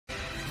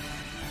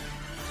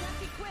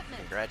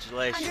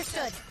Congratulations.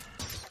 Understood.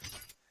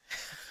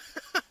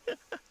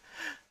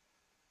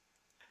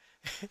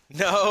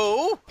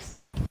 No!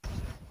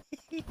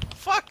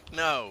 Fuck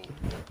no!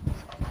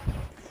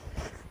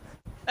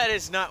 That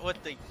is not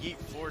what the Yeet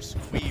Force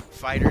Weeb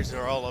fighters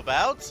are all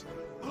about.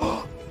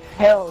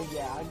 Hell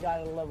yeah, I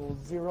got a level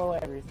 0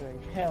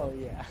 everything. Hell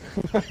yeah.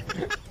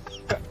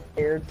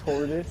 Air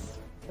tortoise.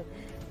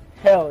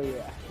 Hell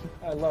yeah.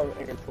 I love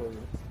air tortoise.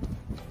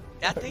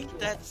 I think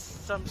that's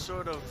some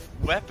sort of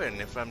weapon,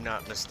 if I'm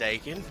not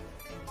mistaken.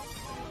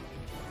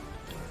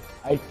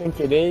 I think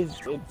it is.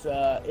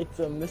 It's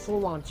a missile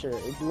launcher.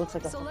 It looks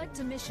like a Select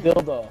a mission.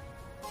 dildo.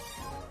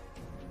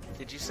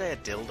 Did you say a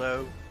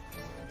dildo?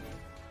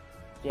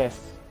 Yes.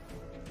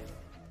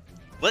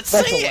 Let's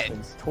Special see it!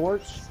 weapons.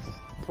 Torch,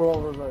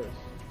 twirl reverse.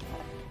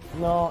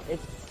 No,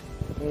 it's...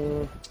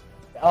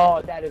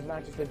 oh, that is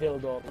not just a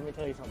dildo. Let me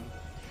tell you something.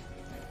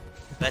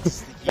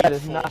 That's the That Yeet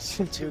is not Force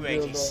just a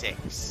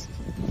 286.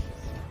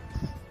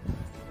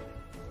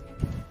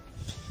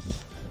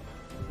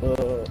 I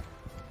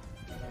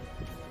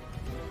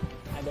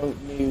don't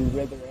know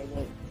whether I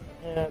want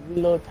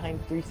reload time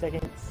 3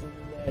 seconds,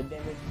 damage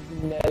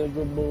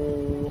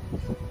negligible,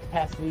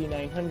 capacity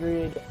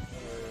 900, not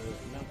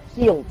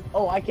healed.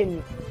 Oh, I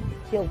can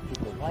heal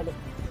people. Why the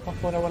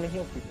fuck would I want to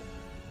heal people?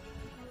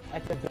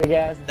 That's a big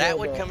ass. That dildo.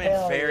 would come in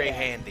Hell very yeah.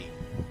 handy.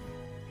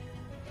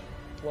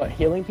 What,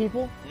 healing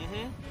people?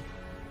 Mm-hmm.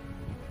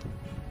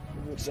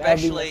 That'd be my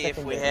Especially if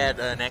second we favorite. had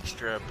an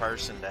extra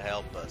person to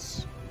help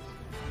us.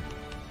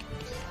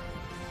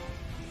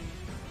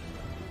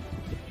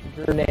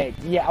 Grenade.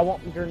 Yeah, I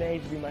want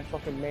grenades to be my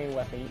fucking main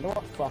weapon. You know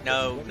what? Fuck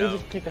No, it. Let me no,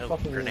 just pick a no,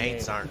 fucking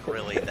grenades grenade. aren't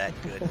really that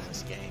good in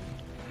this game.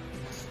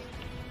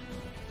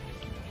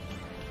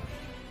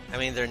 I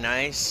mean, they're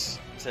nice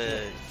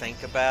to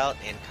think about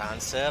in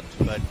concept,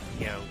 but,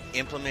 you know,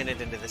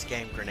 implemented into this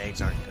game,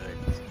 grenades aren't good.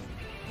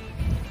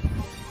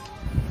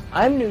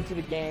 I'm new to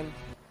the game.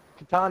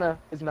 Katana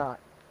is not.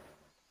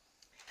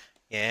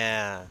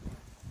 Yeah.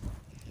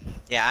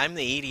 Yeah, I'm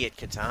the idiot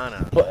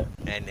Katana. But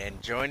And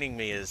joining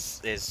me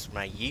is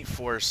my Yeet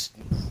Force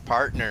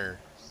partner.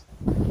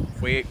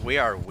 We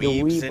are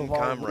weebs weeb and of all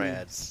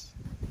comrades.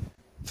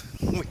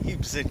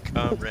 Weebs and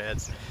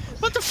comrades.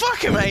 What the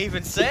fuck am I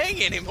even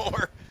saying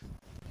anymore?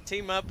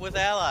 Team up with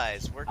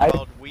allies. We're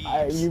called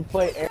weebs. you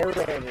play Air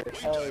Raider.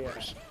 Hell yeah.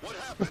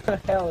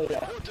 Hell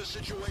yeah.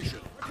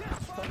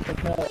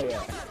 Hell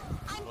yeah.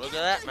 Look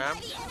at that, man.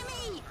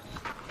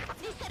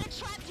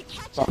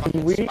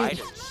 Fucking weed.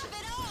 Spiders.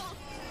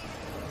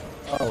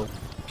 Oh.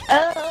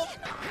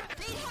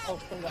 Oh,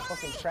 thing got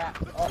fucking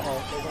trapped.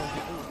 Uh-oh, they're going to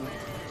be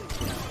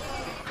eaten.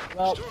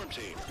 Well,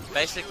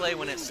 Basically,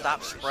 when it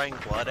stops spraying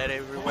blood at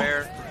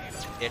everywhere,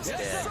 it's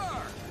dead.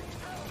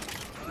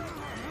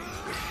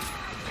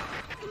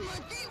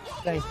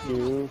 thank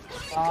you for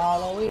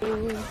following.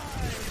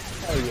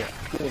 Oh yeah,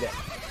 give me that.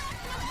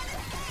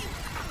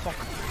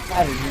 Fucking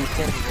fighters, you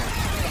can't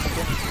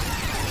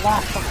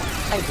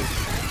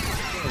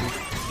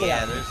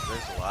Yeah, there's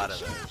a lot of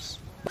those.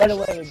 By the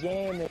way, the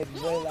game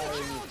is way louder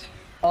than you.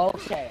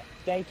 Okay,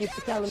 thank you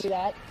for telling me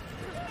that.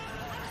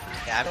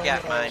 Yeah, I've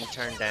got mine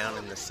turned down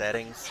in the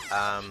settings.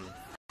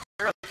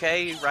 You're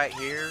okay right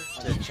here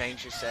to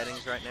change your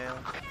settings right now.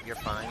 You're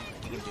fine.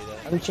 You can do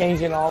that. I'm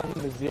changing all of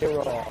them to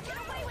 0.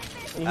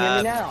 Can you hear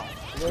me now?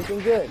 Looking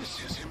good.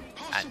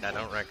 I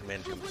don't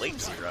recommend complete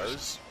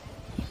zeros.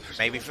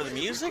 Maybe for the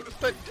music,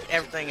 but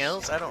everything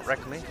else, I don't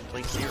recommend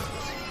complete zeros.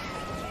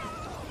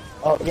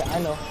 Oh yeah, I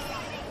know.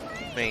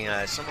 I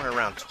mean, somewhere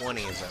around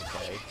 20 is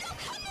okay.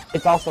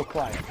 It's also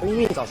quiet. What do you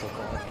mean it's also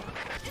quiet?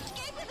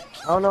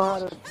 I don't know how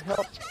to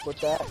help with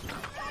that.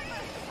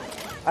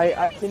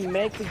 I can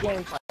make the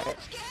game quiet.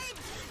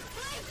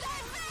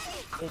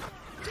 It's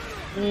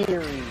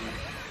eerie.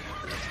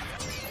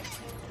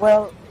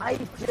 Well, I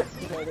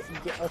just made it.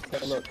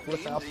 Okay, look.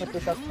 Listen, I'll put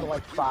this up to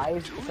like 5.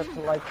 It's up to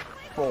like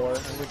 4. And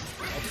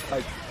it's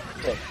like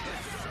 6.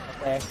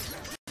 Okay?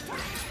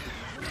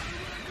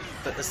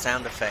 Put the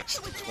sound effects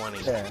to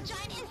 20. There.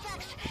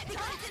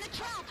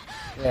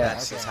 Yeah,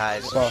 That's okay. as high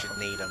as you Well, should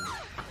need them.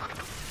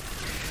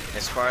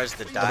 As far as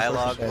the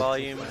dialogue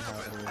volume,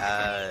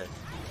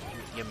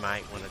 you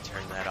might want to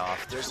turn that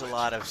off. There's a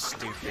lot of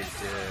stupid,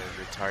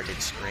 retarded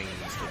screams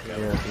that go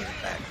in the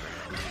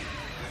background.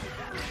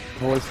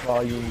 voice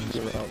volume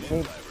 0.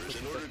 Maybe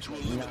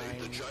 9.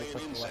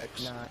 Like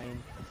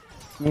 9.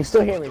 You can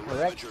still hear me,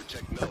 correct?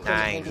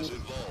 9.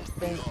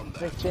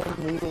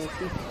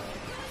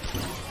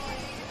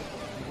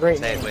 Great.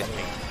 Say it with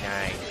me.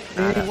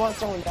 9. Do you want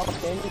someone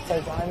else in?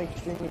 Because I'm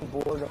extremely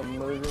bored of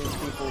murdering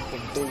people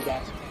with big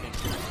ass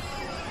pictures.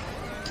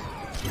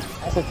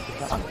 That's a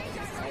job.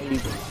 I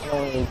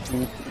only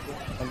people.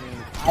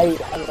 I mean,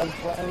 I love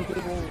playing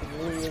people.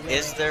 Really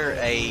Is there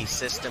a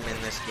system in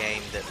this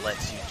game that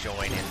lets you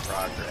join in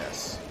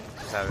progress?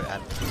 Because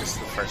this is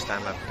the first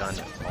time I've done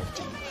it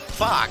multi.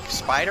 Fuck,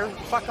 spider?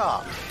 Fuck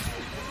off.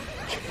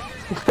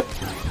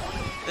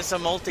 This is a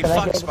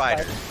multi-fuck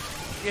spider.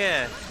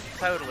 Yeah,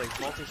 totally.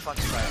 Multi-fuck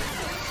spider.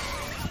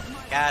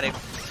 Got him.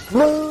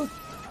 Move!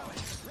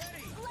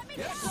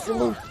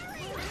 Move!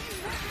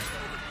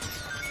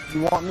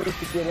 You want me to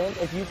get in?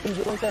 If you can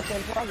join us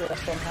in progress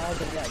somehow,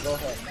 then yeah, go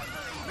ahead.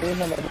 There's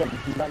no idea.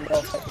 You don't know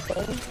if that's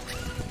the same.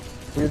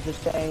 We're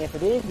just saying if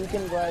it is, you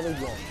can gladly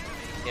join.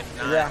 If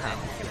not, Yeah. then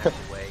you're gonna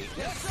have to wait.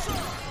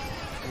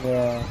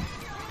 Yeah.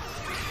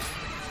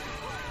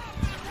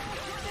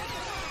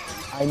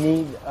 I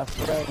need a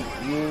friend.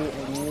 You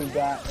and you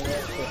got an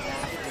extra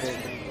after the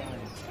run.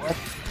 What?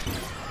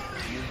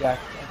 You got.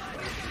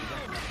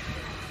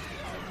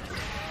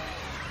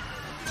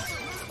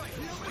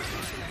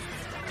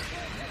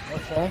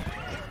 Okay.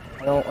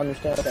 I don't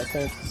understand what that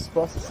sentence is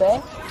supposed to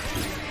say.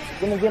 I'm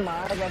gonna get my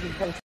eyes off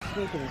because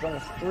it's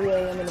almost 3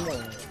 a.m. in the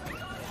morning.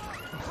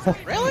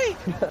 Really?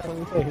 Let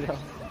me tell you something.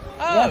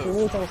 Yeah, for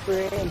me it's almost 3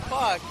 a.m.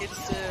 Fuck, it's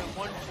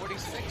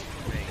 1:46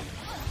 for me.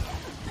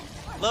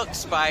 Look, Well,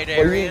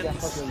 Spiderians,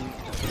 fucking...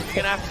 you're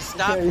gonna have to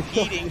stop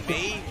eating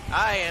me.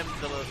 I am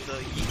the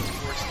Yeet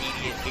Force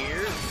idiot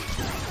here.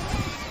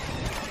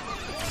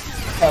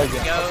 Oh, Go.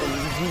 yeah.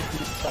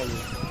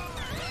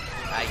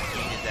 I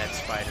yeeted that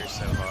spider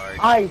so hard.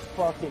 I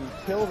fucking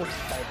killed a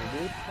spider,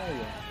 dude. Hell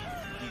yeah.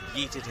 You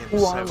yeeted him Who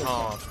so armored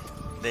hard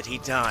that he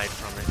died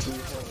from it.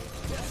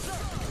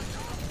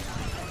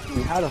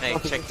 Dude, how the Hey,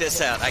 fuck check is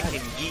this out. I can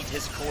yeet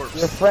his corpse.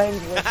 Your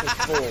friend's list is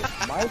full.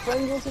 My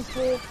friend's list is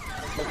full?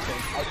 Listen,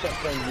 I can't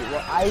friend you.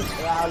 Well,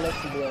 I'll let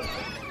you do it.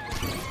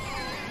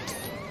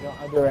 No,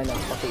 I'll do it right now.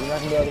 Okay, you're not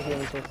gonna be able to hear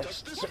me for a Does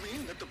second. this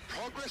mean that the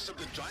progress of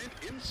the giant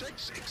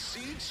insects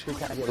exceeds We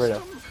can't human get rid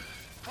of. wisdom?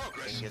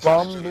 Progress Yes.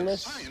 Bumbless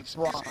science is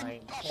Prime.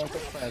 impossible. Can't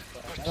get friends.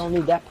 I don't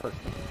need that person.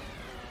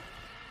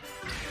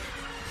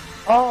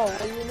 Oh,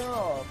 well, you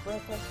know,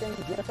 Christmas thing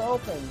just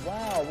opened.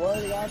 Wow, why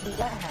is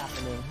that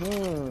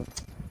happening?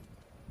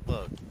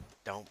 Look,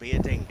 don't be a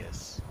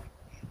dingus.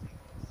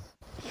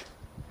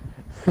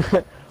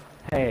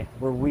 Hey,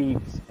 we're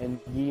weebs and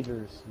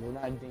yeeters. We're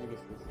not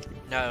dinguses.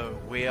 No,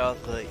 we are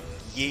the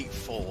Yeet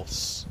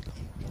Force.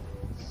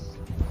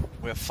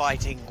 We're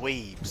fighting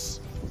weebs.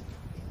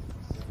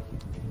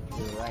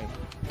 You're right.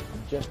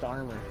 Just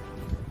armor.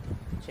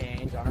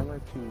 Change armor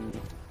to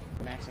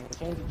maximum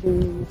change it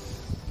to.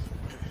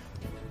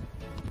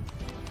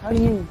 How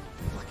do you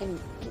fucking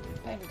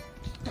get better?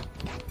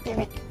 God damn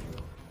it.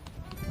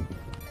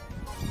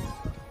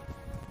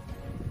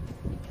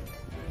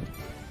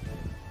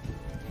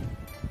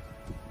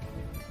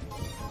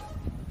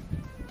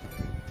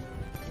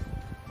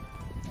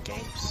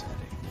 Game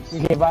settings. You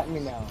can invite me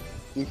now.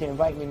 You can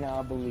invite me now,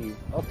 I believe.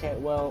 Okay,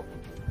 well.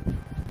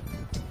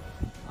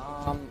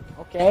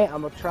 Okay,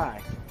 I'm gonna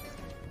try.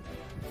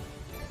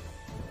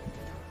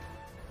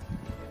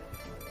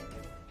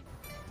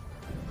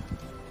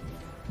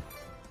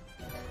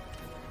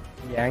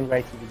 Yeah, I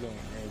invite you to the game.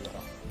 There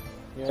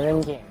you go. You're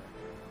in the game.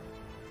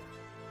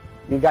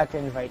 You got to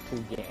invite to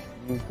the game.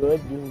 You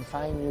good? You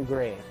fine? You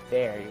great.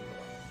 There you go.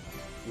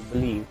 You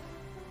believe.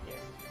 Yes.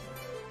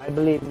 I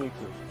believe in you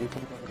too. You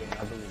can play the game.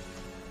 I believe.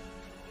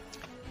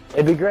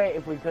 It'd be great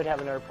if we could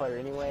have another player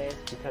anyways,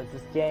 because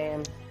this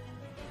game...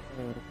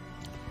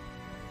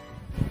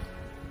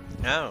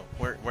 No,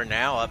 we're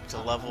now up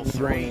to level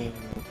 3.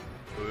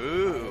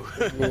 Ooh.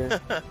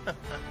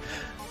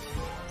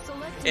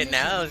 It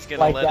now is gonna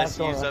Like let us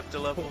that's use on a- up to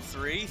level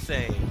 3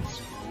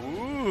 things.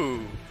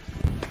 Ooh.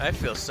 I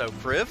feel so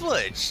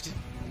privileged.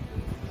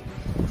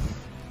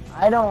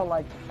 I don't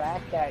like the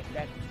fact that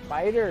that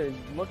spider is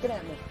looking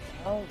at me.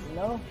 Oh,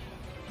 no.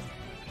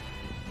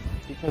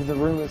 Because the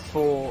room is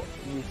full,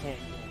 you can't.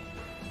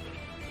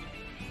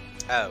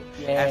 Oh,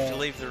 I Yeah. have to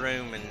leave the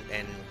room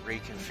and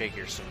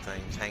reconfigure some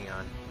things. Hang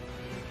on.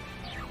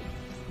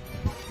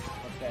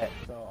 Okay,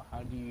 so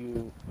how do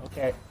you...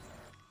 Okay.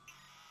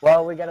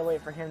 Well, we gotta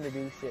wait for him to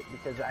do shit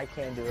because I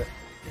can't do it.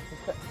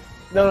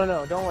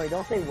 No, don't worry.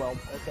 Don't say well,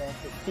 okay?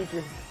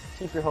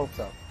 Keep your hopes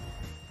up.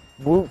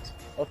 Woot.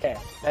 Okay,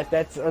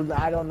 that's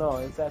I don't know.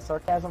 Is that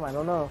sarcasm? I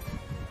don't know.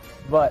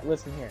 But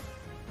listen here.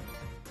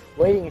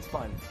 Waiting is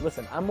fun.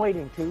 Listen, I'm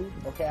waiting too.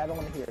 Okay, I don't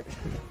want to hear it.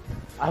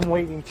 I'm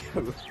waiting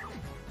too.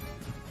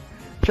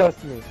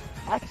 Trust me.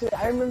 Actually,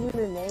 I remember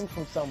your name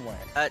from somewhere.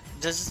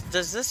 Does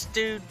this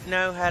dude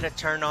know how to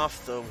turn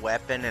off the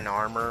weapon and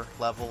armor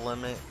level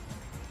limit?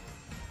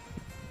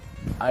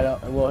 I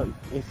don't. Well,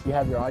 if you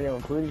have your audio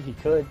included, he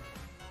could.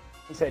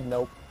 He said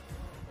nope.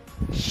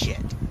 Shit.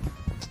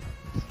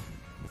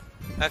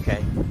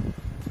 Okay.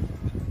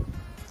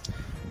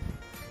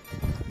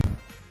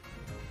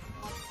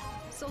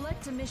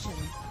 Select a mission.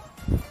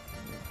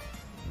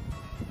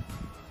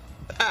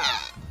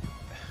 Ah.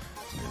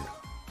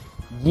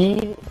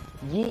 Yeet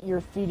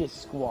your fetus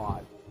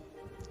squad.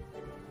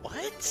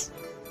 What?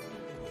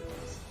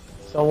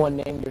 Someone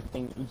named your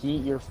thing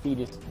Yeet your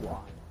fetus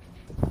squad.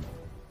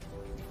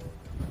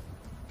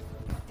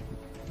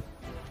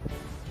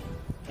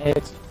 And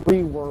it's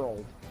free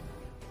world.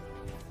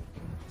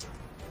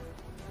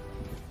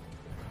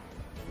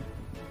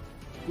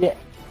 Yeah.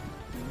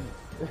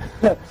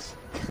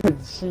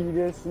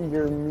 Conchetus,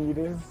 your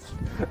meatus.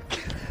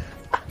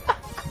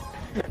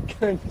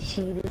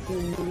 Conchetus,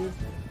 your meatus.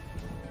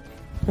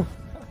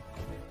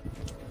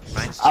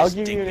 Mine's I'll just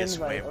give you an Dingus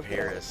invite, okay.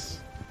 Vampirus.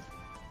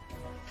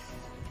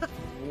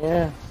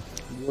 Yeah.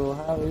 You'll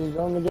have you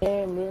on the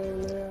game.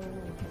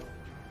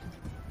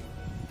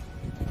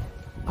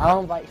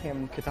 I'll invite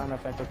him, Katana,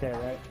 if that's okay,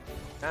 right?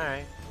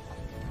 Alright.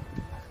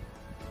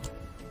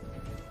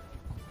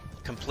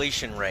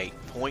 Completion rate,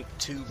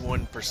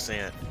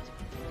 0.21%.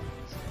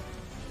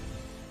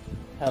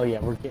 Hell yeah,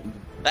 we're getting.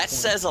 That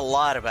says a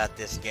lot about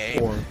this game.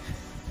 4.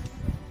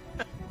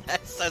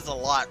 That says a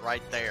lot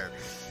right there.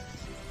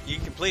 You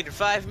completed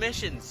 5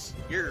 missions.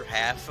 You're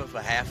half of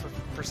a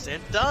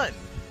percent done.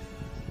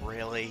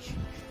 Really?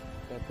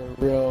 That's a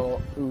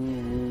real ooh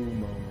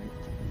moment.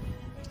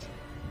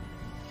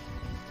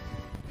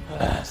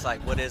 It's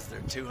like, what is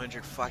there,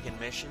 200 fucking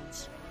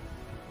missions?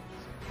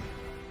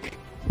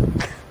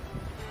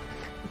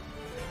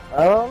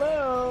 I don't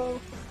know.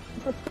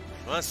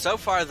 Well, so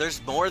far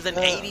there's more than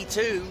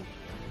 82.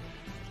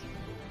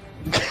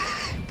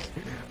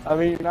 I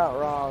mean, you're not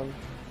wrong.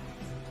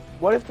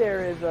 What if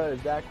there is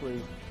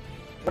exactly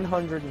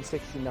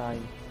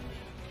 169?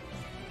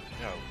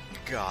 Oh,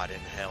 God in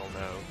hell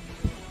no.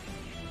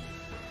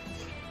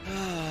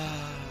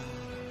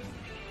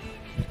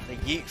 The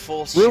Yeet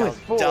Force Room shall is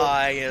full.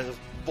 die of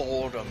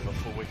boredom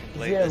before we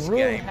complete The this room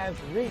game. has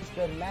reached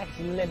the max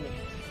limit.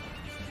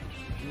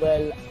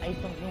 Well, I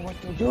don't know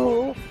what to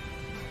do.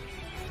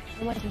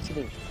 What am I supposed to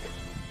do?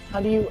 How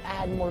do you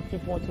add more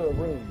people into a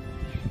room?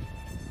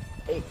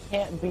 It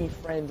can't be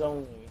friends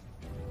only.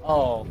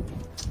 Oh.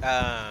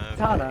 Okay.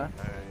 Tana.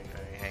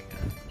 Alright, hang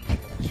on.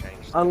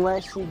 Change that.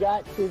 Unless you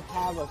got to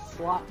have a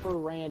slot for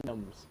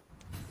randoms.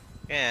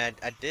 Yeah,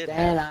 I did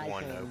Then have I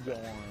one can open. join.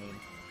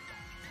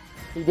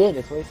 He did,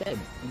 that's what he said.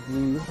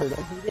 You heard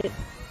him, he did.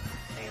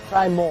 Hang on.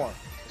 Try more.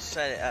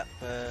 Set it up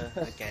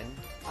again.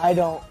 I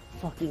don't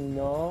fucking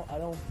know. I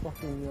don't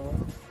fucking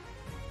know.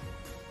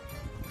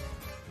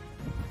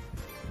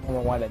 I don't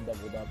know why that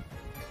doubled up.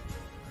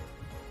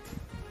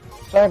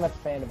 Sorry about the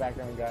fan in the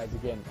background, guys.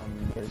 Again, I'm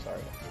very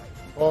sorry.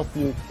 Both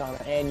you, Katana,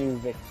 and you,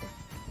 Vixen.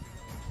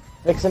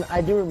 Vixen,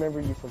 I do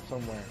remember you from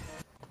somewhere.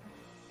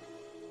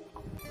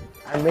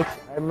 I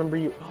remember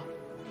you.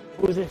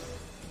 Who is this?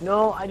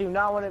 No, I do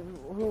not want to.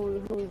 Who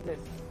is this?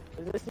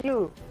 Is this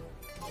you?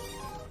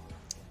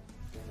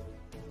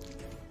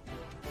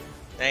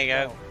 There you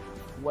go.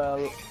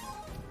 Well,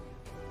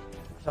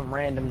 some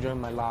random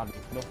joined my lobby.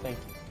 No thank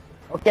you.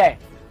 Okay.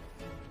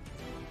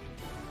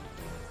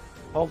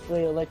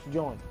 Hopefully it'll let you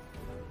join.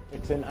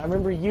 Vixen, I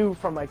remember you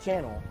from my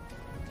channel.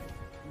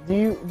 Do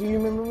you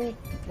remember me?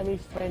 Let me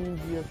friend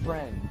your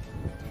friend.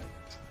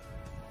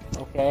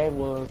 Okay,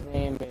 well his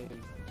name is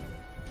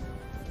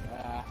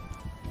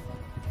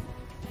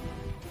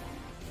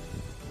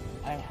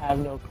I have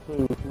no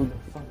clue who the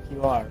fuck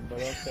you are, but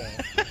okay.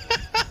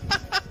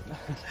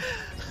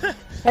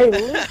 Hey,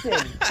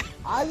 listen!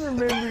 I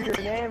remember your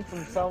name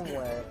from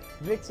somewhere.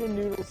 Vixen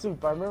Noodle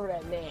Soup. I remember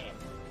that name.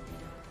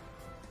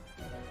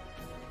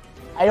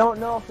 I don't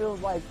know if it was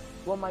like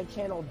when my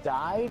channel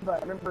died, but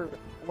I remember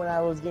when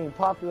I was getting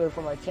popular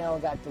for my channel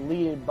got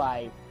deleted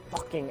by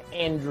fucking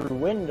Andrew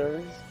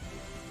Winders.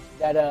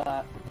 That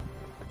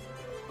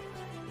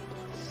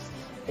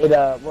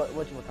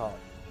whatchamacallit?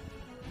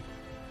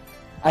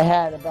 I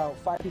had about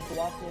 5 people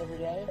watching every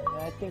day, and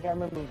I think I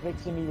remember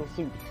Vixen Noodle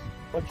Soup.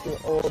 What's your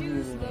old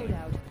Choose username?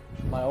 loadout.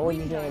 My old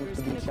Wing username divers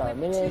could be can Star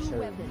equip Minish, 2 or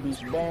weapons.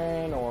 Beast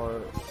Baron,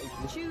 or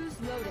Choose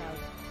loadout.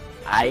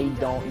 I Wing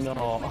don't divers can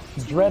know. equip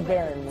 2 Dread weapons.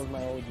 Baron was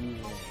my old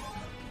username.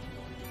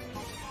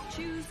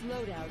 Choose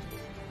loadout.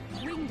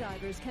 Wing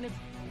divers can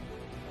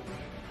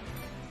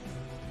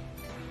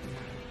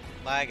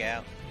Lag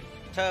out.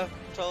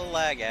 Total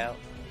lag out.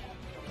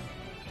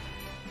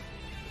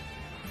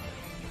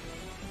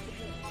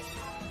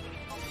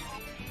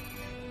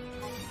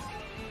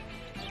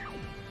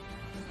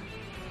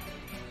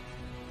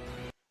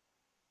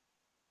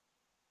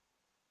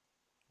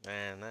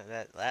 Man,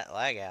 that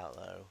lag out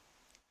though.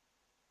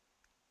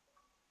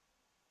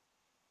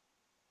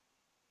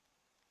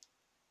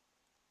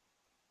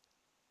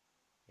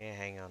 Yeah,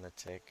 hang on a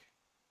tick.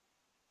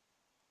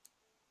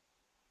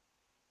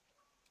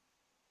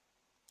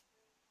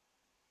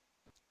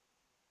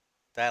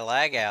 That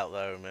lag out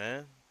though,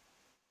 man.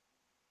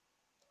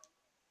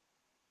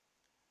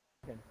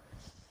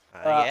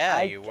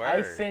 Yeah, you were.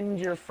 I send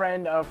your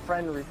friend a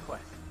friend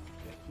request.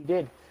 Yes, you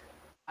did.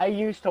 I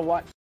used to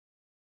watch.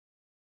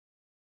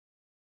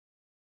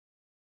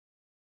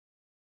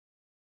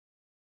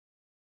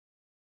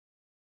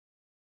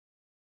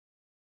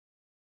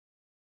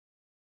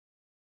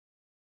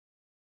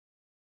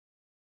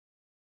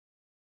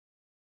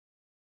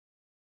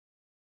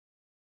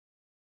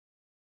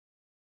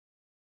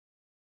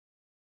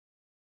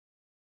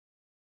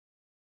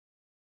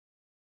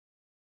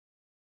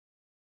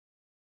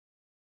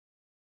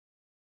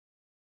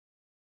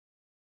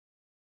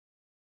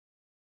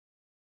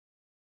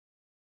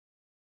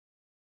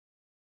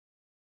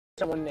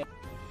 Someone named,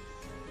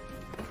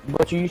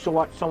 but you used to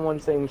watch someone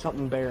saying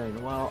something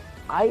Baron. Well,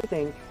 I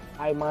think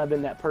I might have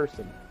been that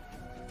person.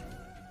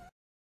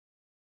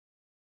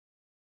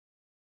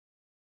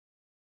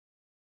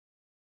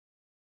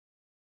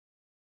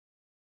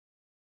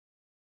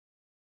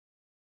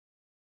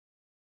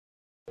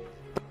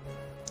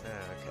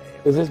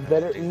 Is this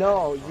better?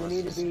 No, you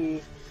need to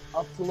be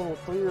up to level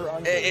 3 or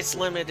under. It's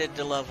limited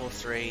to level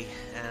 3,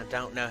 and I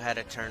don't know how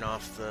to turn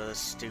off the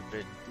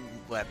stupid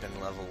weapon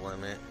level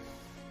limit.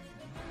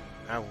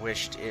 I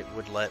wished it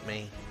would let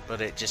me,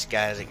 but it just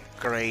got it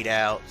grayed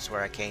out so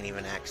where I can't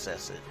even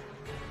access it.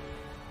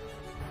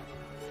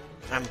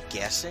 I'm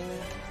guessing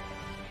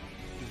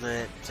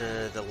that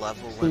the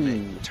level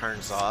limit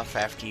turns off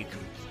after you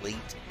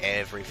complete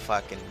every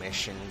fucking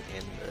mission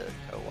in the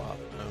co-op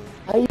mode.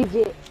 How do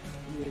you get...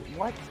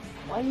 What?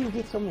 Why do you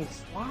get so many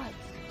slots?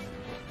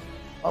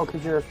 Oh,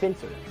 because you're a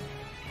fencer.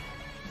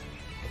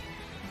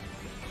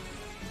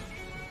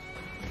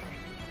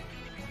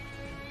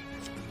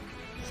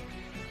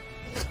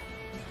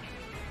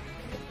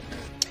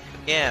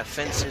 Yeah,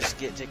 fencers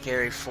get to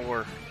carry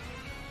 4.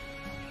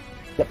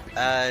 Yep.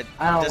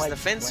 Does like the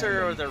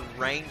fencer random. or the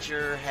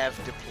ranger have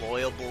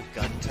deployable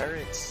gun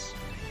turrets?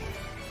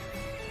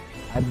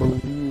 I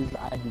believe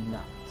I do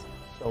not.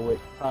 So it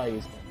probably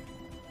is an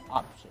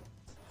option.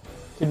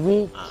 Could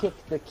we kick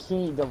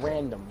the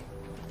random?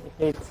 If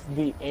it's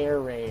the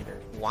air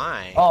raider.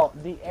 Why? Oh,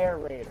 the air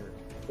raider.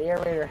 The air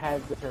raider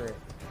has the turret.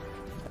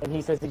 And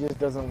he says he just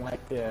doesn't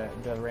like the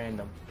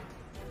random.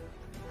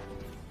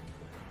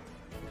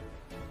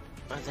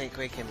 I think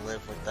we can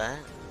live with that.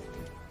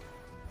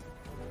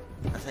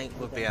 I think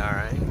we'll be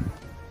alright.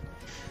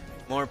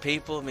 More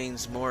people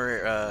means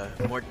more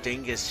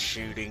dingus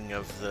shooting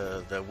of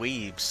the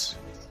weebs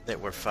that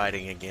we're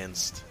fighting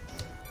against.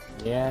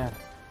 Yeah.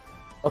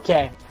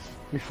 Okay,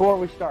 before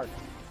we start,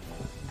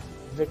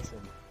 Vixen,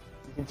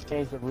 you can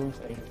change the room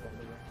settings.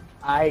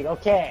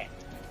 Okay,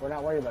 we're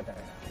not worried about that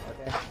right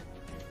now, okay?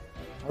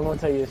 I'm gonna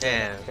tell you this.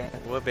 Yeah, okay?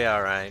 we'll be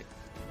alright.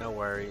 No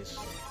worries.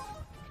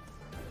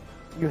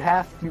 You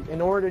have to, in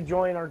order to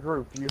join our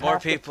group, you More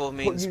have people to,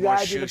 means you more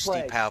gotta do the shoosty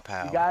pledge. pow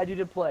pow. You gotta do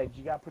the pledge.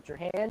 You gotta put your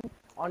hand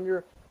on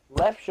your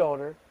left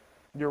shoulder,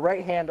 your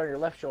right hand on your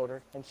left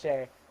shoulder, and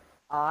say,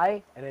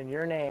 I, and then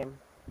your name,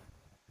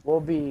 will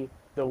be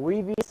the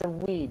weebiest of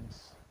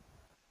weebs.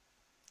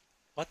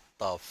 What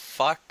the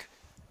fuck?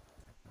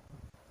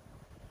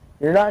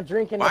 You're not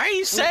drinking. Why are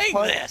you saying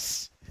punch.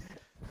 this?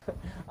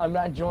 I'm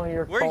not joining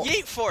your We're cult.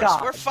 Yeet Force.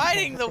 Stop. We're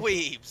fighting the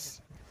weebs.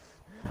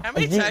 How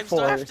many Yeet times do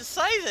I have Force. to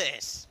say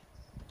this?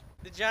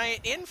 The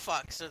giant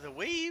infucks are the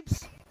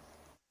weebs.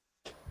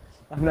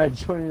 I'm not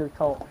joining your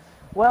cult.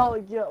 Well,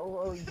 yeah,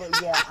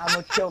 but yeah, I'm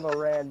gonna kill the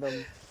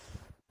random.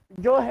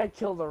 Go ahead,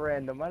 kill the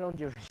random. I don't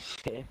give a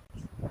shit.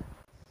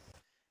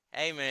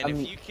 Hey man,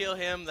 if you kill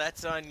him,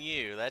 that's on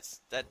you. That.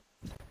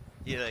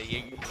 Yeah,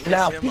 you piss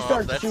Now, if him he off,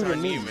 starts that's shooting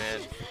on me. you,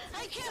 man.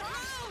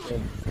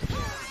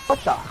 What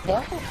the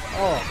hell?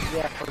 Oh,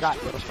 yeah, I forgot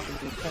there was something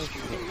to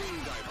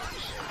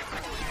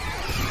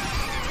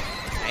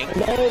Maybe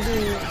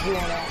you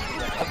on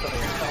accident. Okay,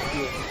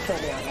 you kill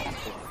me on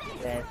accident.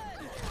 Yeah.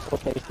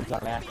 Quotations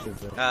on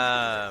accident.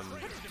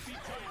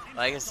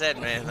 Like I said,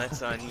 man,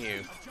 that's on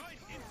you.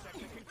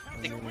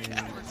 God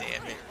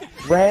damn it.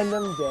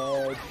 Random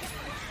dead.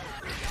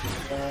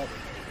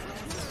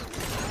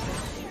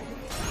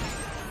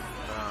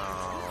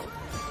 Oh.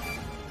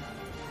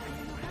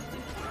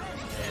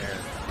 There.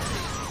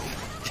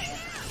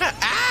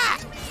 Ah!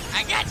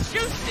 I got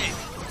shoosted!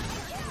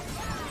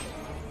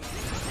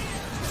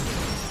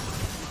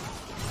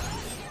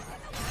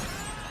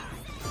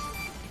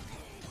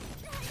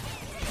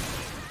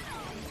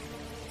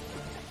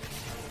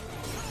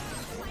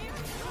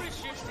 Who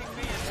is shoosting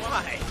me and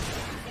why?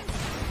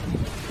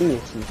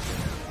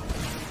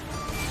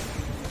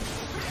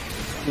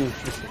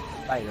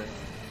 Spider.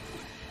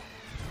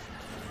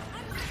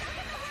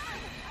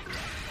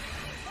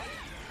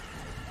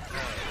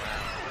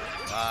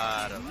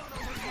 Lot of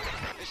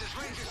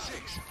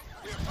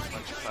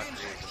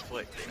fuckery is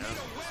quick, you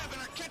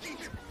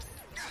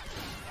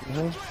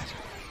know?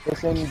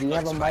 Listen, do you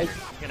have a mic?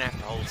 You're gonna have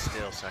to hold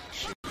still so I can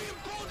shoot.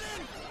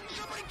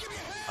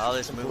 All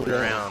this moving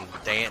around,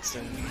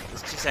 dancing,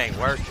 this just ain't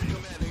working.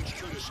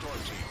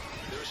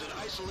 There's an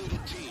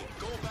isolated team.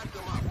 Go back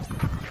them up.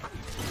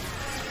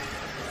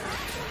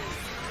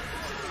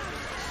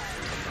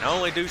 Can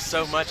only do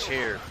so much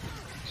here.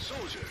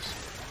 Soldiers,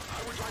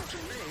 I would like to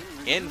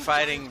name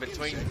Infighting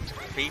between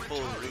people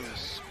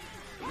whose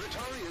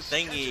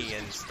thingy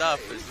and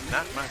stuff is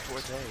not my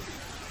forte.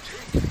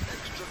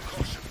 extra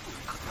caution.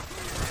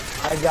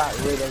 I got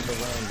rid of the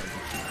random.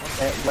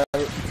 Okay, but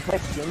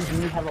question,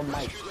 do you have a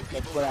mic?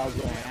 That's what I was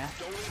gonna ask.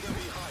 Don't leave them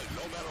behind,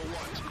 no matter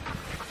what.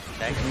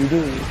 Thank You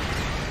do.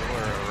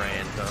 You're a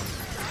random.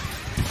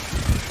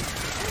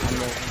 I'm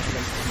the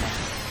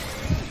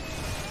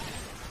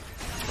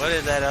What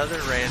did that other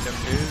random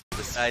do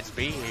besides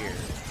be here?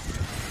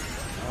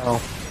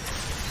 Oh.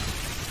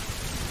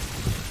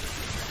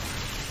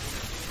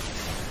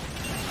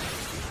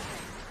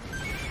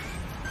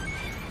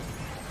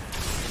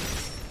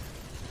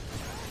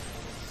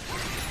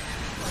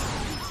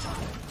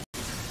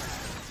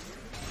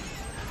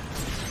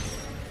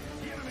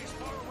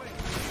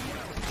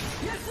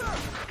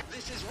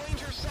 This is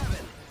Ranger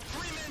 7.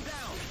 3 men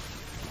down.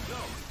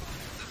 No,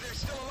 they're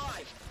still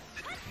alive.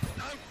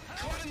 I'm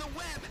caught in the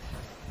web.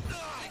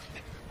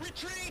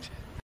 Retreat!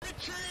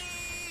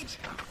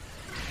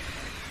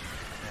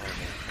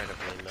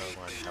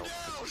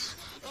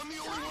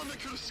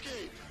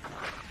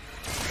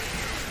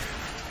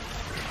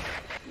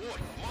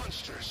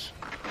 monsters.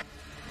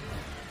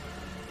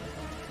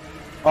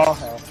 Oh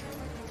hell.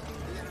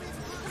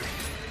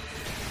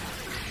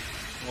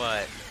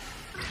 What?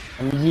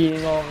 I'm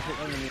yeeting all of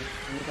the enemies.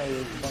 Let me tell you,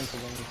 there's a bunch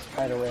of them.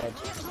 Spider red.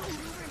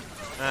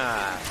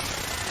 Ah.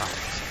 Fuck.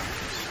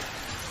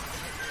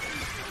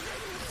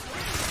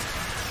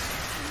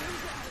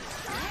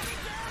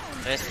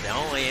 That's the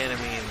only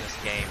enemy in this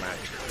game I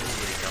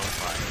truly don't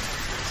like.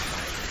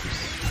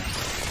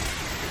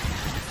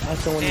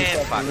 That's the one you And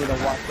said fuck you need to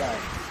them. watch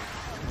out.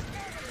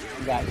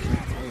 I got you.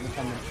 I'm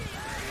coming.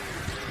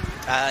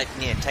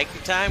 Yeah, take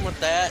your time with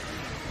that.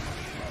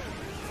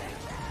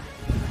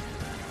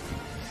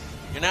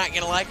 You're not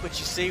gonna like what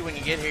you see when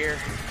you get here.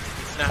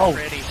 It's not Oh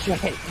pretty.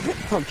 shit.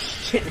 Oh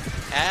shit.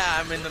 Ah,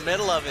 I'm in the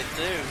middle of it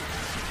too.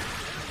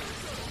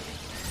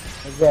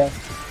 Okay.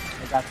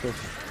 I got this.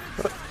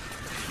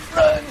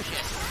 Run!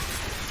 Shit.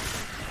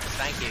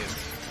 Thank you.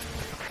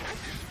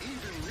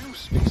 Even new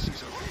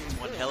species are being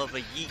One hell of a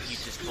yeet you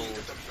just pulled.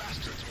 the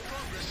bastards'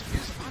 progress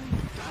is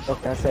undoubtedly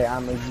What can I say?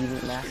 I'm a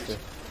yeeting master.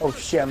 Oh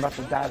shit, I'm about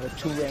to die with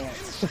 2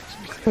 ants. this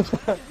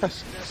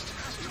nest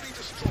has to be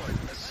destroyed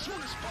as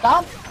soon as possible.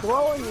 Stop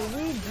throwing your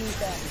weed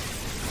juice at me.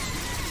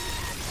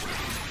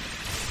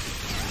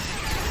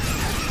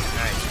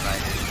 Alright,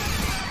 spider.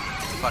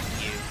 Fuck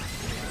you.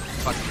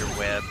 Fuck your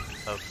web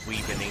of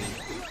weavening.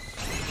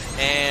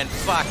 And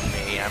fuck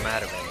me, I'm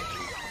out of energy.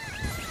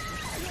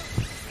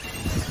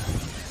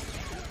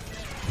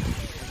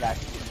 I got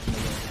you.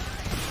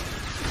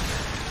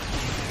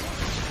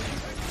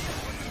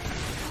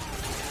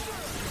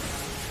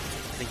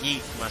 The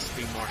yeet must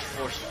be more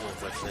forceful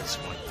with this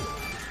one.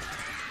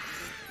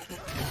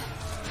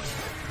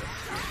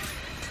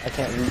 I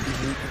can't read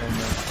yeet no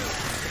more.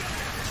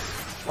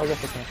 Oh,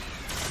 yes I can.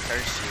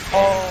 Curse you.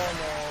 Oh game.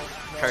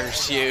 no.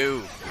 Curse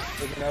you.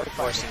 There's another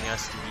fighter. Forcing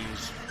us to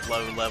use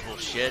low level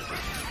shit.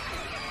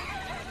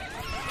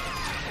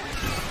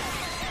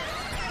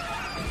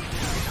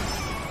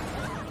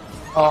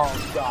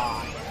 Oh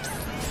god.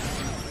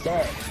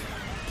 Dead.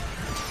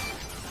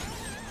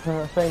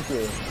 Thank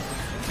you.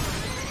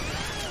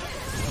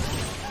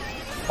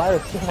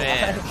 Fire's still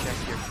Man, alive.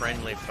 check your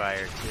friendly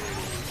fire too.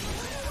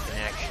 You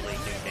can actually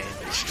do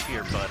damage to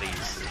your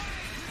buddies.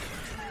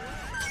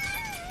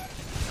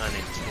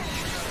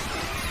 Unintentional.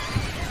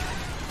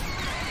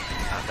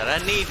 Not that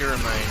I need to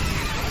remind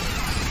you.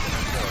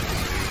 I'm going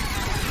to.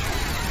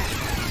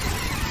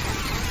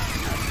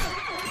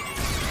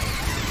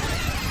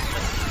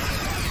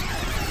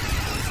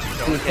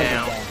 Going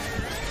down.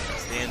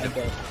 That's the end of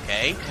it.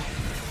 Okay.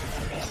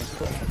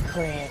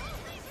 Cramp.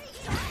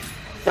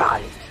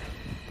 Die.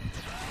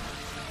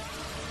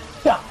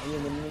 Die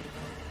in the knee.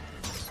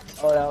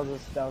 Oh, that was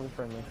a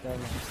friendly. Never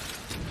mind.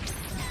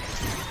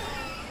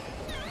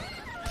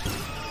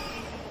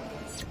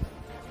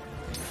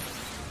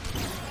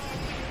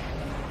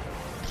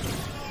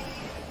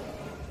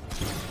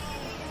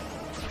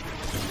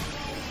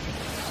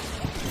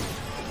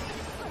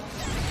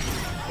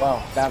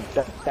 Wow, that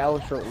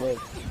was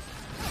short-lived.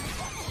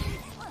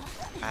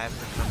 I've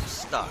become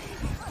stuck.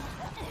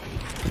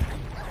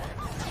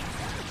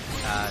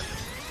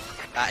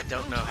 I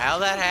don't know how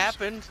that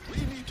happened, We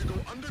need to go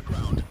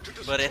underground to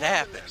but it destroy the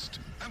happened. nest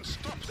and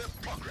stop their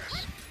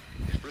progress.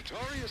 If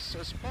Retarius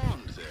has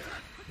spawned there,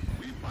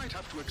 we might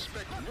have to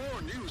expect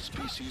more new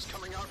species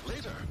coming out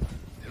later.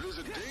 There is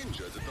a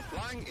danger that the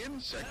flying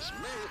insects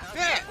may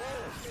have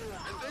evolved,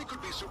 and they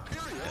could be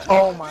superior. to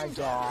Oh the my wing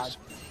god. divers.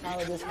 How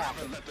did this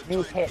happen? Let the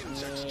You giant hit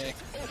insects me. take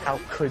over. How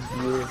could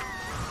you?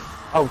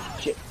 Oh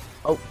shit.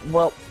 Oh,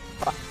 well.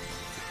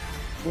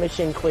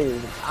 Mission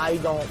cleared. I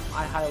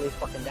highly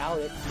fucking doubt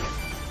it.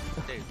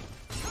 Dude,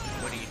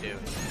 what are you doing?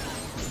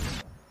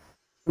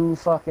 2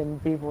 fucking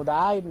people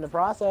died in the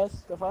process.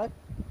 The fuck?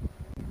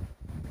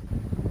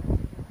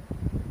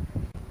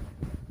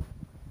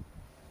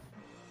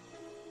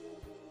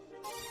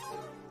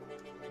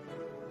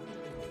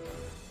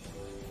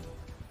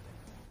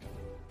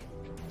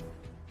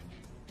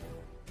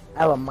 I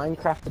have a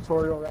Minecraft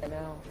tutorial right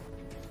now.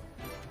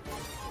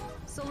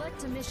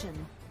 Select a mission.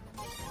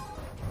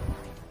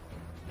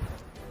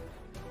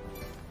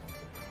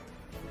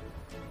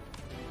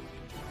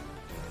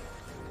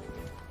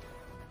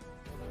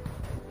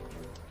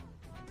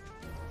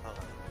 Hold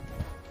on.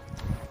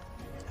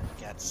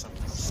 I've got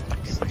something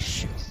stuck in my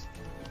shoe.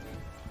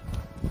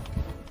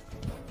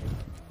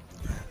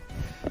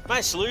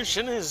 My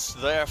solution is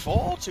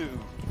therefore to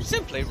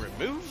simply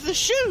remove the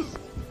shoe.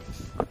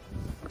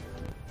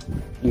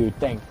 You'd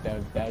think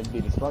that'd be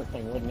the smart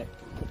thing, wouldn't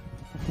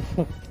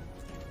it?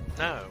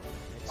 No.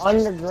 it's just a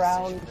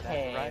Underground decision that I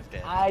cave. arrived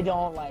at. I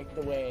don't like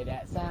the way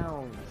that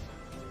sounds.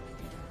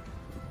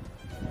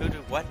 Who do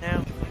what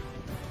now?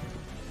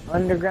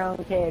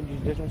 Underground cave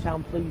just doesn't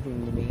sound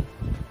pleasing to me.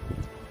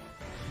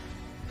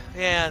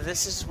 Yeah,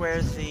 this is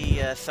where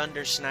the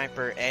Thunder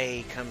Sniper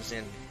A comes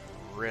in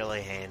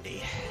really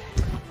handy.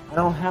 I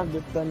don't have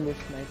the Thunder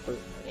Sniper.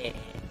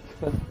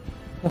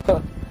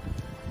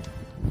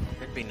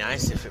 It'd be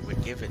nice if it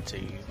would give it to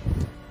you.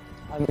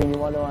 I mean,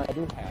 what do I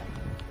do have?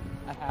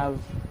 I have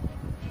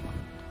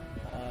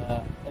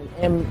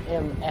an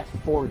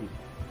MMF40.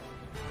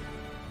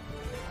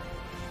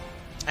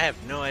 I have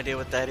no idea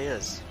what that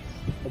is.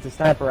 It's a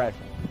sniper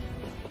rifle.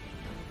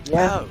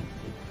 Yeah.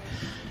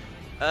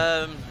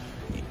 Oh.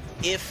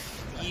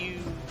 If you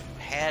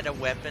had a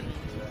weapon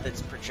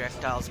that's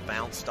projectiles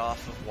bounced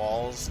off of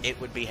walls, it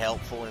would be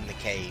helpful in the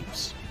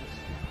caves.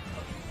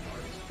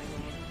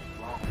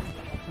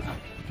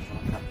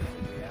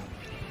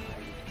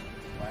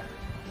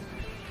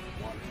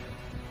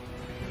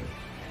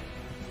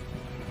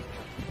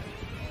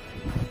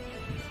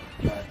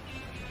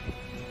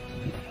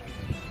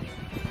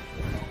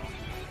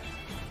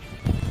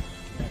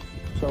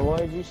 So what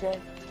did you say,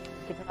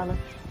 Katana?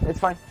 It's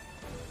fine.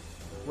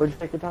 What did you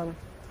say, Katana?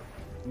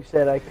 You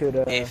said I could,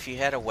 If you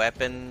had a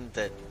weapon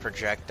that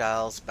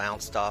projectiles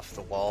bounced off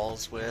the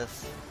walls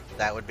with,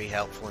 that would be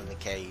helpful in the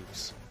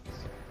caves.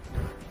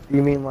 Do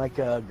you mean like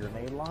a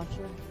grenade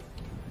launcher?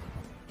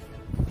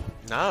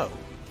 No.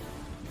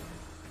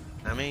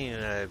 I mean,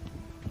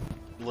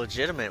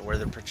 legitimate where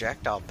the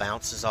projectile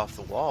bounces off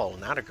the wall,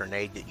 not a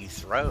grenade that you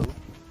throw.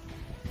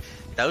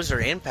 Those are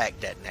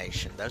impact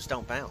detonation. Those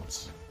don't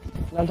bounce.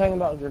 I'm talking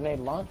about a grenade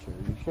launcher.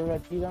 You sure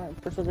that these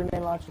aren't first a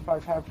grenade launcher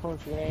fires high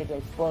performance grenade to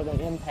explode on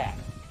impact?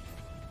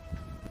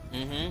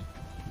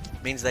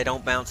 Mm-hmm. Means they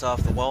don't bounce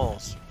off the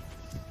walls.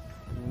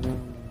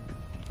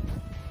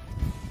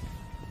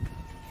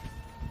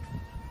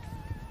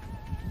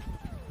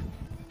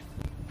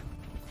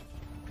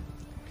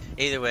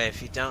 Either way,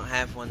 if you don't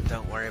have one,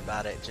 don't worry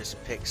about it.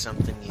 Just pick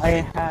something you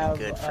I think have would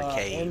be good for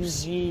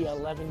caves.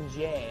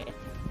 MG11J,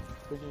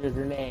 which is a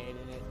grenade, and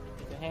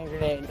it's a hand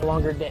grenade. It no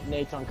longer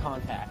detonates on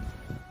contact.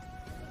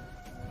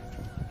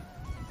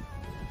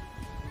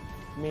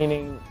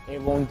 Meaning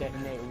it won't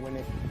detonate when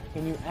it.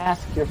 Can you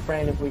ask your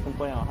friend if we can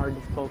play on hard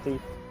difficulty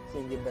so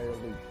you can get better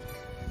loot?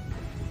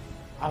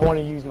 I want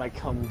to use my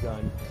cum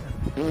gun.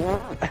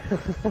 What?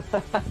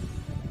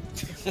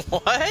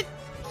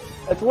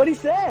 That's what he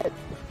said.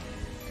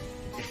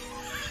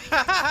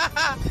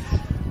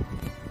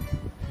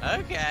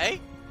 Okay.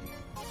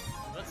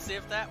 Let's see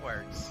if that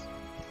works.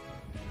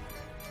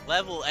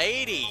 Level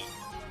 80.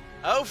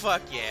 Oh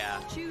fuck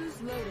yeah. Choose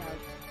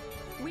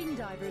loadout. Wing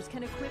divers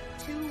can equip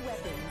 2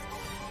 weapons.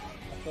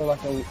 I feel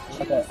like an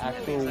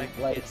actual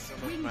like. It's some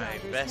of Wing my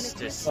divers can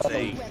bestest equip 2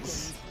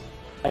 things.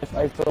 weapons.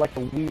 I feel like a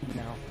weed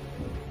now.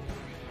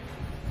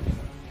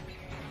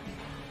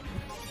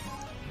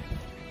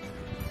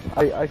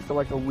 I feel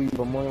like a weeb.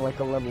 I'm more like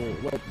a level.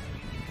 What?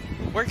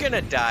 We're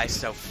gonna die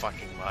so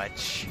fucking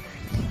much.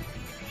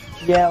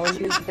 Yeah, well,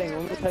 here's the thing.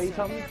 Let me tell you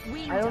something.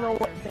 Wing I don't know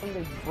what diver. thing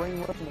to bring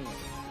with me.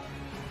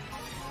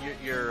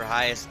 Your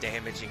highest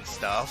damaging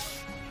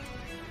stuff.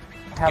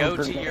 Have a Go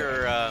to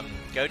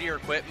grenade. your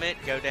equipment,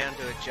 go down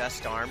to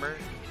adjust armor,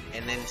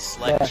 and then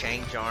select Yeah.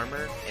 change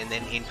armor, and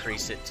then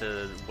increase it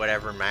to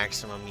whatever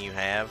maximum you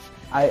have.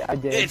 I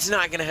did. It's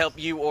not gonna help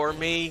you or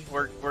me.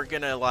 We're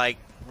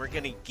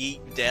gonna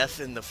geek death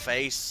in the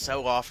face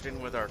so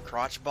often with our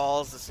crotch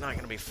balls. It's not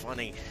gonna be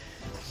funny.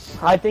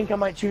 I think I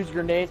might choose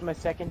grenades my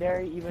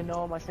secondary, even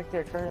though my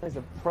secondary currently is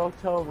a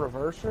proto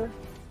reverser.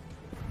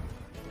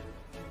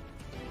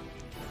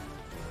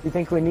 You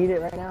think we need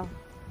it right now?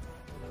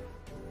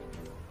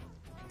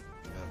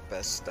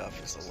 Best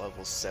stuff is a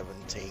level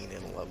 17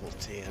 and a level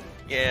 10.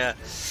 Yeah,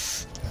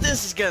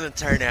 this is gonna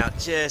turn out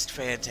just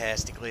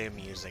fantastically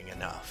amusing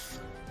enough.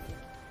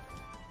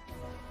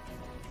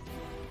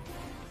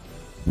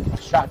 A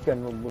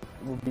shotgun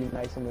would be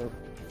nice in the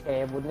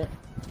cave, wouldn't it?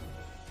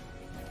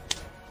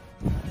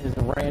 There's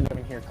a random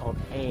in here called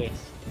Ace.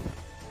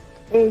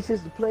 Ace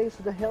is the place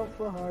for the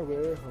helpful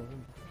hardware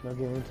home. No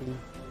guarantee.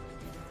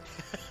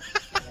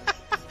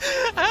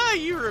 Ah,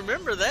 you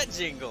remember that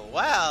jingle.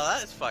 Wow,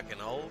 that's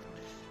fucking old.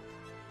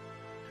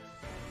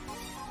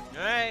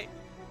 Alright.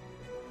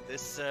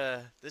 This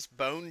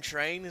bone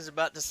train is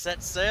about to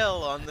set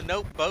sail on the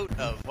note boat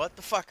of what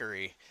the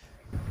fuckery.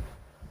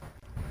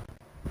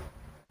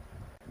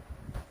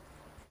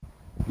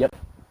 Yep.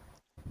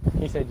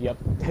 He said yep.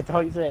 That's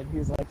all he said. He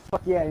was like,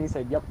 fuck yeah, and he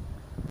said yep.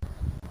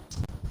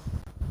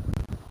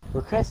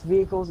 Request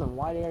vehicles in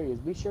wide areas.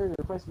 Be sure to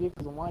request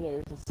vehicles in wide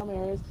areas. In some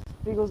areas,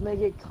 vehicles may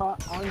get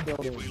caught on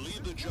buildings. We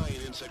leave the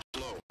giant insect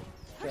alone.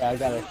 Yeah, I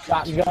got a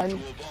shotgun. To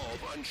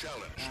evolve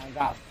unchallenged. And I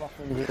got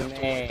fucking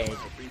grenades.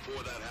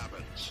 Before that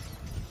happens,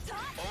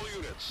 all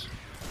units,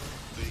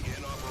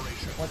 begin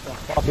operation. What the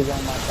fuck is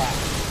on my back?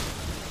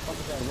 What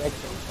is that red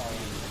thing calling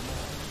me?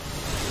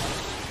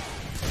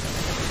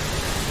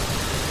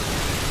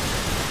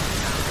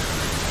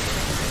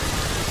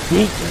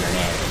 Yeet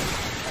grenade!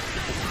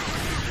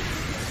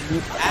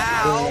 Yeet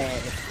Ow!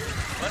 grenade.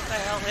 What the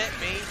hell hit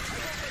me?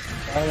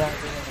 Oh, yeah,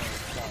 grenade.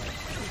 Sorry.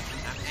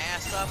 I'm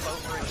ass up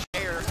over a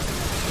chair.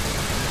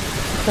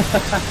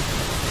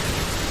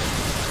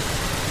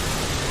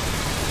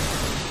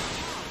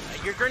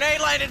 Your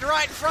grenade landed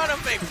right in front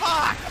of me.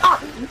 Fuck!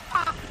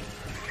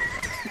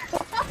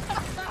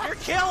 You're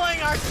killing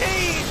our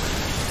team.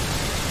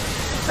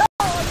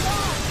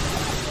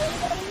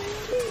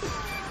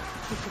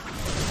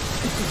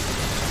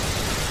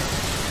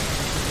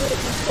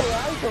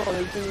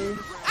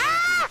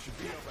 Ah!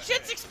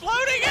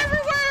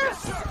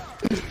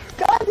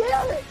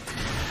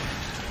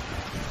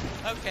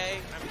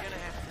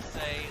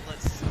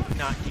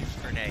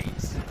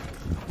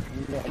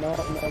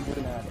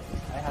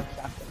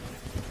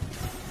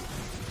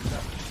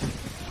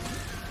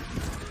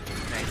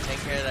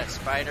 of that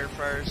spider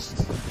first,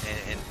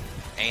 and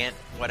ant,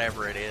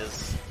 whatever it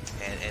is,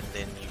 and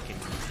then you can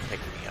pick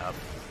me up.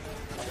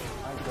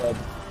 I'm good.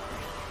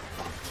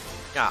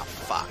 Ah,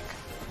 fuck.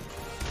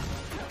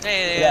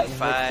 And Yeah,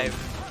 5,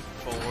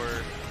 4,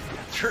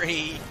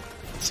 3,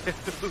 2,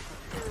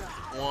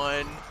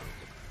 1.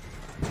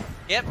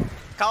 Yep,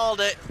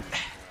 called it.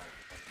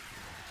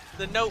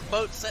 The note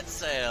boat set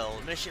sail.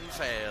 Mission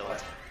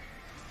failed.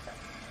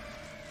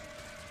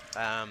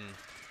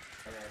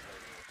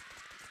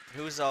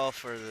 Who's all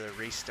for the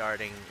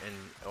restarting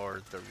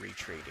or the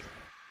retreating?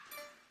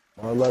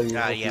 I love you.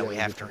 Yeah, we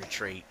have to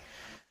retreat.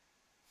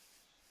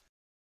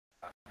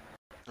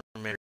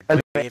 Remember,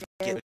 we have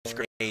to get this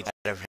grenade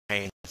out of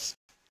hands.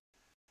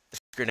 This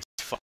grenade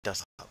fucked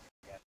us up.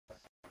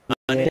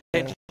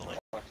 Unintentionally.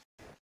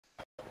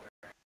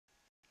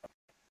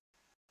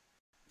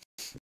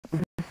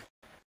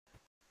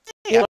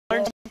 Yeah, I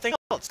learned something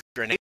else.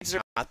 Grenades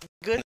are not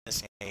good in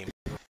this game.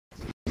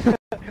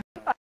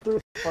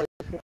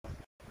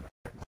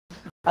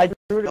 I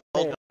threw the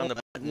Hold on the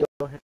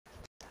button.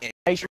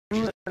 I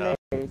threw the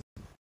grenade.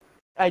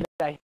 I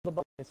hit the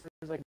button as soon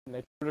as I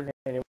threw the grenade.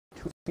 It went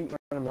 2 feet in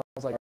front of me. I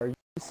was like, are you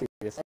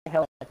serious? I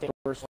held that thing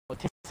for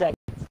 10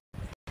 seconds.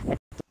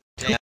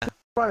 Yeah.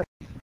 2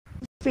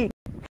 feet.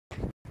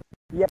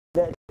 Yeah,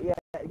 that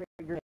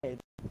grenade.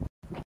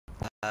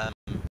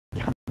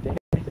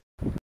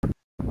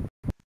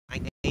 My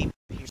name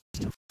is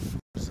still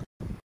frozen.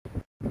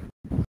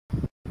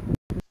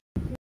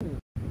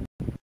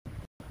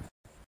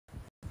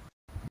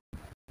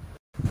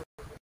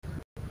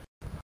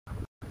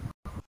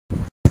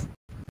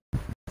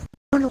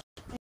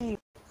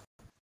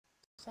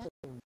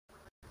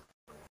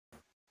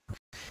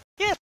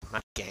 Yeah,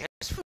 my game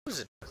is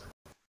frozen.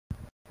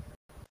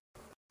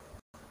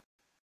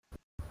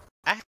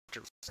 I have to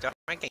restart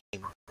my game.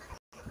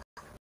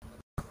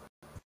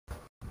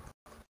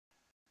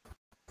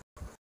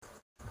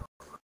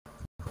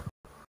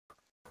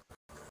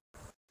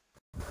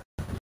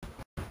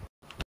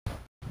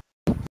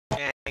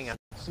 Hang on.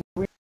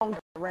 We don't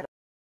get rid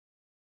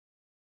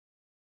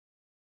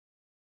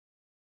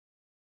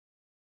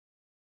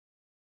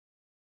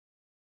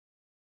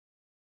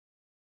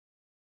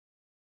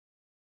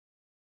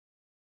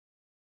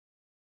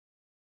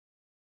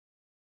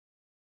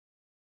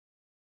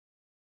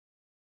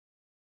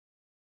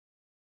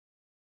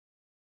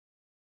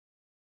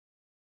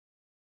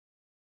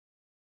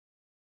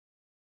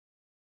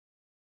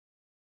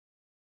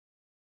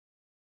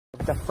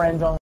of the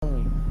friends only.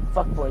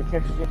 Fuckboy,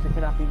 character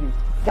cannot be used.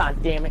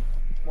 God damn it.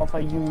 What if I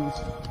use...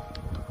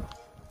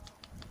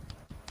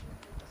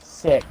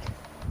 Sick.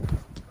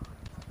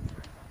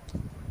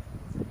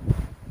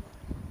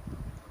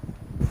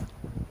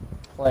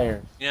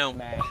 Players. You know,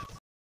 Max.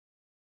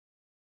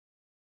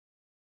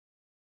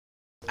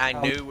 I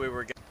knew we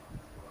were gonna...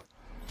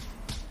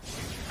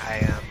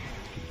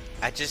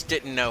 I just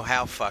didn't know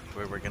how fucked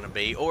we were gonna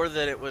be, or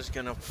that it was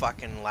gonna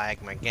fucking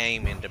lag my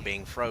game into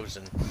being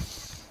frozen.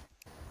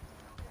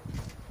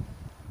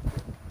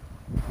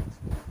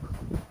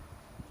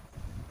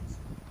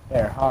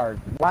 There, hard.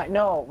 Why?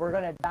 No, we're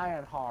gonna die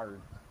on hard.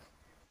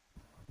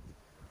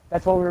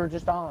 That's what we were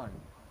just on.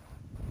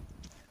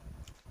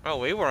 Oh,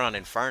 we were on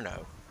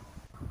Inferno.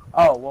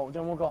 Oh, well,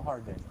 then we'll go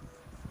hard then.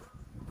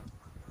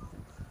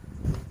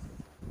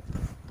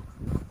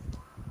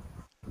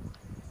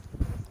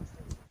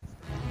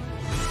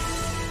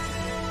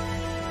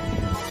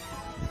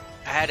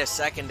 I had a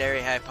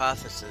secondary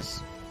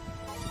hypothesis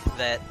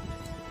that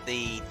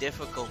the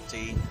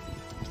difficulty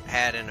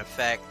had an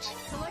effect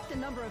Select a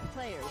number of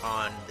players.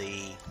 on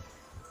the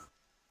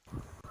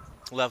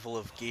level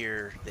of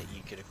gear that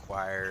you could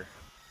acquire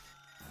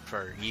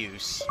for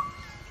use.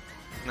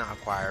 Not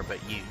acquire, but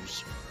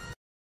use.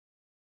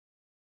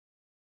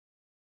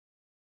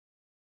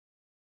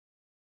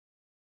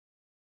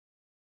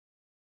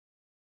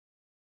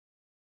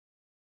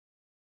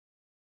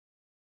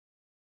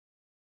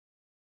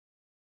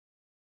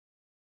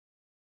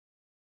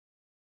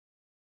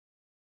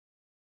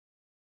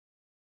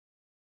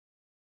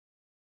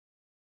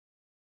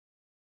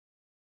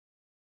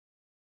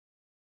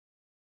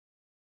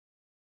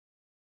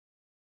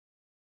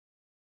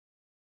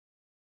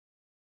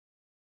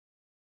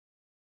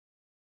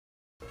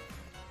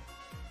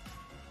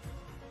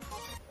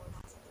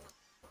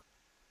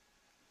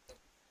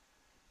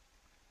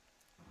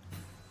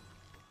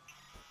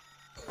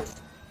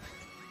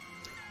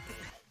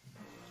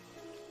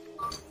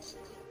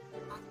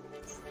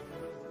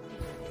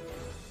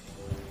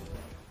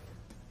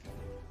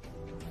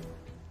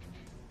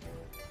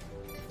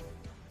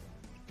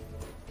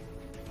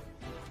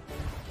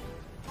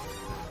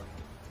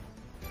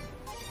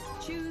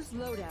 Choose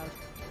loadout.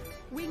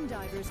 Wing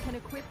divers can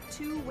equip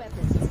 2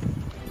 weapons.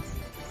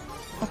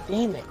 God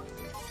damn it.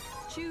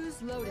 Choose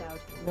loadout.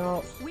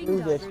 No, Wing screw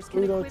this. divers can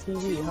Pluto equip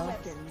TV, 2 huh?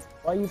 weapons.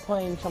 Why are you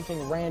playing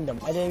something random?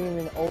 I didn't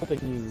even open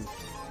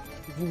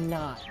you. You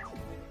not.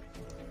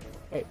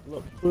 Hey,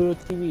 look, Pluto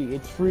TV,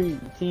 it's free.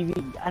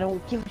 TV, I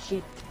don't give a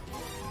shit.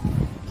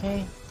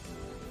 Okay?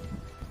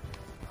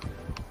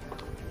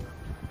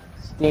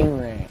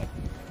 Stingray.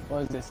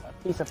 What is this? A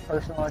piece of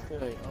personal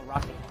artillery. A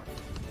rocket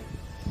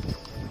launcher.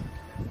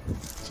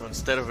 So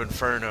instead of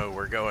Inferno,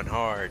 we're going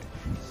hard.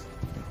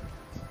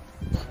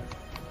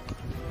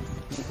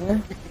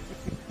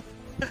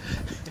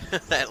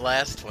 That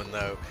last one,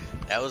 though,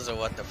 that was a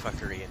what the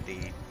fuckery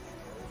indeed.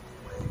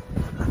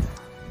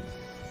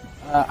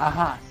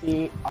 Aha,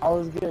 see, all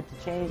is good.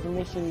 To change the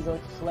mission, you go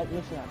to select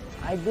mission options.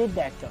 I did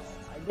that, though.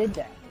 I did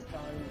that.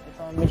 It's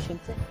on mission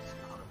 6.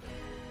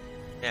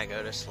 Yeah,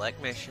 go to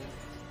select mission.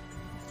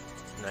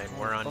 And then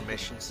we're on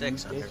mission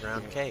 6,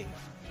 Underground Cave.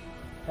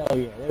 Hell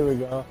yeah, there we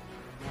go.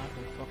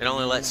 It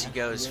only lets you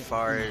go as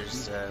far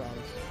as,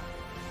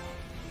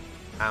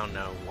 I don't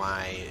know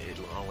why it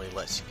only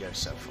lets you go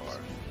so far.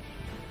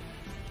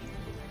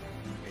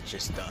 It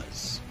just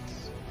does.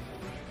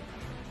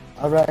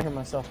 I'd rather hear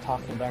myself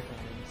talking back than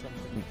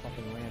something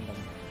fucking random.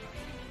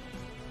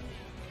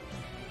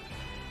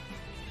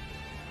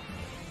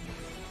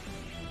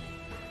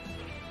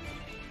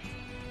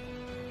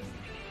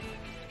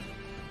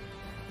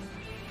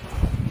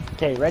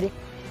 Okay, ready?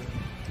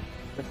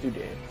 Let's do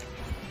this.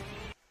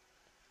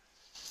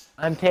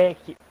 I'm telling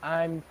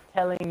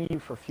you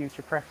for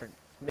future preference,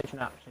 mission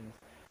options.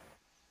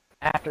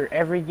 After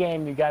every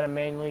game, you gotta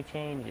manually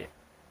change it.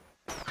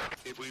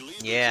 If we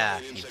leave Yeah,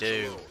 the giant you insects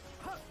do.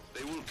 alone,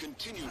 they will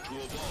continue to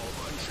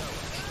evolve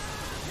unchallenged.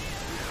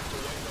 We have to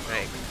wipe them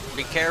Hey, out before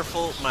be they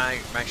careful, my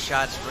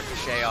shots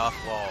ricochet off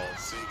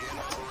walls. begin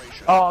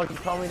operation. Oh, you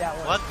told me that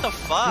one. What the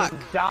fuck? You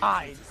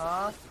died,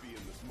 huh?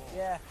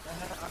 Yeah,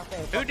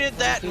 okay. Who did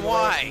that and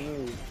why?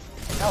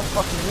 No,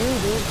 fucking you,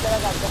 dude. Said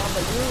I got down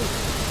by you.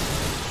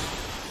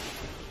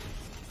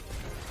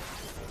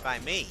 By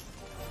me.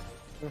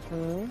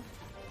 Mm-hmm.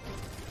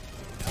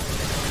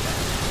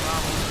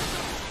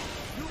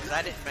 Because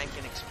I didn't make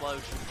an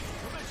explosion.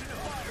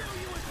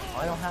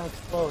 I don't have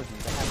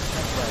explosions. I have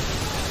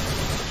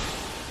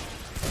templates.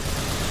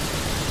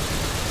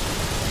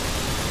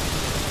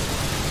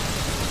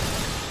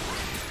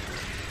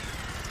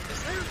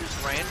 Is there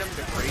just random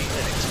debris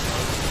that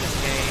explodes in this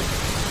game?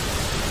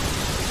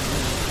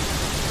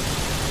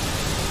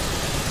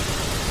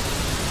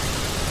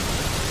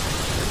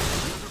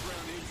 The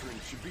underground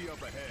entrance should be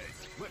up ahead.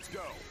 Let's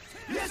go.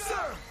 Yes,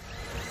 sir!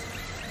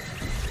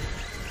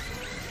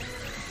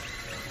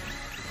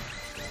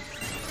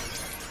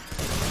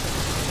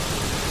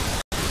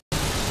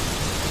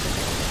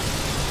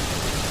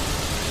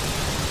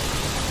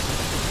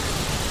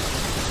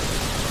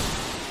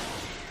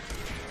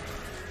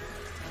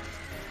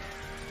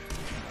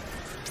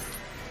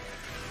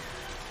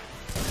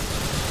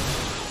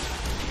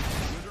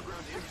 The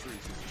underground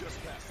entrance is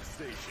just past the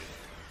station.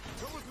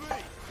 Come with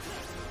me.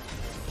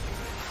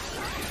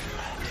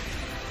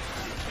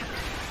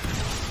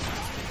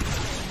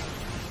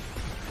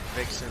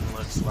 Vixen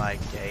looks like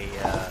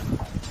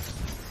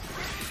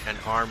an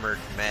armored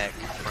mech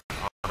from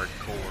Armored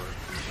Core.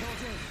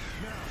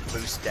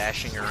 Boost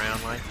dashing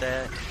around like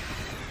that.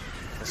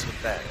 That's what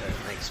that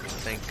makes me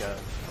think of.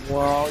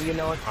 Well, you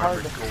know, it's hard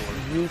Armored to Core.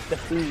 use the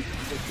feet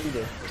to see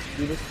this.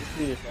 Do this to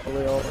see this all the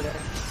way over there.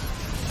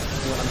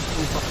 You know, I'm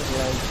too fucking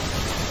low.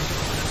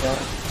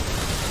 Yeah.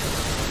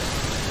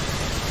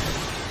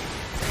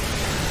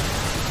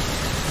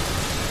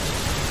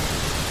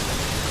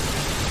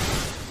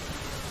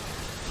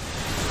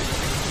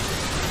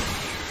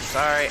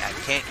 Sorry, I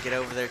can't get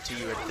over there to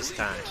you at this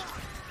time.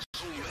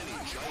 So many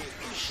giant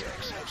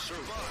insects have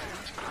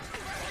survived.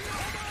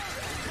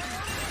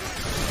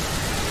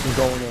 I'm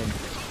going in.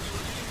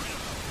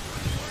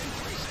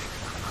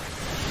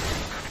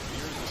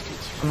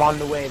 I'm on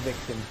the way,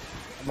 Vixen.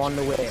 I'm on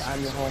the way.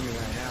 I'm your homie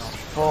right now.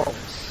 Oh,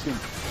 shoot.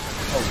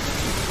 Oh,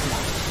 shoot. Come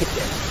on. Get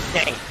there.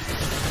 Dang.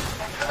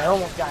 I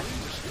almost got you.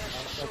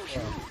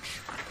 Okay.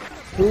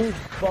 Who's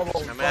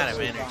bubble? I'm out of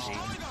bubble energy.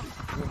 bomb?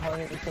 You're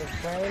hanging with your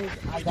friends?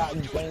 I got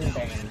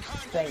gangbang.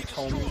 Thanks,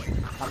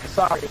 homie. I'm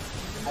sorry.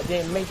 I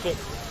didn't make it.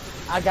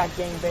 I got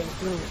gangbang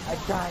too. I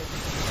died.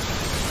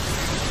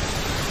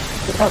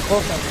 Look how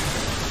close I am.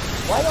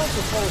 Why don't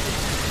you hold it?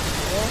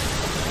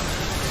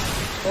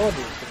 Hold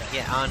it.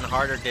 Yeah, on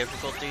harder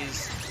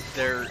difficulties,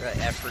 their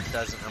effort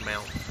doesn't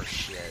amount for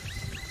shit.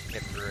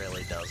 It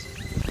really doesn't.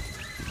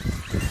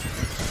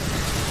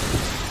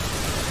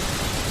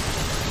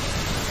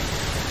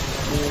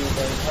 I mean,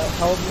 they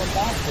held them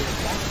back for the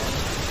back one.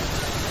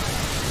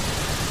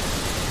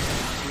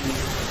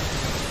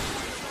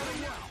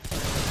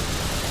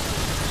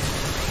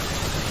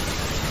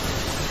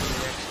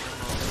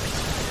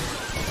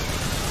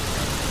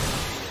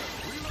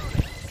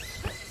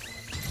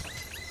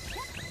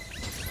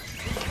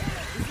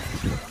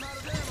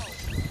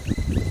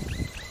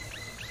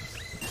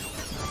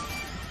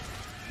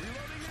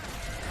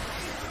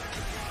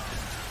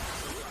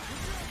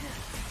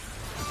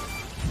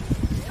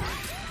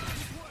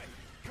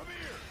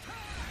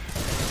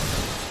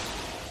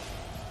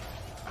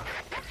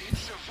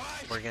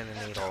 We're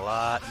gonna need a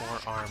lot more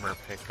armor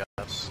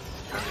pickups.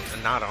 I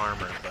mean, not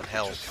armor, but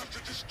health.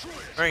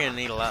 We're gonna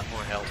need a lot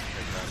more health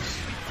pickups.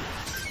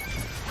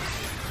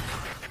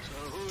 So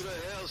who the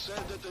hell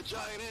said that the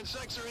giant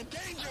insects are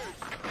endangered?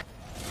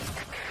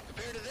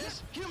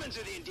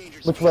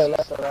 Which way,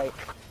 left or right?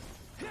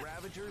 The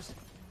Ravagers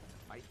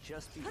might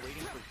just be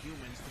waiting for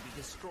humans to be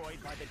destroyed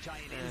by the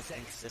giant I think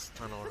insects. this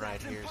tunnel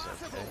right here is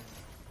okay.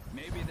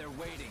 Maybe they're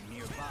waiting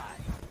nearby.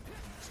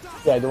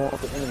 Yeah, the one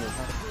with the enemy,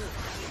 huh?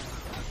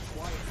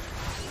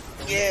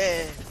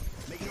 Yeah!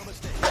 Make no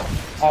mistake.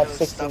 I have Those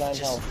 69 stuff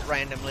just health.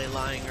 randomly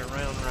lying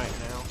around right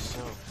now, so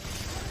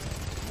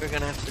we're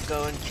gonna have to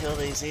go and kill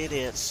these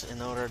idiots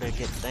in order to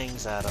get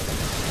things out of them.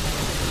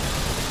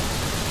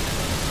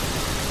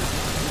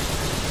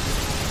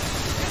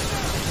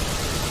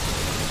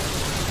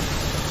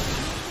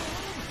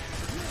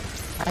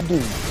 I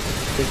do.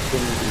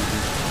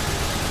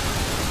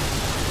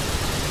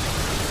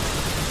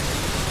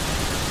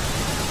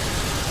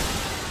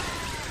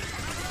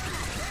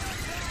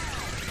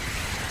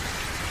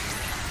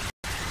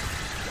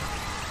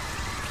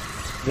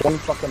 One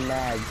fucking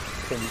mag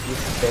can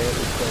just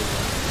barely kill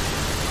them.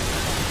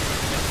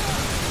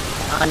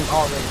 I'm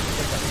already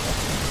sick of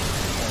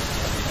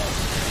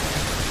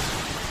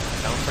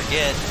Don't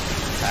forget,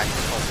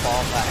 tactical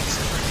fallbacks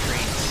and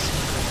retreats.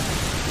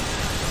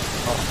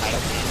 Oh, I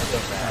don't Hate know so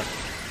bad.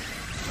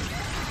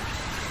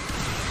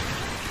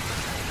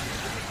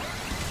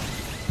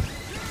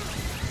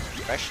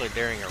 Especially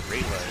during a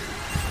reload.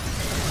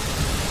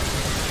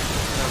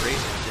 No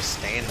reason to just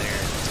stand there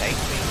and take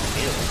being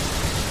killed.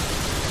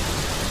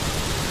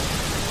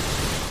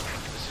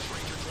 This is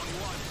Ranger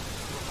 21.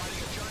 We're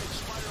fighting a giant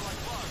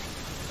spider-like bug.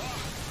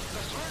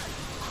 The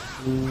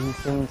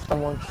threat! Can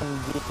someone come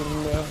get in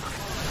there?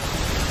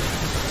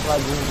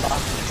 Like green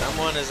box.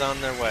 Someone is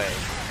on their way.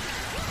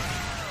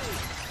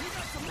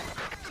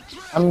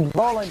 I'm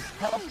rolling.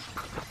 Help!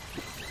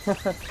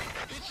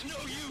 It's no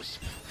use.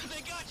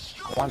 They got I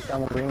strong. want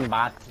some green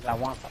boxes. I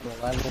want some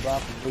leveled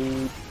up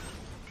weed.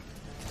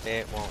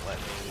 It won't let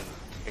me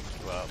pick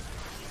you up.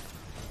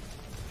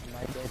 It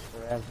might go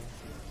forever.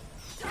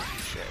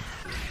 Shit.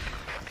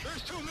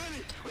 There's too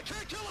many. We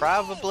can't kill them.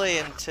 Probably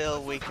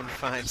until we can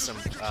find some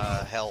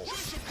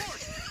health.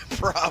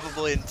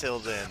 Probably until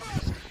then.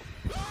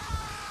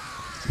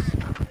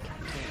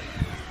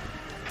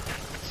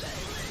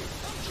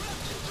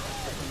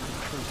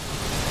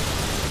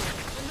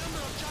 The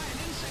number of giant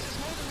insects is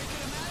more than we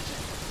can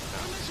imagine.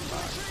 They're missing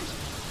from the trees.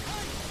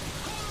 Hey,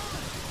 hold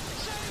on.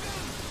 Save him.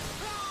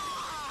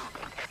 Ah!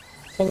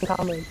 Same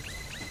comment.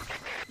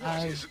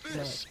 What is no,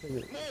 this? screw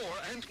it. More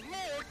and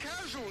more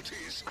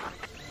casualties.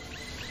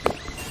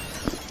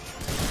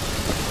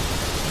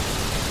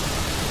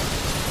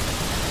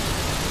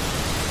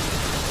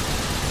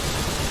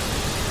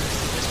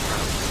 This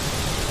round is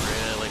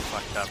really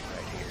fucked up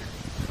right here.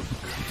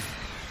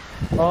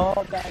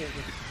 Oh, that is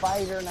a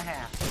spider and a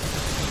half.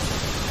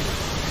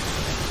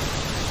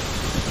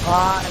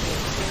 Ah, this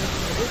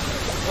is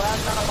well,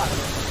 not a lot.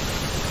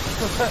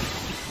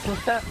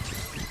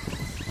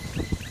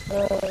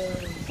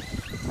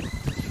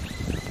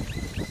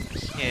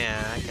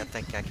 Yeah, I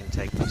think I can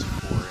take these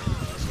 4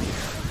 enemies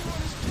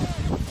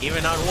here.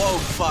 Even on whoa,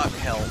 fuck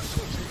health.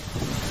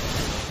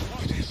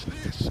 What is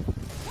this?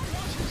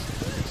 What is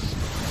this?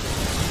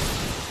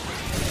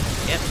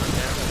 Yep, I'm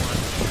down to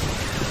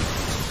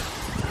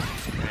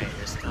 1. Alright,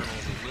 this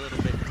tunnel's a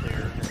little bit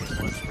clearer than it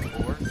was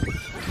before.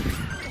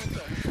 What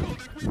the hell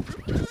did we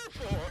prepare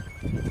for?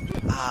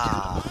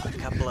 Ah, a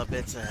couple of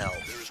bits of health,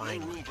 There's no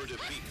finally. room for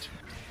defeat.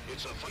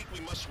 It's a fight we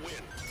must win.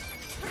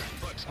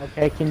 But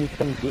Okay, can you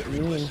come get me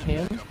and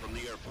him? come from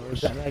the Air Or is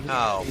Force. that like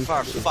Oh,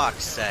 for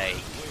fuck's sake.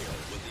 Whale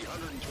with the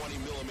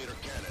 120mm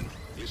cannon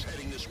is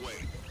heading this way.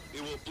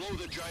 It will blow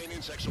the giant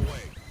insects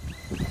away.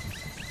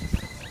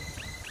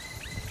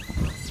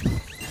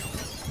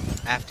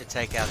 I have to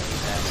take out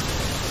these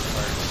assholes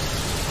first.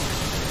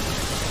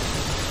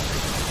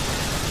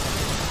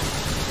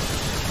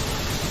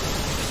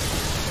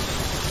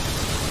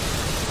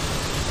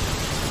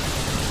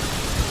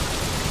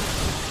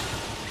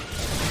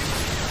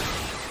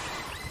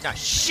 Ah,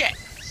 shit!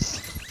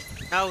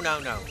 No, no,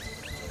 no.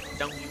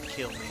 Don't you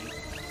kill me.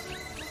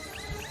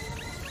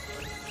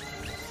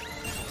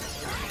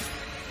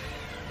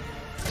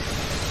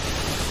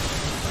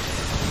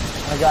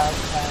 I got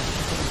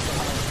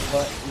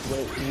but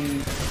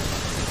we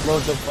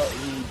loads of butt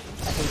weed.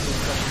 I think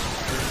it's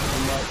so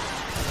much.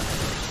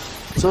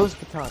 So is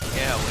Katana.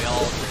 Yeah, we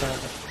all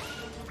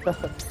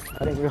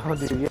I think we all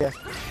do, yeah.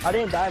 I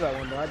didn't die by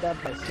one though, I died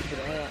by a stupid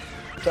ant.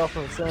 Fell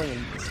from the ceiling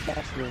and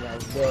smashed me and I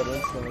was dead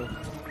instantly.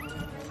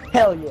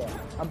 Hell yeah,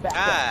 I'm back up.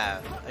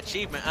 Ah,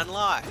 achievement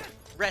unlocked.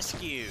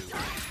 Rescue.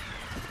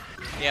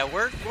 Yeah,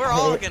 we're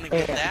all gonna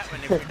get that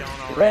one if we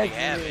don't already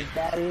have it.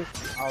 Daddy,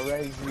 I'll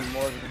raise you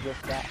more than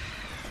just that.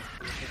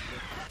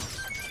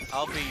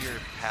 I'll be your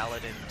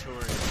paladin touring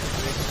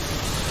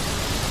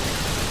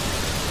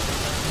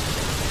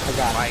I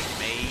got white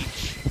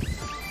mage. it.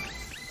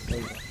 There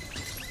you go.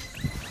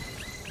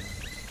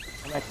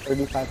 I'm at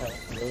 35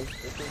 health. Really?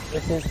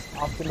 This is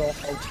optimal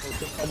health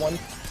for someone.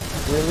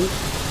 Really?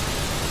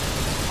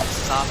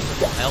 It's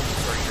optimal health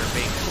for your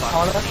being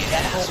fucking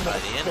ass by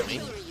the enemy.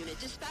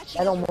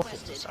 That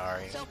almost.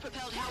 Sorry.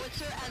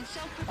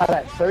 I'm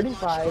at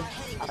 35.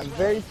 I'm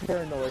very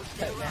paranoid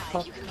right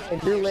now,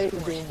 and your laser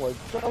beam was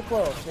so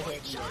close to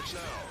hit me.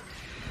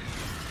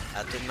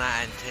 I did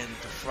not intend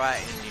to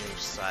frighten you,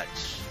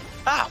 such.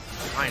 Ah,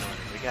 finally,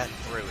 we got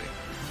through it.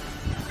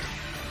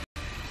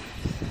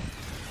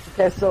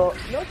 Okay, so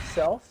note to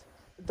self: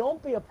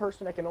 don't be a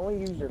person that can only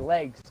use your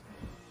legs.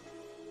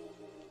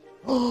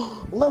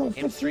 Level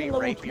 15, M3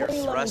 level rapier 20,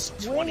 level thrust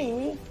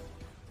 20.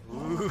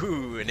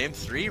 Ooh, an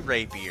M3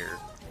 rapier.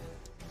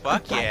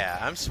 Fuck yeah,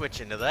 I'm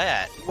switching to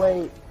that.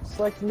 Wait,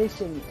 select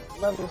mission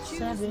level Choose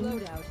 7.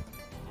 loadout.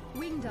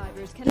 Wing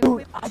divers can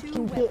Dude, equip I 2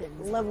 can weapons.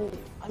 get level.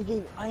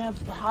 I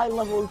have high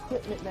level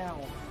equipment now.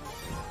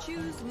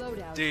 Choose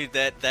loadout. Dude,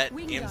 that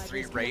Wing M3 divers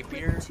can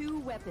rapier. equip 2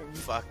 weapons.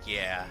 Fuck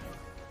yeah.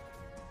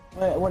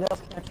 Wait, what else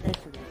can I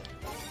transfer to?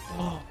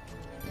 Oh,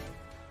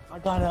 I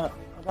got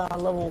a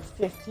level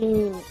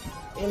 15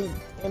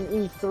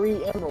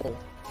 ME3 emerald.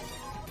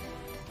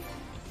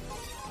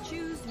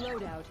 Choose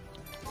loadout.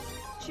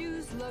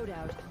 Choose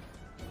loadout.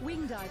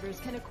 Wing divers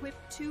can equip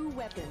 2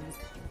 weapons.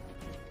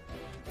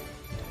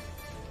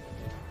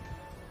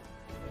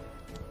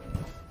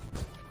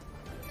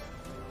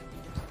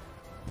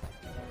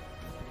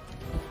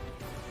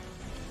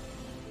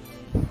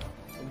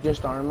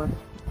 Just armor.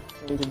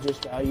 Into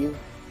just value.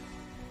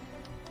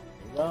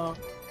 There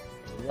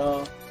you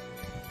go.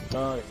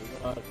 There you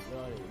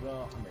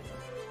go.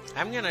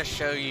 I'm gonna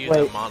show you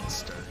Wait. the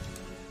monster.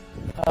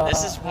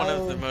 This is one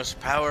of the most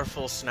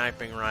powerful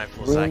sniping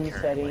rifles I Room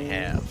currently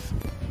settings.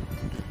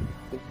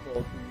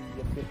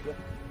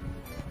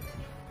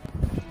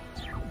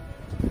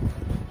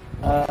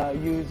 have.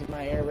 Use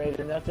my air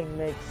raider. Nothing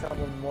makes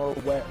someone more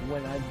wet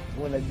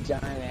when a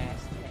giant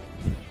ass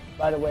tank.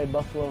 By the way,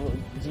 Buffalo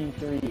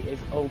G3 is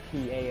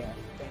OPAF.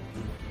 Thank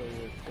you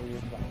for your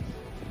advice.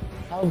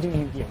 How do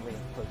you get rid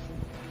of person?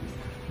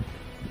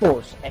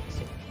 Force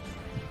exit.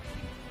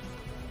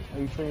 Are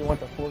you sure you want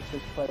the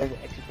forces player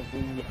to exit the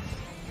room? Yes.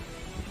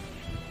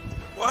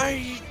 Why are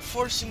you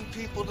forcing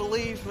people to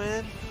leave,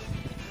 man?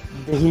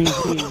 He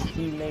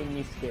made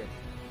me scared.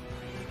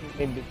 He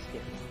made me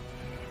scared.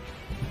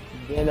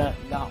 Then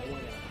not win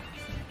it.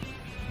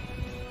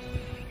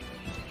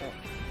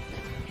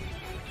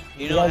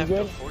 You don't have to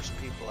good? force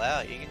people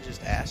out. You can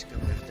just ask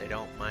them if they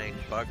don't mind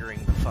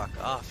buggering the fuck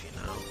off, you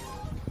know?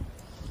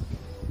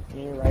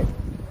 Yeah, you're right.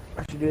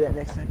 I should do that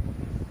next time.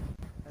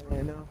 I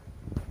don't know.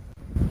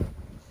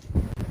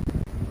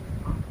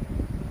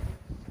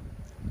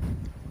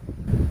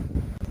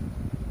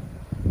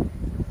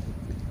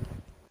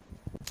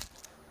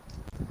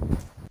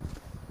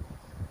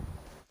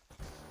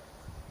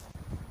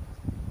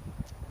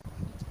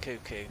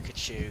 Cuckoo,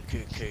 ka-choo,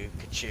 cuckoo,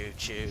 ka-choo,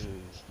 choo.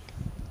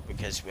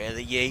 Because we're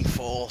the Yeet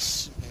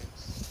Force.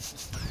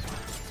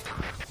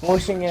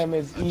 Forcing him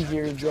is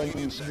easier than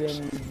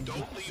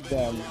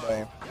them,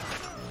 though.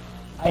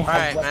 I have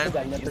Alright, weapons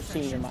man. I've never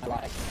seen in my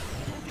life.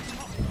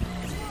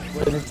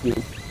 What does this do?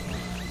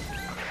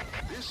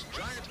 This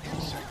giant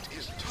insect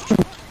is tough.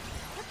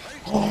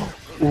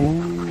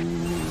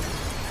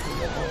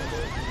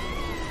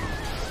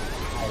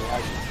 I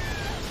like it.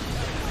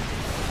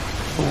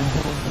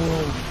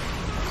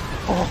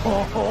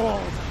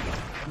 Oh,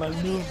 my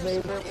new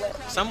favorite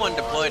weapon. Someone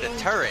deployed a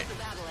turret.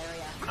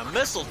 A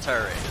missile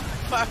turret.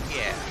 Fuck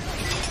yeah.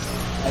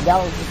 And that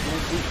was just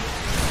me.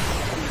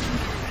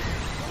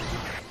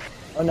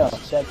 Oh no,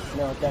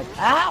 that's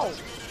ow!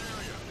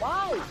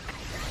 Why?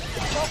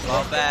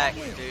 Fall back,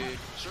 dude.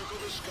 Circle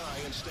the sky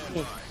and stand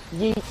by.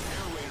 Yeet.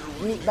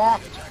 Yeet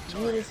back.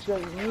 Yeet is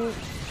good. Yeet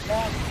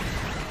back.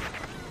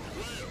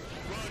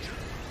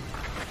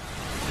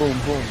 Boom,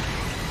 boom.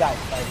 Got it,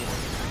 fighting.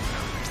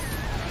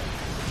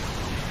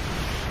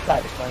 Got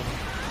it, fighting.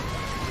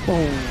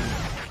 Boom.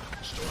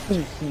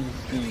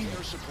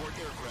 Air support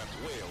aircraft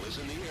whale is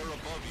in the air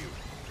above you.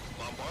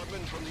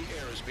 Bombardment from the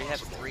air is We have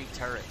possible. 3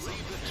 turrets.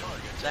 Leave the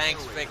target.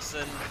 Thanks,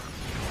 Vixen.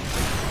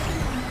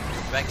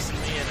 Vexing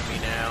the enemy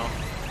now.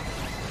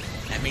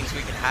 That means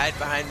we can hide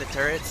behind the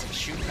turrets and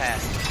shoot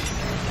past them.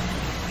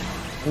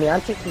 I mean,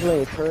 I'm technically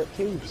a turret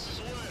too.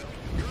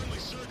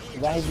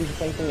 Guys do the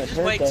same thing a Just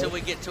turret wait does. till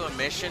we get to a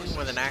mission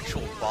with an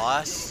actual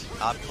boss.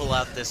 I'll pull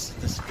out this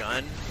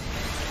gun.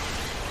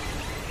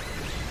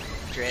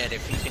 Dread,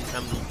 if you can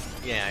come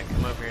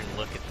over here and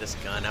look at this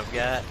gun I've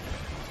got.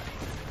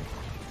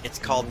 It's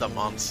called the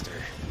Monster.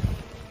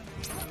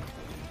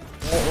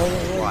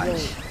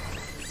 Watch.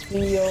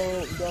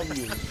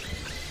 POW.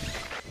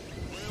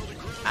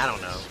 I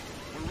don't know.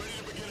 We're ready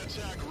to begin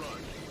attack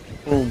run.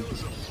 Boom.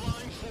 It's a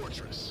flying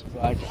fortress.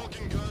 Like,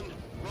 Vulcan gun,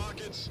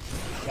 rockets,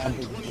 got 20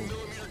 big boom.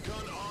 millimeter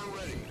gun are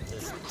ready.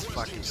 This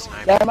fucking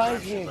sniper. That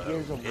reminds me of rifle,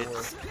 Gears of though, War.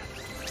 it's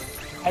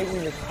Titan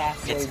is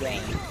halfway It's down. me.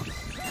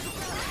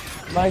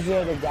 Reminds me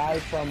of the guy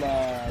from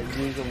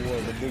Gears of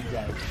War, the big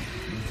guy.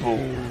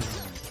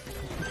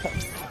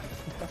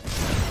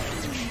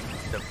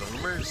 the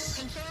boomers.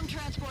 Confirmed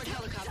transport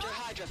helicopter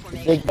Hydra The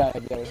formation. big guy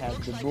that has the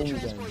Looks like boom the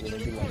guns. transport Where they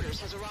unit be like, orders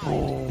has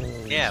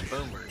arrived. Yeah,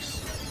 boomers.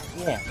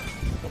 yeah.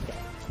 Okay.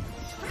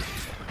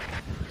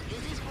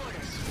 Busy's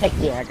orders. Heck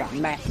yeah, I got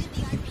max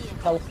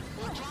health.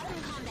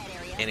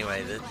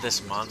 Anyway,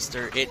 this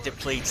monster, it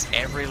depletes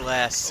every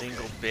last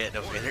single bit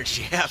of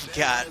energy I've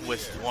got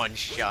with one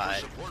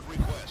shot.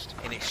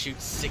 And it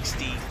shoots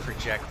 60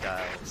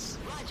 projectiles.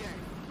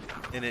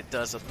 And it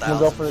does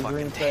 1,000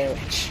 fucking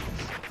damage.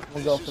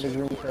 We'll go for the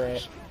green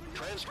crate.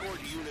 Transport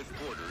unit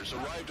porters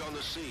arrived on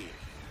the scene,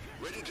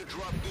 ready to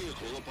drop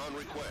vehicle upon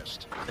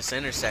request. This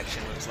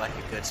intersection looks like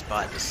a good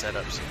spot to set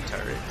up some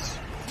turrets.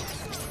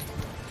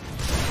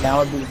 Now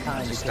would be the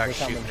time to start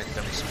shooting at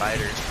them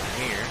spiders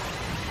from here.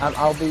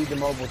 I'll be the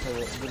mobile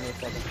turret. Give me a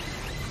second.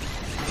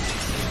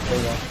 There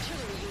you go.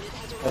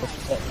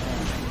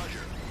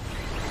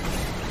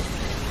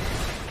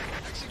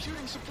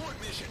 Executing support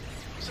mission.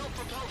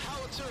 Self-propelled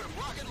howitzer and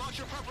rocket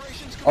launcher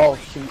preparations complete. Oh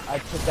shoot, I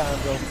took down a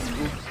building.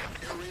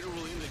 Aerator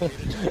will indicate it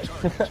to the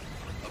target.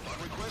 Upon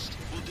request,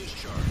 will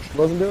discharge.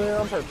 Wasn't doing it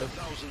on purpose.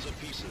 Thousands of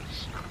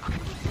pieces.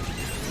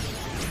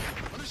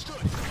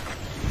 Understood.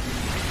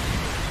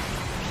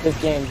 This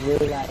game's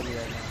really laggy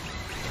right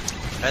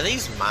now. Are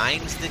these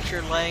mines that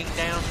you're laying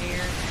down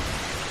here?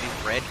 These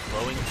red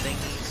glowing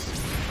thingies?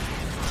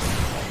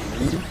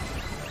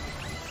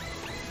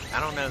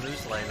 I don't know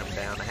who's laying them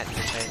down. I hadn't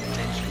been paying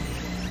attention.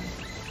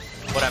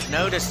 What I've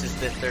noticed is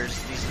that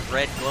there's these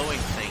red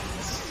glowing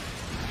things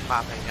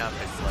popping up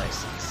in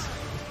places.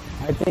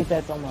 I think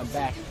that's on my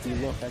back. If you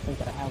look, I think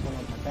I have one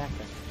on my back.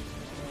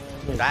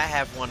 But I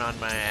have one on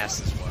my ass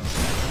as well.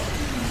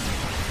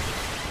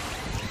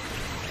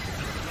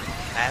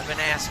 I have an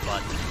ass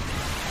button.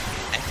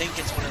 I think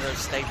it's one of those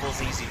Staples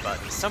Easy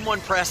buttons.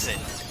 Someone press it.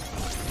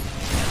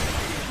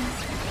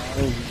 I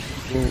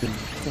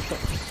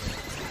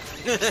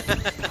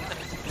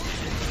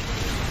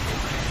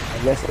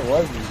guess it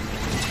was easy.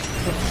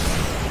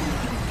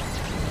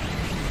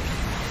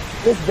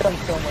 This does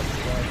so much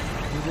fun.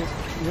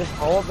 You just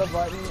hold the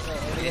button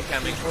and It's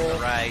coming from the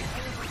right.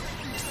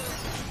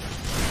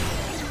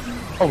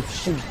 Oh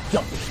shoot,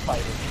 jump the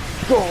spider.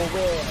 Go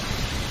away.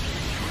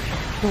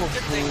 Good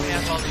thing we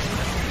have all these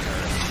missile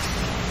turrets.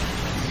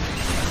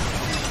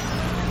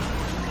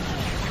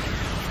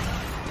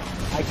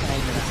 I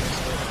can't get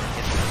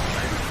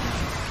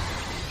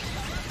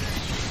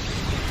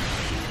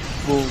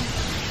boom.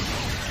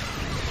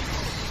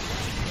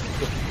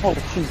 Oh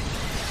shoot.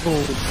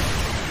 Boom.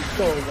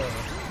 Go there.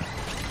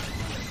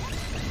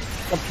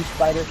 Jump the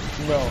spider.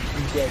 No,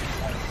 you dead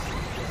spider.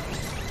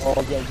 Oh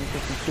yeah, you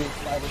can shoot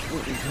spider.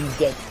 You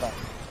dead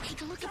spider.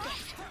 Take a look at this.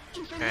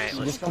 Alright,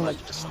 let's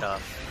collect the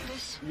stuff.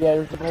 Yeah,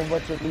 there's a whole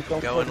bunch of these.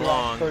 Don't Going kill the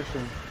long. last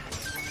person.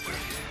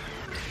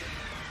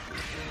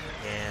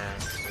 Yeah.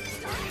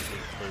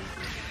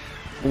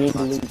 We need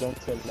to leave, don't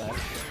kill that.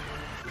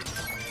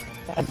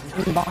 That's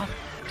green box?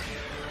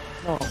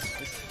 No.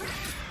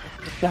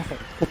 It's nothing.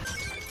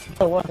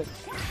 So what?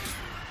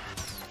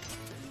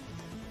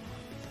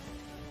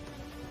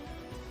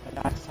 I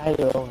got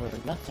excited over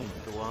nothing.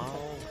 Wow.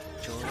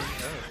 Join. Oh,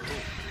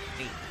 cool.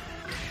 Neat.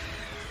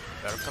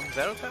 Welcome,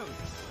 welcome.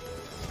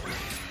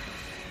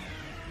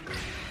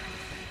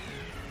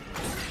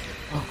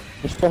 Oh,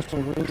 there's still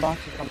some green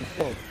boxes on the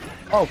field.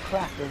 Oh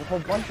crap, there's a whole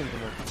bunch of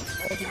them.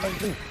 What did I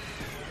do?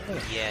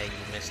 Yeah, you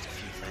missed a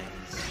few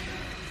things.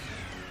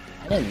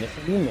 I didn't miss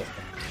them, you missed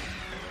them.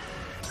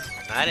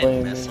 I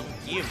didn't miss them.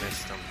 You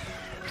missed them.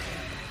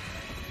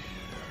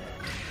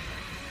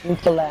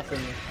 Who's the last in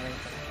this?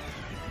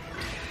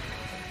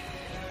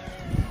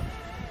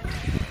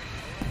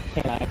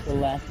 Can I kill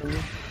last in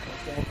this?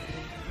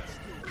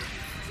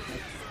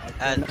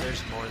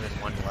 There's more than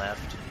one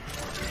left.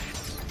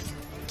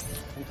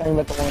 I'm talking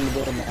about the one in the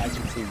building that I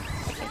can see.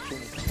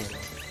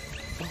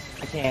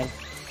 I can.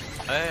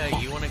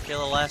 You want to kill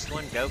the last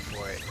one? Go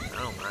for it. I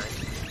don't mind.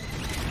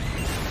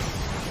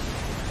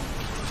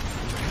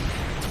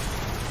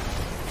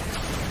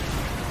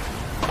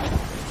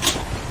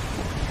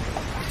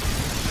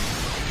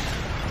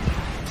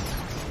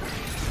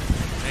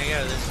 There you go,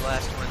 this is the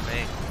last one,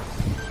 mate.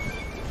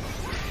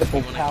 You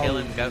want to kill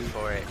him? Go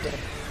for it.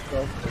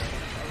 Go for it.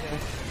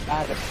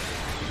 Got it.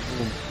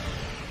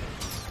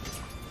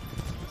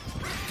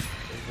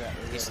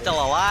 He's still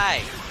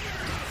alive!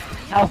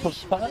 How the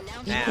fuck?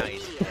 Now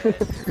he's dead.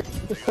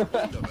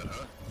 End of it,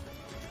 huh?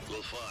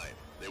 We'll find.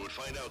 They would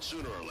find out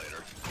sooner or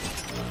later.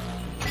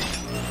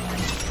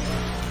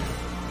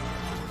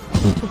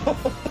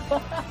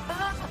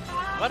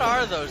 What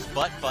are those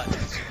butt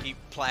buttons you keep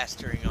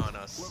plastering on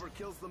us?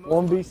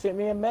 1B sent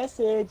me a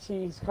message.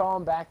 He's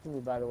calling back to me,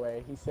 by the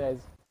way. He says,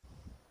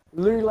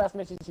 literally last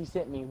message he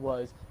sent me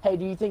was, hey,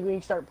 do you think we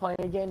can start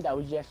playing again? That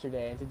was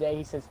yesterday. And today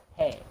he says,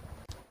 hey.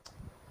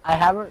 I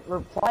haven't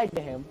replied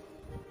to him.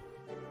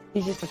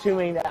 He's just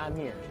assuming that I'm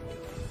here.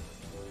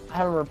 I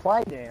haven't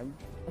replied to him.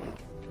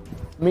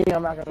 Meaning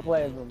I'm not going to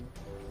play with him.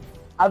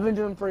 I've been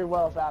doing pretty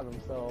well without him,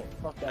 so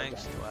fuck that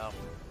Thanks, guy. 12.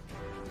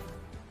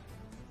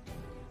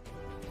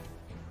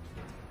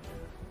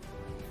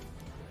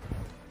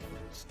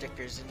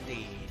 Stickers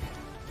indeed.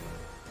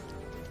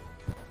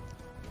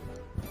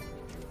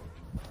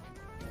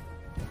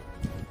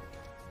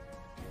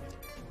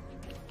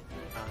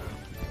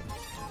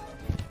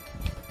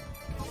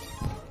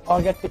 Oh,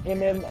 I got the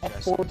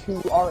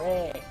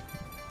MMF42RA.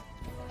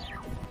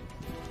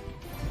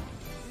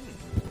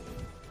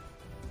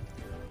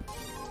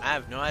 I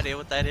have no idea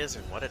what that is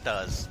and what it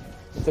does.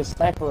 It's a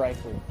sniper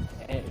rifle,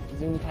 and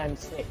zoom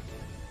times 6.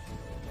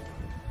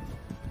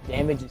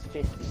 Damage is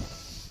 50.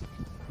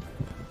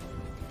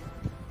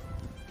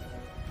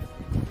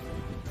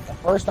 The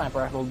first sniper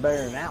rifle is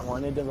better than that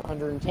one. It does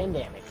 110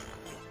 damage.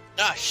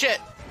 Ah, shit!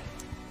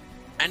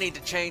 I need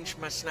to change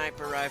my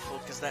sniper rifle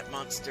because that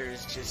monster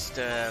is just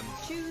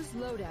Choose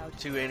loadout.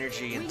 too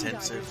energy Wing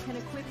intensive. divers can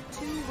equip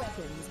 2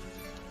 weapons.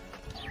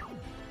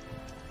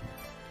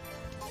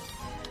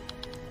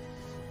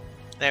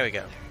 There we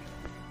go.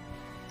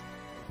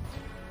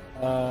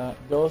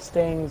 Those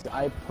things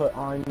I put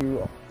on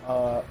you,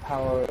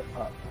 power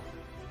up.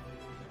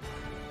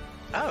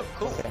 Oh,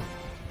 cool. Okay.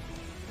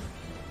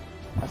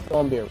 I still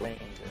want to be a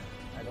ranger.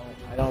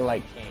 I don't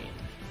like cane.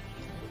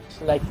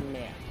 Select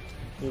map.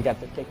 You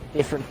got to pick a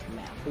different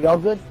map. We all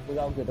good? We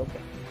all good,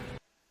 okay.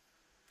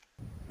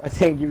 I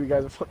didn't give you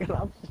guys a fucking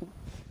option.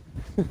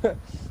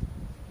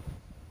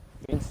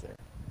 Answer.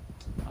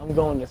 I'm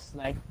going to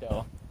snipe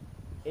though.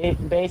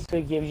 It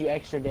basically gives you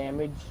extra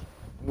damage.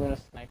 I'm gonna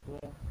snipe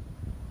it.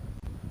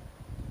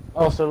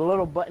 Oh, so the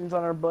little buttons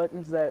on our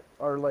buttons that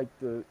are like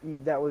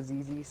that was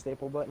easy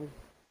staple button.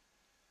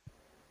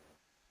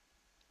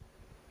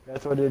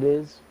 That's what it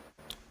is.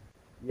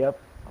 Yep.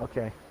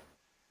 Okay.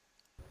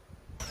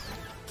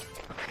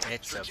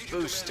 It's a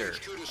booster.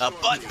 A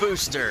butt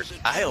booster.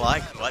 I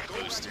like butt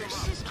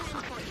boosters.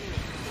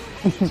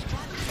 Man,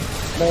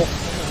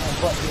 my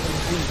butt really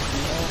boost,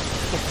 you know?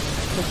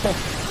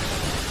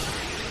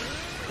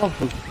 Butt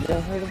boost. You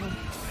ever heard of them?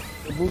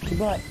 They boost your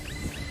butt.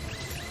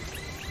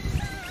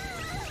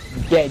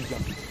 Dead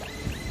jump stuff.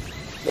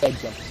 Dead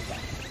jump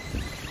stuff.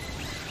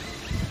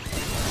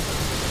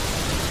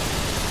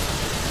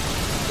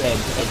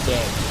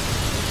 Dead.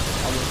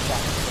 Almost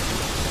shot.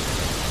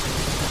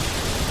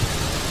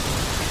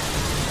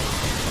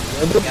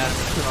 Got him in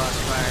the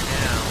crossfire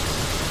now.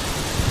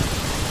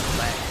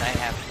 But they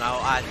have no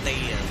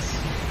ideas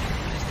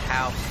just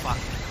how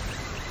fucking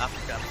up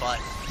the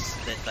buttons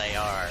that they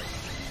are.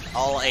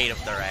 All 8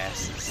 of their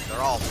asses. They're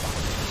all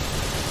fucking.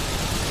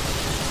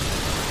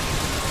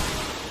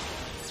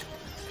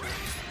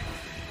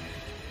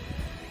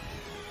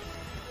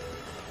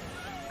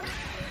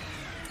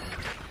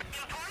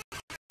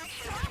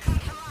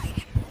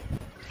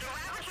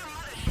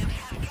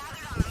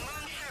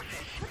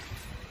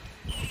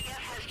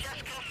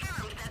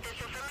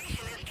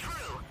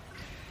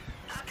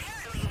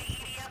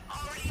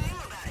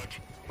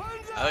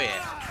 Oh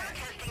yeah.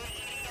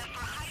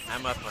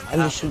 I'm up on top of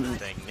the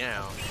thing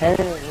now.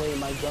 Apparently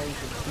my gun can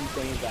see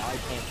things that I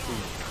can't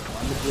see. So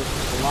I'm just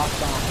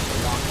locked on.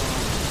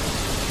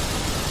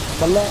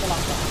 But let it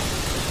lock on.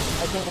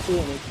 I can't see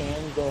it, it can.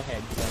 Go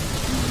ahead.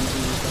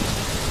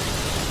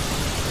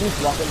 Just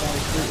walking down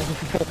the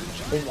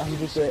street. I'm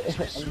just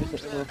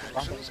a little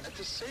rocket.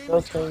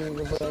 Those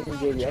things will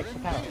give you extra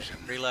power.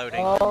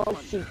 Reloading. Oh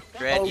shoot.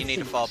 Dread, Oh, you need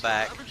to shoot. fall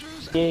back.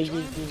 Yeah,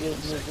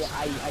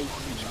 I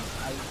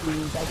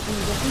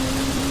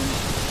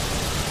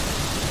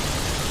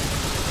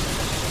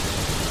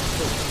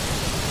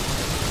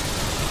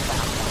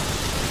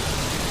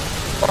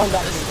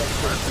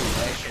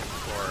Recommendation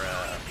for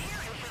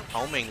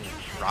homing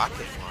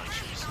rocket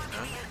launchers, you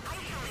know?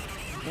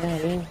 Yeah,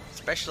 man.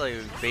 Especially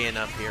being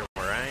up here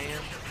where I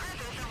am.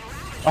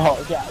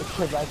 Oh, yeah,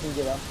 because I can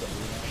get up there,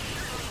 you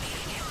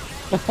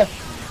know?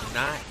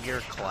 Not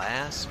your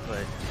class,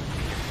 but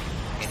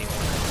anyone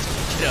else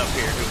can get up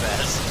here who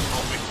has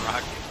homing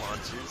rocket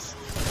launchers.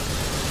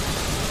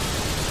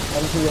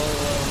 I'm the only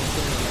one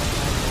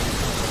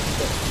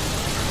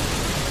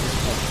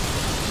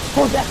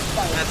oh, that's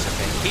fine. That's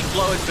okay. Keep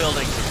blowing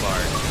buildings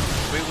apart.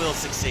 We will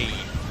succeed.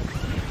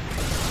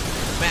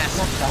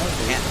 Massive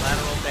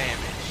lateral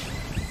damage.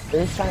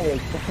 They're just trying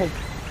to...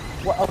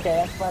 Well, okay,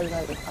 that's probably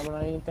not the common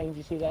on anything. Did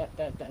you see that?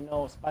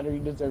 No, Spider, you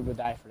deserve to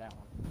die for that one.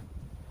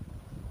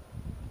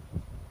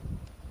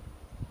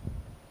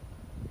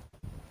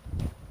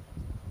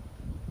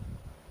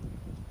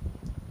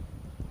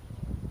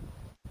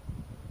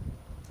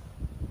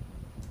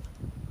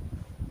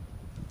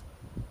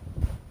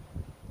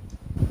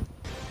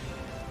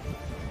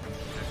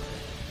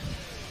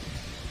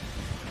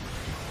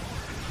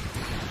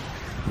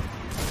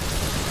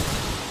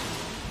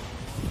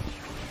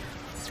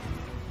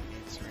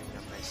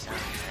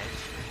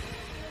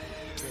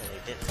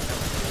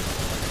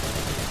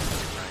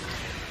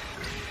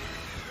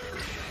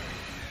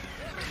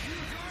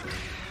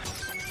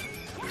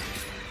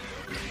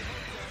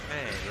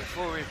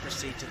 Before we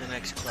proceed to the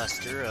next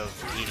cluster of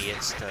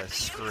idiots to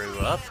screw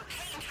up,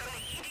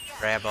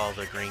 grab all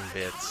the green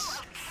bits.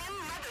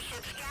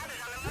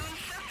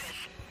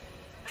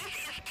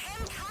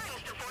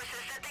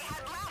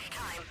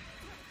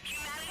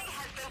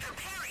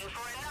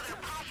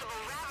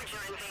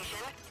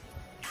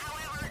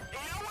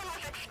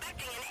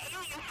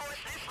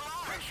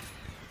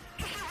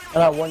 I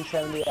got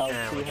 170 out of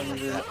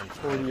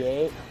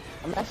 248.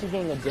 I'm actually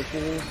getting addicted to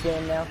this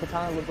game now.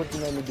 Katana, look what you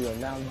made me do. I'm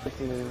now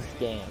addicted to this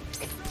game.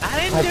 I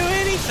didn't do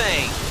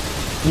anything!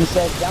 You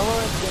said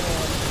download a game,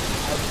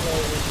 I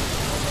played it.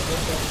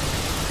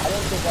 I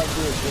didn't think I'd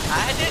do it. I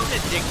didn't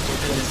addict you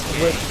to this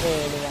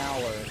Within game. an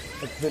hour.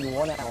 It's been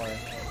 1 hour,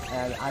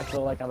 and I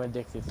feel like I'm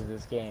addicted to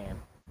this game.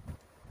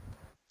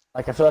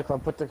 Like, I feel like if I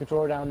put the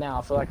controller down now,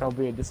 I feel like I'll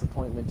be a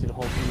disappointment to the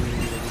whole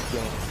community of this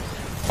game.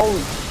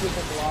 Holy shit,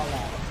 that's a lot of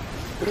that.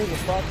 Who the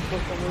fuck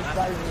put some new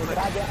spiders in the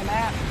goddamn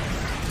map?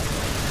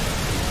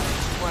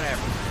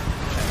 Whatever.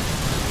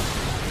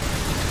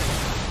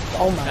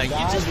 Oh my god.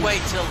 You just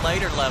wait till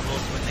later levels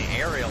when the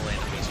aerial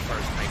enemies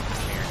first make an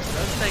appearance.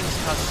 Those things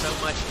cause so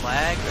much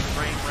lag, the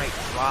frame rate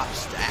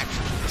drops to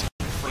actually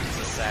 2 frames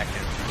a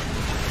second.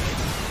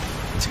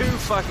 2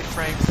 fucking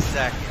frames a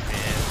second,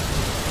 man.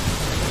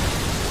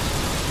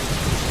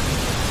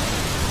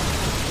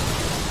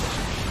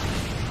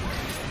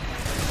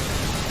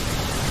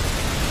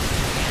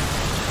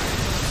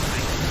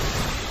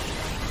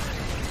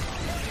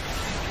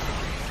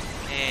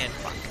 And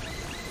fuck.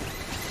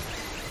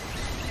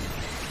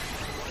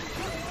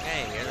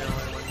 Hey, you're the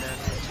only one down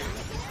there too.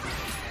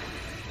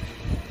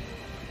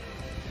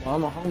 Well,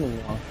 I'm a homing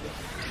monster.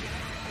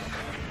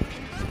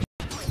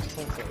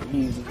 That's an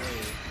easy way.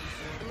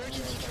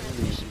 Emergency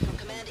transmission from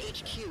Command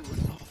HQ.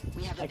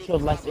 We have a I big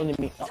killed less problem.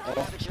 enemy. The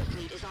Ravager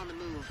fleet is on the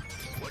move.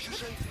 What'd you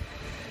say?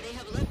 They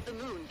have left the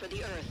moon for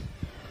the Earth.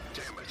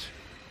 Damn it.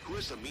 Who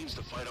has the means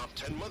to fight off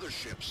 10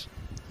 motherships?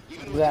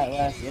 Even with That the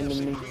last EDF's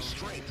enemy. increased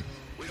strength,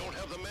 we don't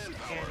have the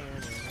manpower.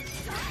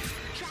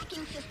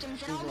 Tracking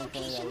systems and all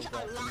locations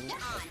are locked on.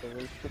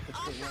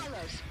 All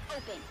silos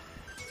open.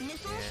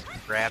 Missiles. Yeah,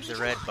 grab the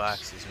red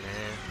boxes,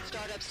 man.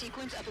 Startup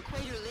sequence of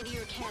Equator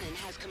linear cannon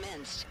has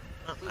commenced.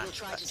 We will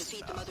try to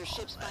defeat the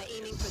motherships by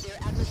aiming for their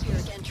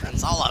atmospheric entry.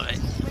 That's all of it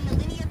When the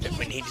linear that we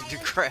cannon needed to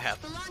fires, grab.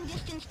 the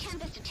long-distance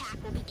tempest attack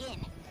will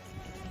begin.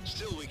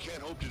 Still, we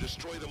can't hope to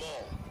destroy them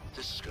all.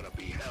 This is gonna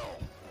be hell.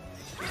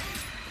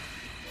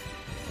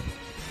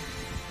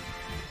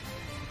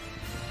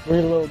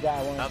 Weird little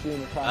guy wants Up, to see in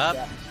the cross up,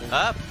 atmosphere.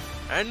 up,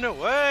 and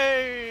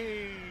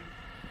away!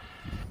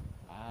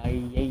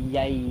 Ay, ay,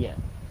 ay.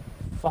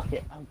 Fuck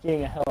it, I'm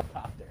getting a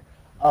helicopter.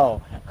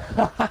 Oh.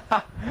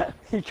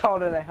 He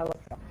called it a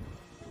helicopter.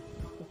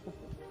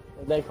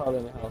 Or they called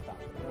it a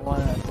helicopter. They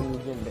wanted us to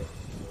move in it.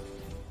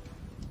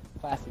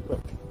 Class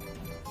equipment.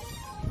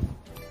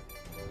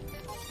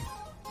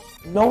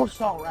 No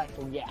assault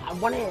rifle, yeah. I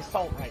want an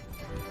assault rifle.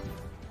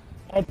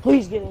 Hey,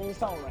 please get an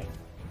assault rifle.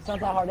 It's not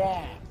that hard to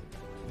ask.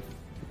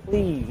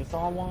 Please, that's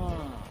all I want.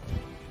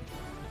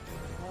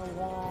 I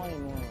want it.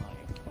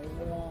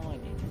 I want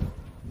it.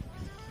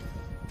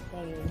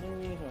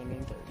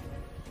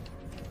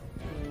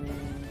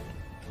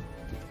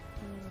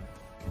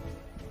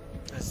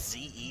 A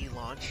ZE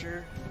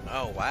launcher?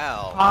 Oh,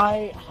 wow.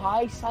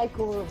 High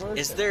cycle reversal.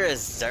 Is there a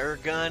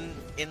Zergun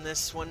in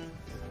this one?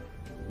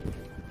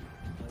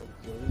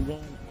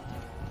 Zergun?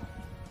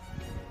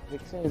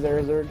 Vixen, is there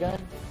a Zergun?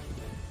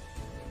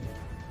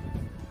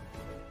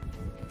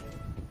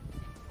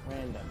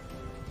 Random.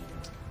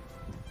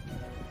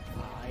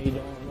 I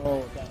don't know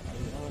what that. I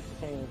don't know what to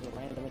say. There's a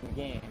random in the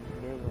game.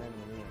 There's a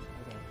random in the game.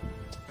 Okay.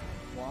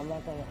 Well, I'm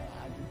not gonna.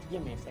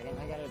 Give me a second.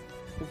 I gotta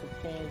super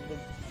change the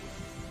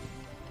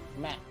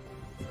map.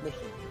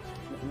 Mission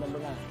number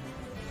 9.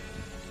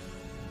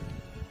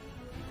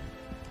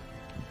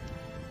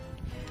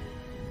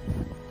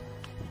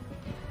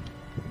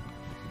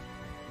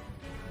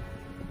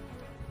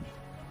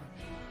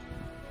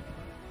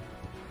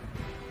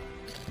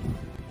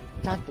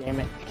 God damn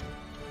it.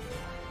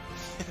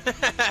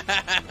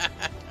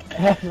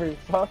 Every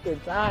fucking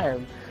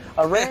time.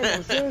 A random,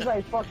 as soon as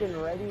I fucking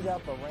readied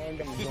up, a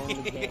random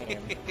joined the game.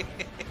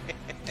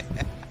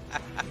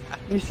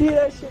 You see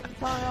that shit?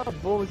 That was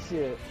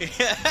bullshit.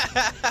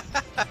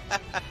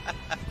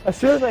 As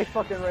soon as I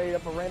fucking readied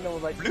up, a random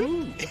was like,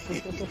 ooh.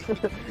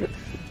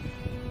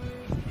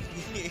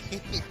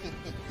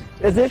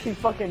 As if he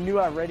fucking knew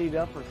I readied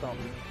up or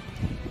something.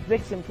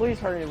 Vixen, please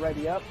hurry and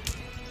ready up.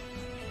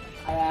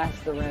 I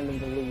asked the random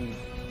to leave.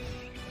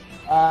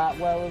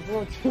 Well, it was a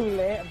little too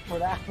late for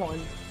that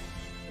one.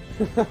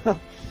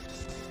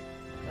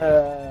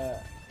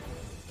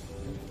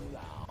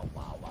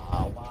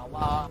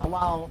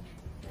 Wow.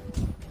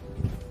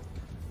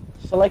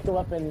 Select the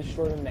weapon and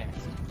destroy them next.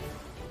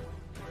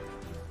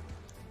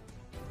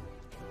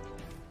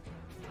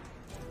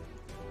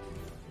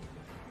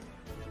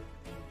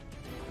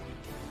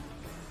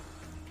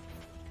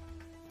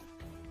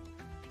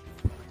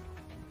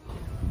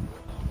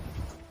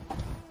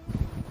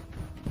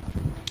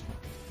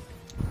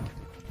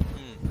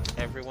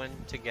 Everyone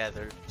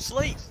together.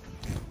 Sleep!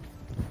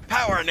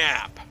 Power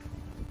nap!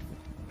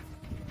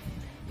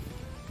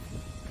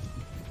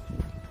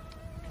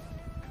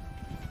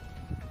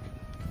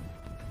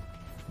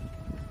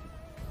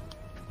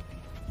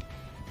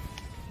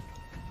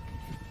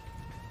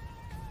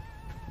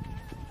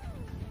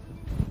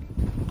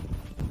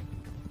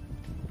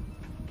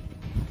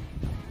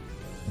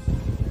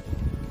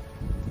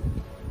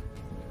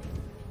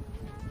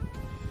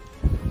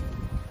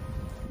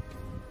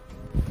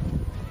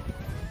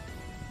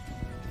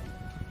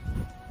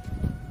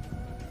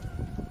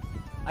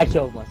 I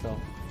killed myself.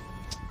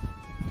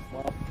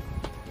 Well,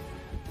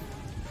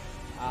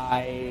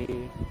 I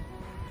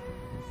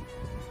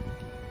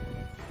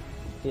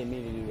didn't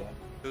mean to do that.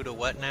 Who to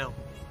what now?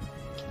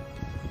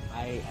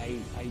 I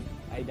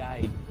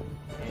died,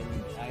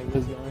 and I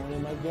was the only one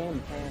in my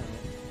game apparently.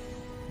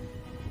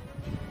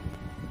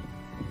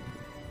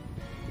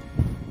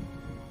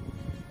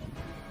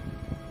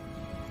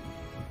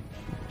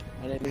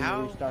 I didn't mean to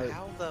restart.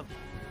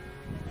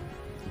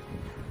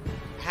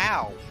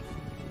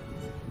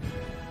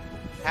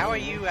 How are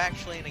you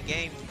actually in a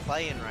game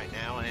playing right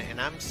now,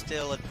 and I'm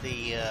still at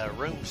the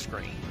room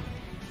screen?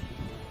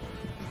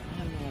 I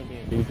have no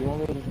idea, dude. Do you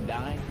want me to just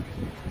die?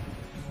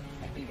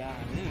 I can die.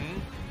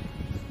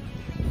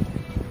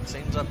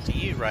 Seems up to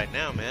you right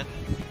now, man.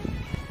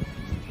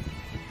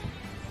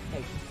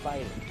 Hey,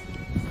 fight it.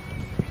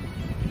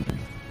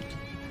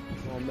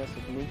 You wanna mess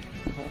with me?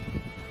 Huh?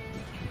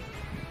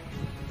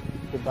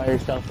 You by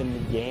yourself in the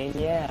game?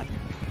 Yeah.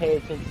 Pay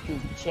attention to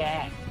the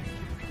chat.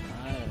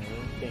 I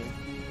don't think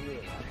you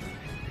will.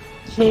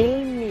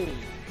 Kill me,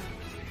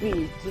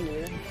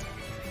 Peter.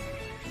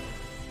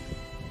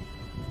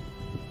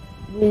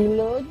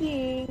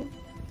 Reloading,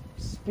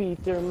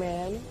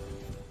 Speederman.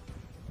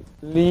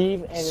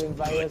 Leave and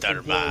invite us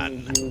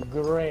again, you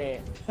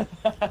great.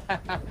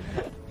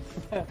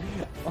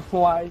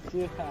 Why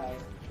should I?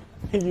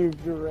 You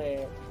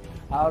great.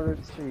 I'll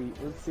retreat.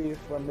 Let's see if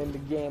I'm in the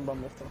game by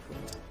myself or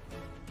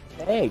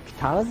not. Hey,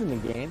 Katana's in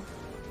the game.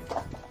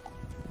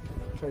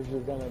 Because you're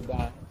gonna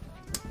die.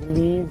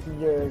 Leave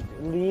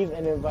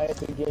and invite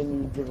us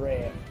again, you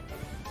great.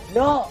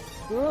 No!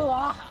 Screw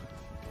off!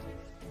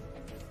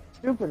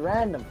 Stupid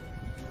random.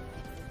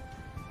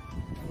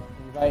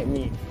 Invite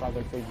me,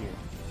 father figure.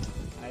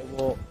 I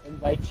will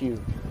invite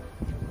you.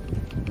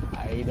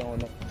 I don't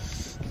know.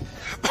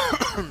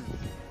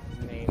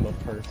 Name a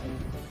person.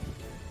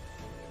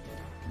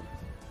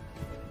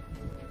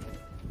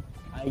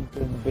 I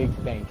give big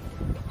thank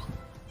you.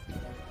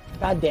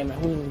 God damn it,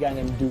 who's this guy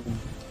named Doom?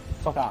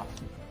 Fuck off.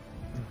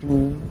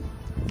 Doom.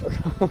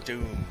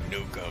 Doom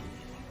Nukem.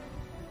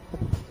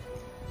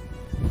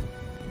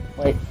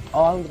 Wait,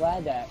 oh, I'm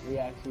glad that I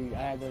had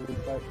to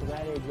restart, because I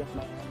had to adjust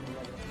my hand.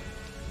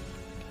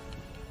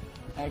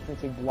 I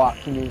actually block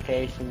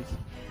communications.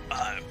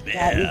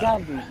 Yeah, you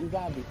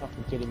gotta be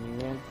fucking kidding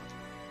me, man.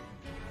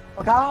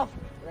 Fuck off!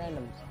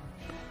 Randoms.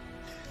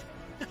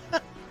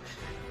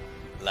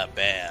 La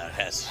Bear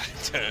has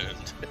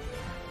returned.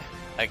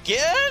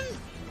 Again?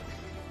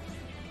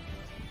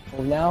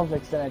 Well, now,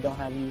 Vixen, I don't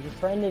have you as a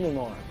friend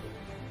anymore.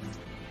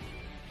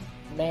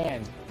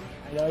 Man,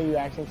 I know you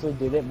actually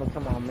did it, but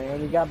come on,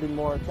 man. You gotta be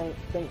more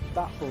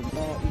thoughtful,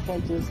 man. You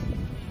can't just...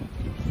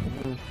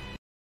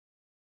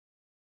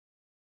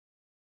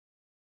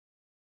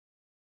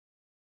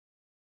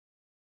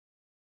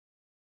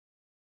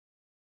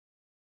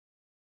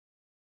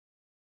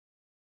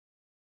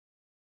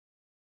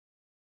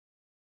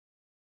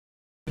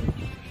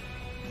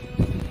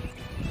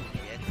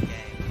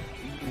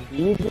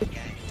 You just,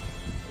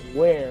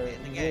 where,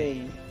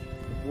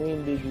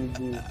 when did you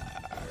do?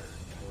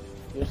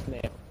 Just now.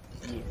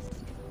 Yes.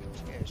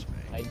 Cheers,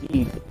 man. I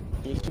did.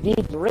 Yes, you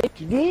did. Rick,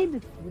 you did.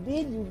 You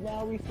did. You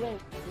now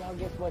reflect. Now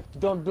guess what?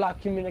 Don't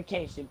block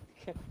communication.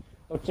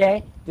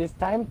 Okay? This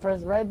time,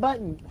 press the right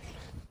button.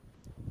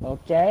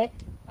 Okay?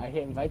 I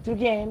hit invite to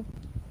game.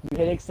 You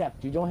hit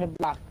accept. You don't hit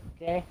block.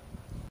 Okay?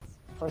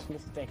 First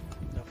mistake.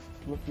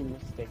 Rookie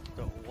mistake.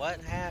 So what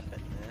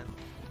happened, man?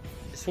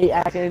 He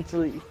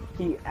accidentally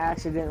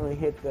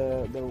hit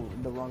the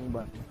wrong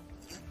button.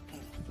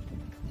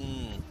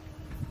 He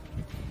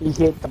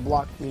hit the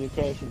block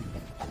communication.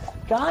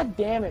 God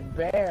damn it,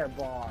 Bear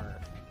Bar.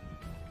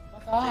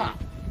 Fuck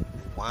off.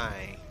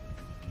 Why?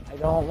 I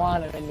don't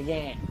want him in the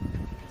game.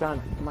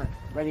 Done. Come on,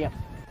 ready up.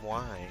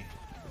 Why?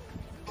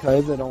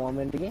 Because I don't want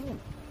him in the game.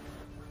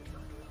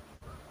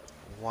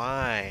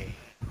 Why?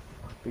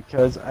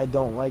 Because I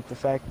don't like the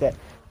fact that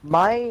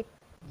my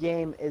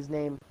game is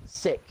named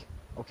Sick.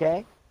 Okay?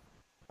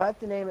 If I have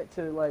to name it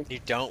to, like... You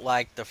don't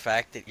like the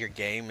fact that your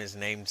game is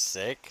named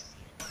Sick?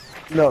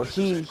 No,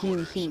 he,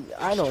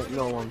 I don't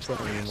know what I'm saying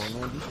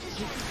anymore, man.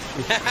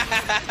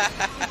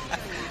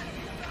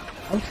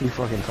 I'm too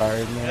fucking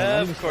tired,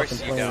 man. Of course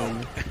you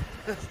don't.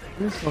 I'm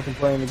just fucking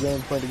playing the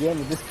game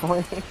at this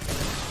point.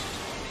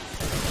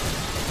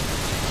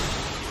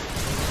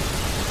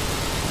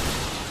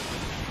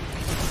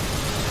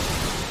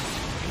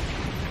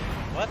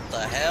 What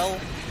the hell?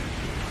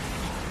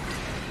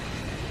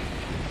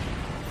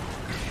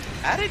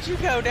 How did you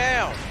go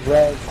down?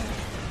 Red.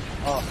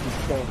 Oh, he's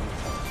killing me.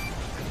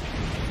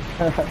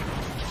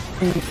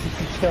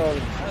 He's killing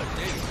me. Oh,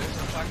 dude, there's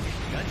a fucking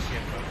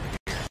gunship over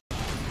here.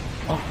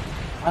 Oh,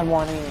 I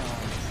want in on.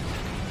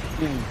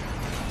 Please.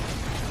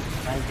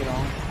 Can I get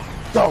on?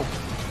 Go!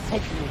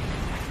 Take me!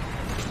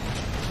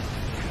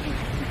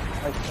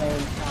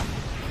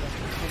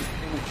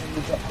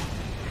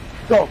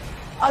 Go!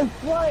 I'm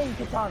flying,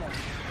 Katana!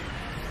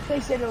 They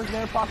said it was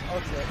never possible.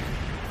 Oh shit.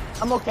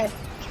 I'm okay.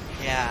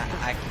 Yeah,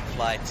 I can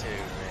fly too,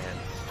 man.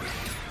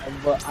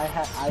 But I'm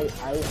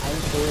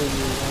for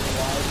you,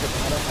 why? Because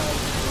I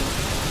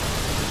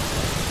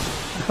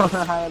don't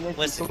have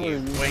Listen, you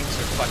wings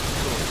are fucking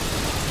cool.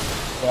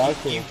 Yeah,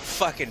 You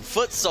fucking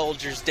foot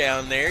soldiers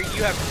down there,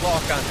 you have to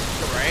walk on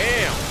the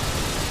ground.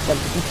 But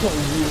you can't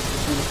use it to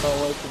shoot it far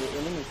away to the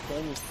enemies,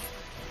 can you?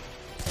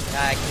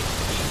 I can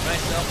keep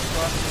myself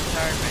across the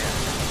entire map.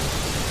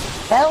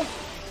 Help!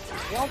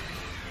 Help!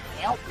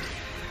 Help!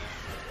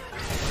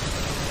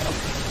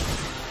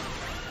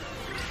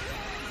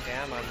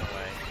 Yeah, I'm on the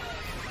way.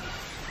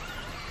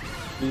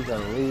 These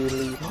are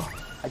really...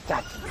 I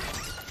got you.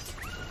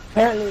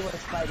 Apparently when a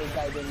spider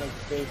died, they make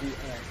baby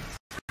ants.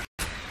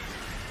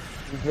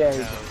 Very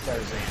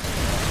disturbing.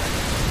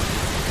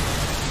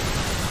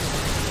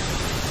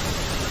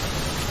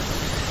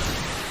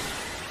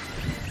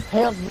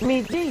 Help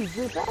me,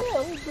 Jesus!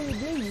 Help me,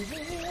 Jesus!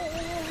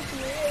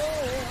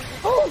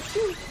 Oh,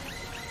 shoot!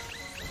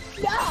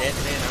 No! Dead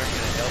men aren't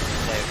gonna help you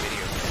play a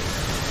video game.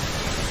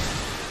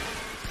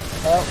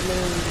 Help me!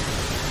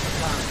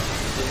 Come on,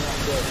 you're not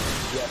dead.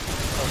 Yep,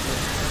 help me.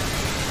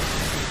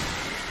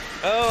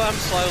 Oh, I'm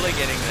slowly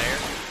getting there.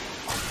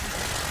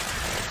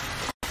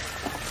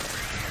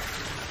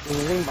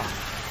 Ring bomb.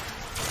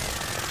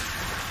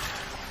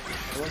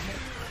 Go ahead.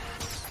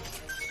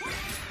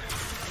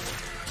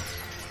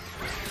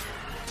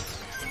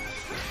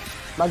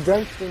 My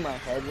gun's through my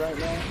head right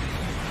now.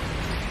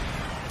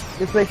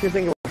 This makes me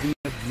think of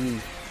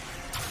VFG.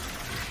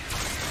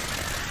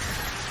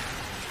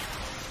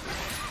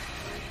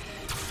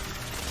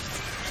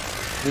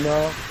 You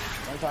know what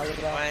I'm talking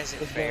about? Why is it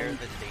fair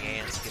that the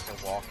ants get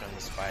to walk on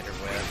the spider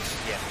webs,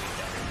 yet we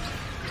don't?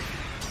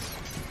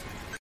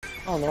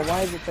 I don't know,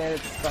 why is it fair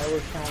that the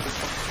spiders count as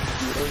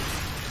computers?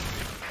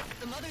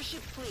 The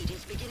mothership fleet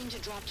is beginning to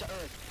drop to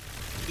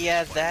Earth.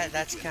 Yeah,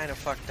 that's kind of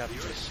fucked up.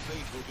 Your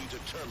fate will be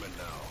determined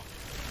now.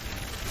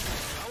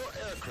 Our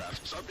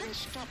aircrafts are being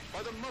stopped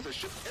by the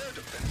mothership air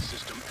defense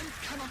system and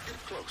cannot get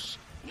close.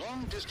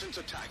 Long-distance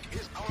attack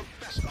is our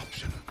best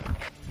option.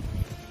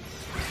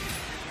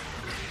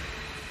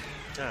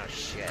 Oh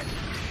shit.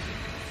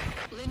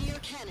 Linear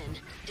cannon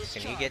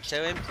discharged. Can you get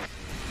to him?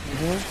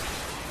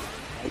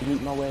 I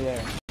eat my way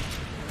there.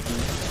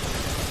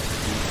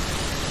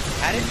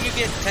 How did you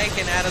get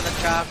taken out of the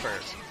chopper?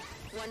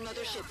 One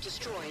mothership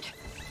destroyed.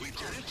 We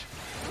did it.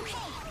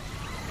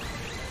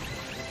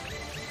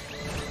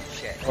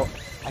 Shit. Oh,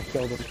 I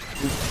killed him.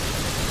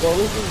 Well, at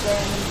least he's there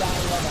and him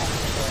dying like that.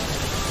 So,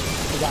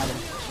 I got him.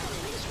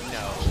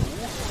 No.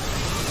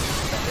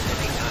 Did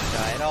he not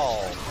die at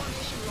all?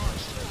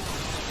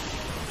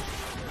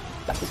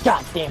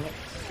 God damn it.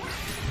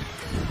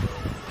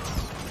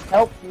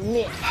 Help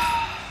me.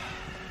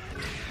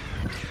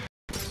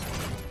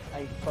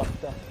 I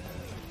fucked up.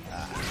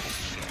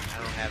 Shit, I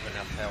don't have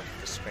enough health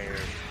to spare.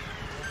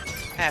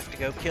 I have to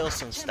go kill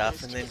some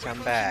stuff and then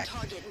come back.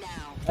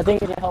 I think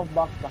there's a health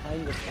box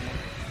behind us.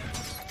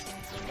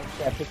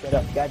 Okay, I picked it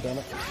up. God damn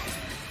it.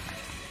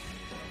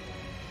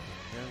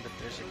 No, but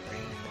there's a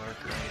green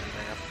marker on the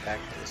map back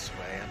this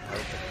way. I'm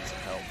hoping it's a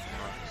health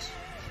box.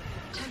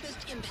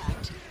 Tempest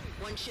impact.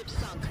 One ship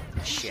sunk.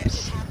 Shit.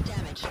 Is half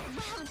damage.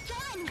 Well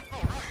done!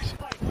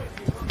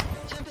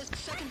 Tempest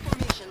second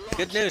formation launched.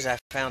 Good news, I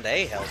found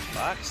a health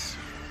box.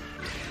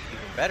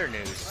 Even better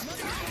news,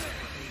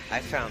 I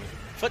found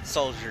foot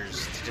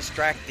soldiers to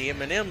distract the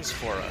M&Ms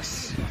for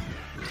us.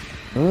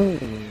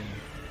 Linear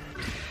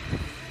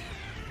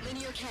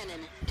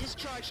cannon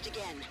discharged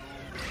again.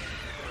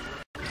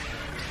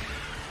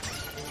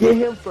 Get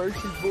him first,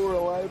 he's more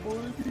reliable.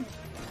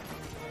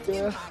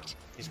 Yeah. Impact.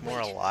 He's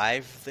more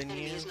alive than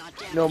Enemy you? is not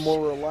damaged. No,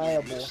 more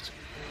reliable.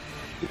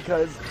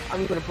 Because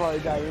I'm gonna probably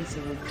die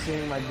instantly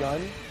seeing my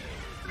gun.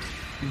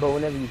 But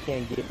whenever you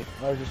can't get me.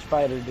 There's a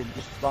spider that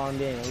just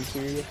spawned in, are you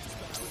serious?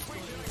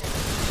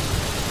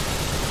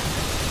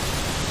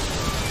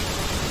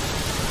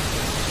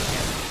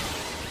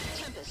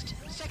 Tempest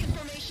second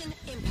formation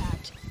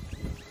impact.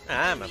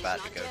 I'm about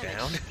to go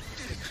down.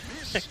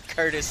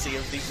 Courtesy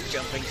of these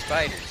jumping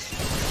spiders.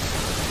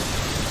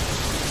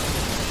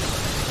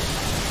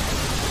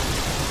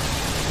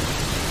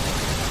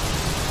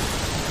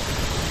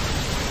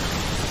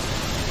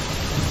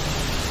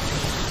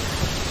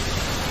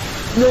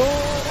 No!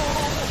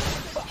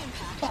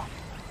 Impact.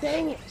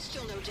 Dang it!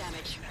 Still no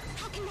damage.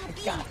 How can that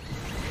be? God.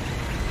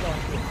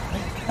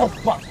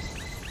 Health box!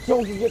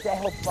 Don't you get that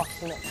health box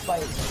in that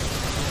fight.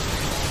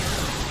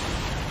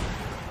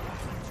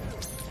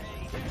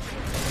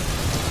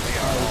 We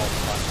are all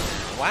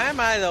fucked. Why am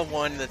I the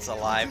one that's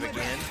alive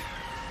again?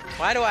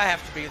 Why do I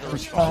have to be the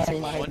responsible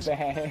My one?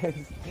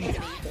 bad.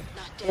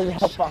 There's a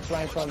health box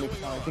right in front of me,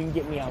 Tom. If you can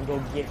get me, I'll go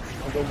get it.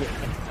 I'll go get it.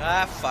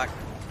 Ah, fuck.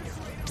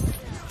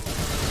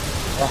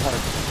 I'm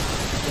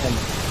I'm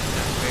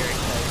very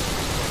close.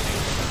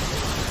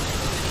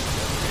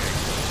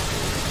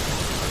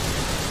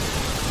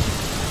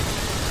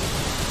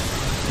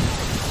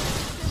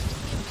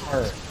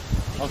 hurt.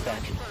 Okay.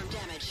 Confirmed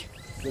damage.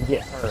 You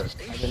get hurt.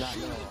 I did not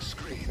know.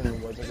 It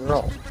was a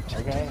girl.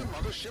 Okay?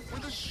 Mothership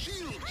with a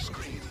shield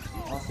screen.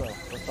 Also,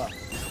 what's up?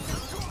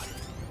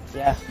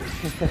 Yeah.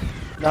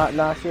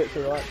 Nah,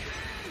 seriously, what?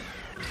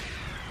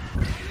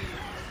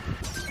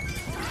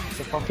 It's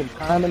the fucking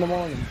time in the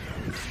morning.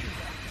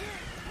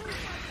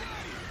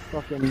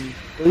 Fucking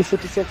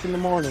 3:56 in the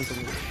morning for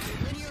me.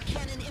 Linear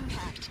cannon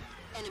impact.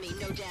 Enemy,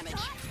 no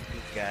damage.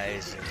 You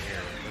guys in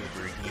your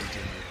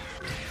overheating,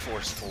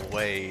 forceful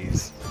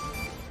ways.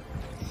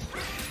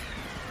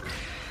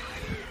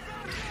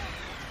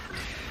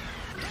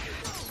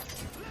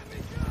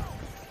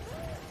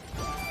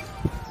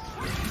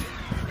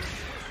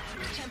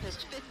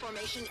 Tempest, fifth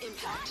formation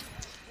impact.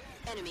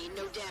 Enemy,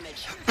 no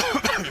damage.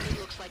 It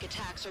looks like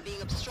attacks are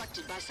being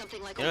obstructed by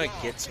something like You a know wall.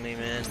 what gets me,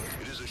 man?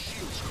 It is a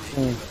shield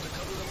screen to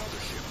cover the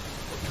mothership.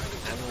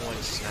 I'm the one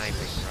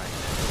sniping right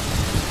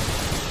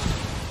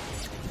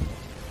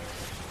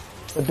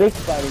The big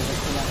spiders that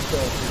cannot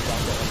kill these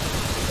rocket.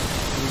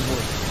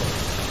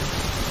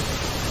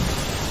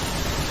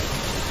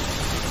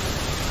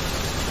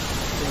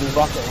 These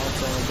rocket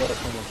launcher only get it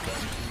from this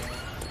gun.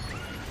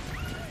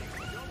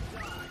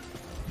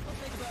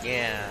 now.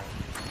 Yeah.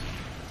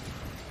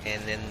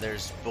 And then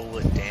there's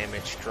bullet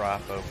damage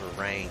drop over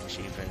range,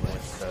 even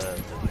with the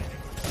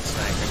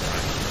sniping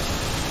rifle.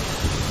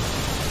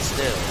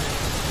 Still,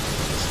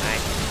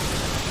 sniping.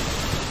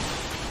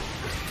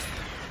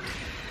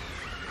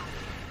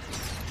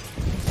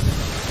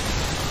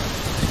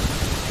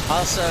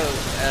 Also,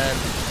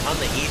 on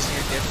the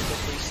easier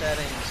difficulty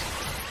settings,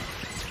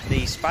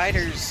 the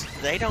spiders,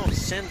 they don't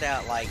send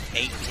out like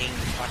 18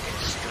 fucking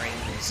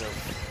strings of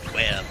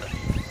web.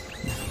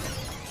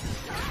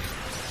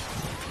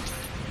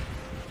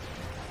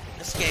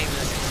 This game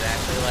is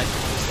exactly like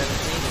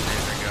 2017 in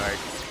that regard.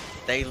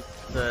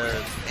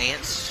 The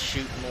ants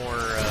shoot more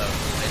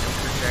venom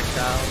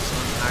projectiles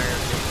on higher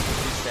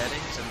difficulty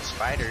settings, and the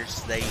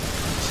spiders, they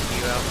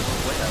spew out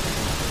more web.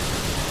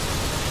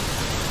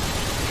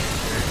 And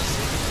they're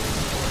seemingly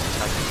more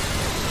tough.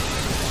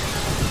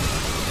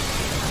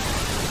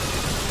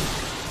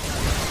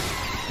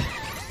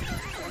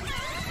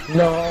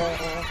 No.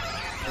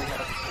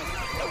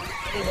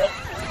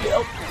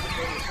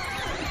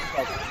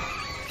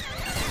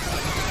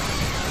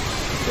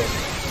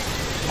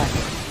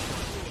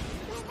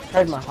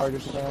 Tried my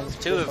hardest, man.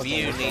 Two of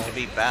you need to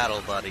be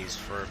battle buddies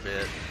for a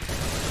bit.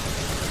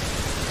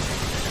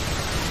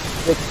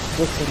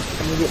 Listen,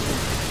 can you get me?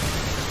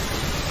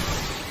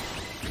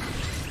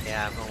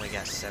 Yeah, I've only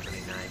got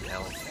 79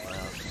 health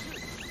left.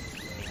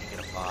 Need to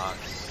get a box.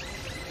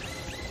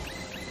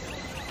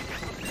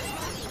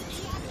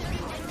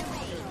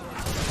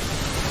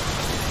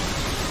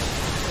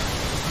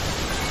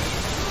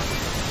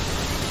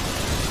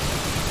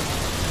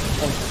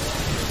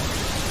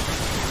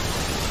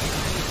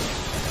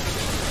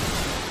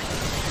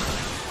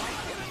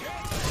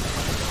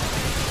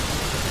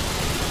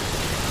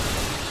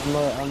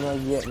 I'm gonna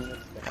get in this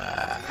thing.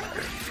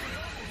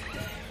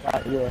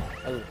 Yeah.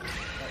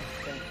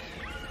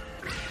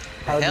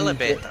 How do you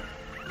Elevator.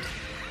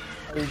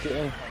 How do you get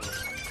in?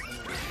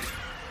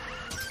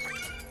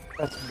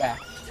 Press back.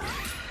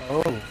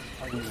 Oh,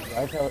 how do you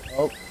right?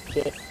 Oh,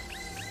 shit.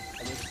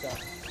 I just stuck.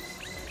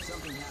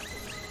 Something happened.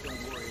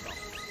 Don't worry about it.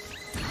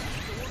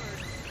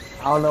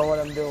 I don't know what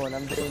I'm doing.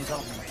 I'm doing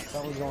something.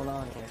 Something's going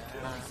on here.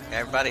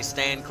 Everybody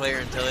stand clear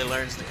until he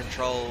learns the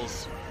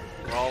controls.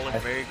 We're all in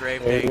very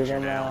grave Figure danger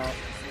them now. out.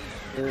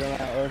 Figure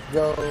them out. Let's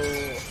go.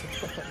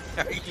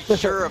 Are you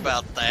sure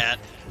about that?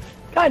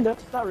 Kinda.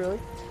 Not really.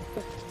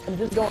 I'm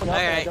just going up.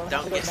 Alright, don't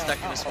don't get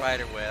stuck in the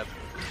spider. spider web.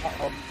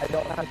 I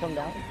don't know how to come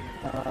down.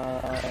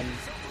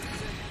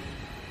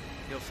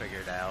 You'll figure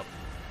it out.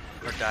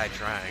 Or die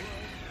trying.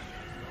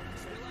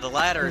 The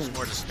latter is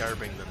more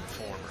disturbing than the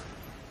former.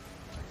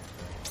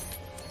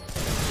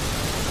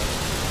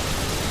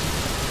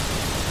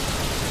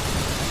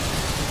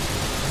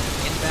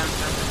 Inbound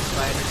jumping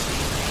spiders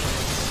need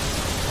maintenance.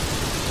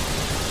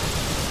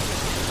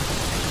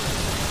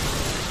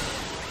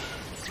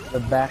 The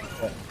back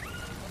foot.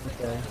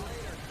 Okay.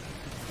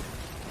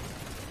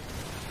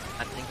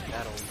 I think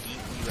that'll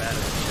eat you out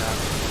of the shop.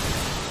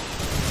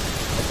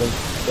 I think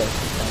that's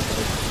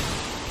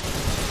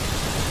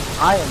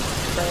I am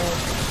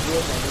transformed.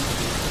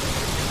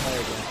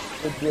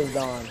 It is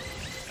on.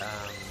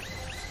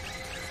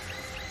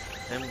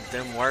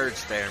 Them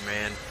words there,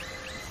 man.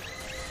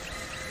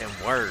 Them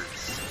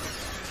words.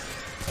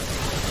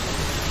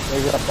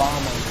 There's a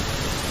bomb on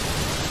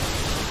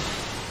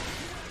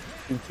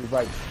you. To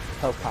right.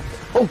 Helicopter.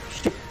 Oh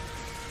shit!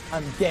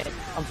 I'm dead.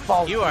 I'm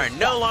falling. You are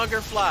no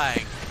longer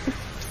flying.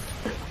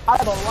 I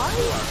have a line.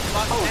 You are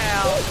fucked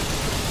out.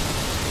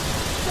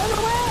 Run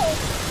away!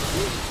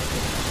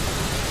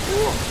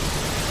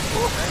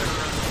 Better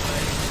run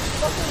away.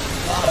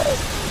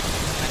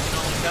 I can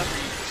only cover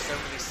you for so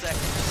many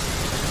seconds.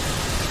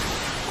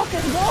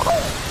 Fucking go!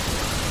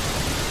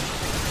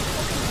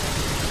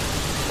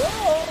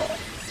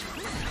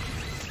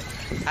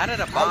 How did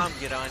a bomb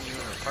get on you in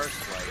the first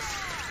place?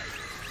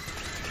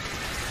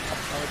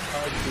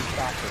 Sabotage the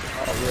chopper.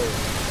 Oh, really?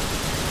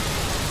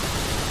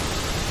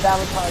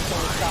 Sabotage on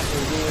the chopper.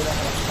 You know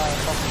how to fire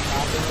a fucking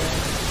chopper in?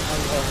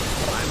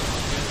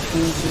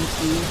 We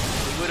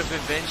would have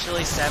have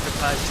eventually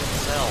sabotaged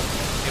himself.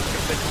 It would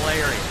have been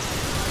hilarious.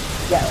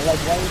 Yeah, like,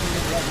 why didn't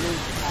you let me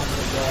have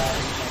to go out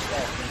and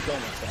myself and kill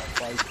myself?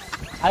 Like,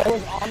 I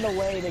was on the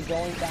way to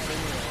going back in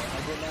there. I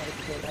did not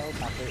escape the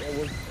helicopter. It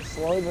was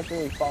slowly but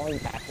surely falling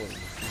backwards.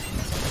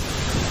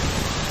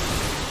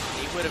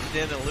 He would have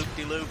done a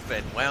loop-de-loop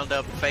and wound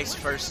up face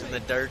first in the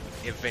dirt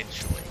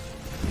eventually.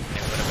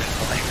 It would have been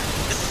hilarious.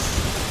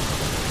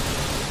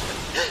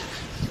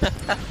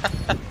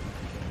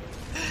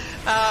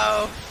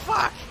 Oh,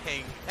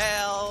 fucking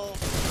hell.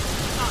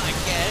 Not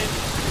again.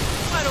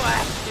 Why do I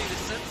have to do the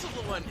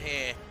sensible one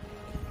here?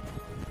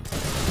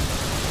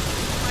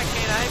 Why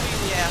can't I be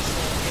the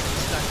asshole getting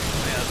stuck in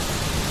the middle?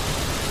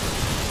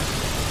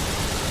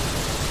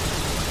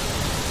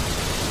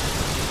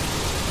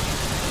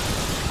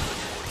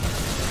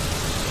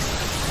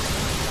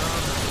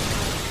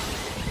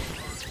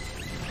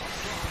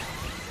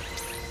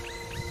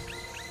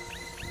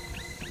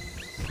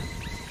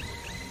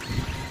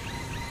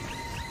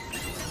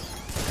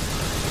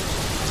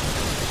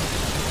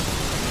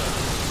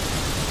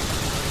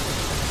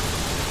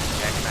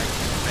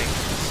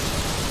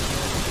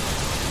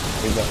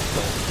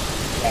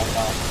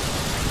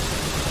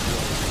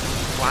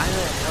 Why the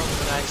hell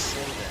would I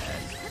say that?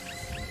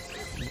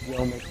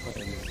 You'll make fun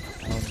of me.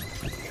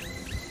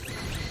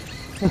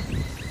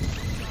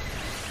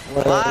 A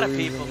lot of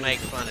people make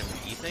fun of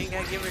me. You think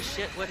I give a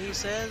shit what he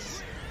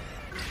says?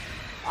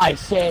 I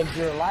saved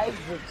your life,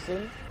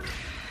 Vixen.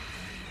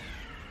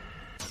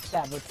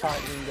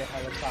 Sabotaging the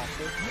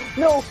helicopter.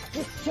 No,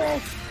 it's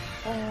chest!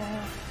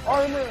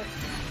 Armor!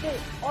 Shit,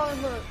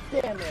 armor!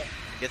 Damn it!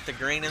 Get the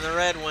green and the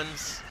red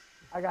ones.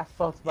 I got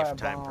fucked by a If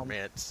time bomb.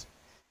 permits.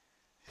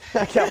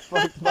 I got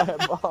fucked by a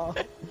bomb.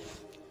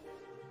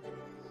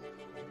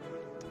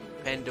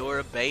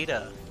 Pandora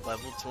Beta,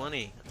 level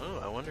 20. Oh,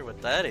 I wonder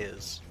what that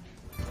is.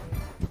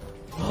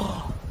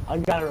 I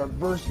got a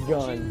reverse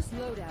gun. Choose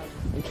loadout.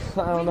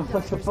 I don't know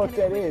what the Wingdivers fuck can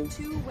that equip is.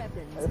 2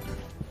 weapons.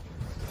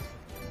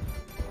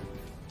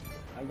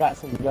 I got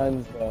some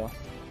guns though.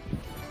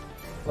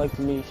 Like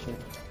mission.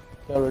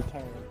 They'll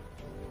return.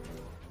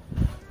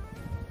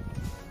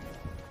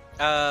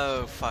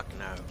 Oh, fuck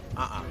no.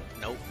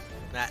 Nope.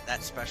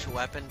 That special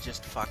weapon,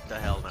 just fuck the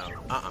hell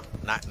no.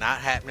 Not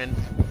happening.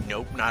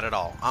 Nope, not at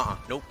all.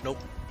 Nope.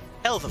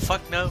 Hell the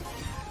fuck no.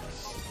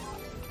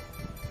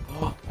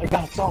 Oh, I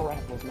got assault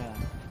rifles now.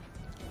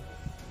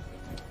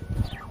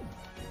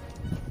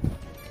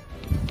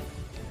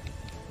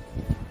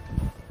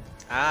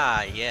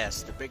 Ah,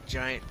 yes, the big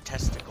giant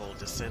testicle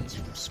descends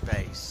from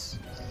space.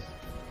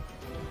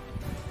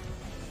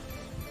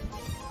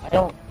 I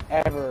don't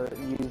ever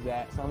use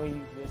that, so I'm gonna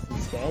use this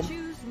instead.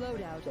 Choose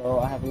loadout. So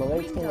I have low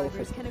 18, low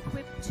Wingdivers 50. can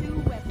equip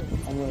 2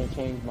 weapons. I'm gonna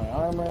change my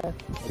armor,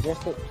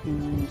 adjust it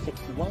to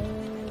 61,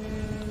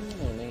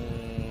 and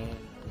then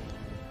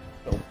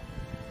go.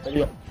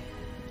 Ready up.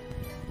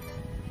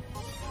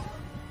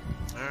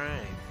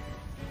 Alright.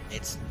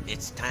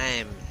 It's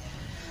time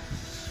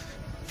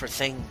for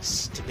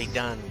things to be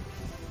done.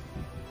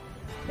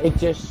 It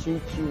just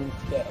shoots you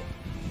instead.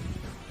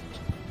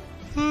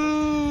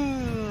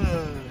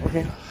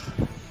 Okay.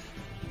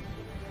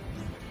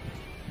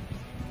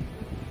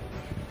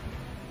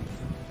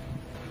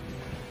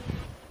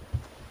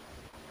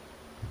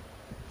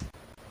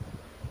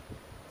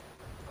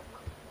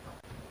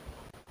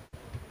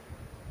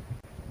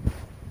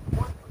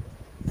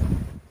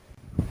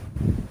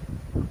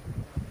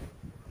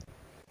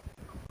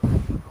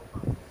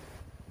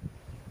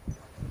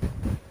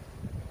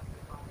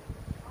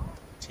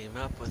 Team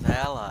up with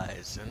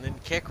allies, and then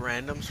kick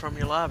randoms from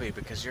your lobby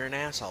because you're an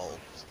asshole.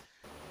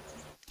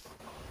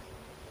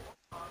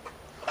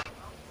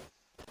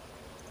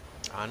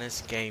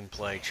 Honest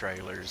gameplay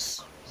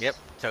trailers. Yep,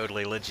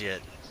 totally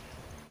legit.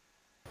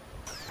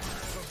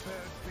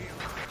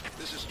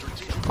 This is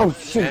strategic. Oh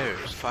shit!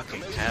 Oh,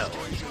 fucking hell.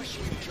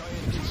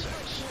 Giant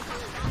insects.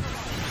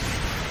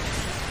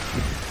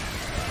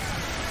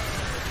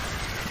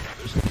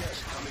 There's a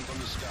gas coming from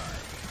the sky.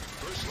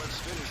 First, let's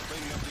finish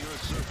cleaning up the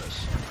Earth's surface.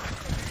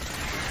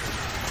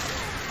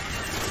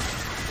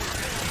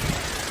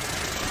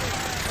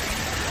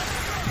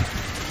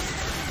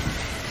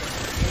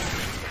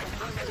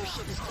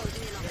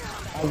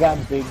 I got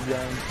big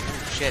guns.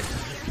 Shit.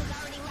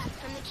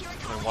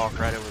 I'm gonna walk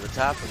right over the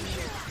top of me.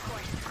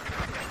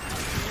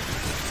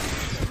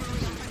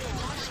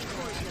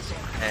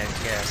 And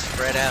yeah,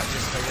 spread out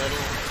just a little,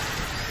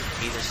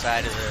 either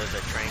side of the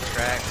train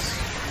tracks.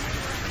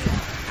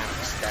 Kind of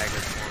a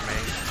staggered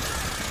formation.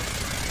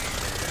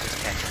 And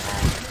just catch them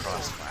all in the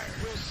crossfire.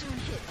 We'll soon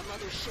hit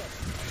another ship.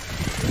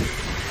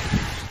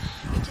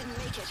 It didn't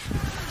make it.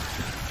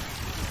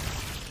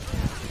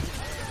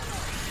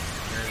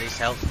 These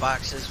health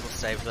boxes, we'll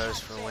save those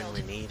for when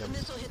we need them. The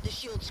missile hit the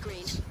shield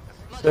screen.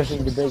 Especially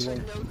the big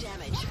Suffered one. no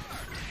damage.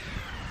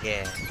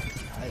 Yeah,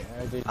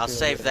 I did I'll feel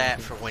save it.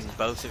 that for when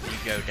both of you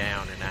go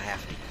down and I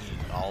have to eat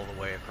all the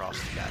way across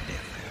the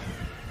goddamn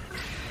map.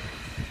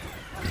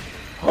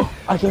 Oh,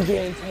 I can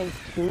get intense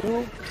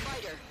too.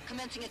 Fighter,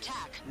 commencing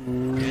attack.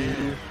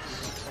 Ooh.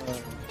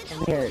 It's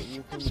Here,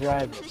 you can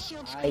drive it.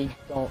 I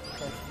don't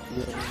trust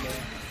you anymore.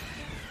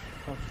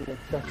 I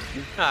trust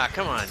you. Ah,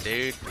 come on,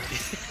 dude.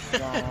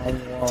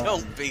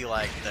 Don't be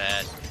like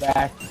that.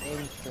 Back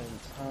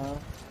entrance, huh?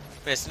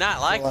 It's not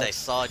like they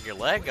sawed your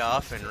leg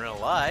off in real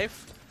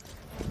life.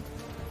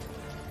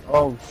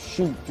 Oh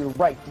shoot, you're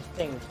right. This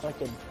thing is like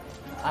a,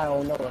 I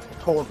don't know, like a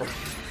turtle.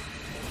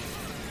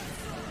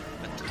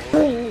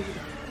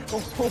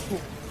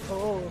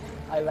 Oh,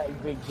 I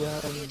like big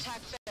guns. The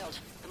attack failed.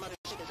 The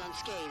mothership is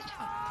unscathed.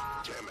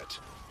 Damn it.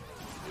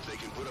 If they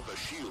can put up a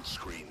shield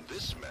screen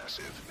this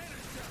massive,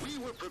 we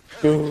were preparing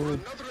for Dude,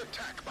 another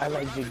attack by I the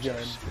like big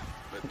Ravagers. guns.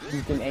 But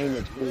You they can aim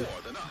it proved too.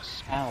 more than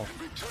us Ow.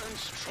 and returned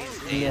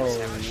stronger. These ants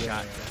have a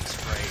yeah. shotgun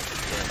spray that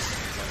does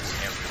almost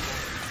everything.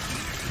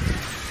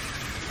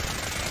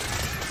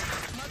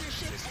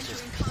 Mothership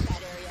entering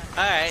combat area.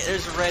 Alright,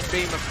 there's a red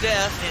beam of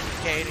death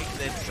indicating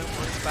that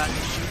someone's about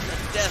to shoot a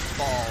death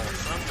ball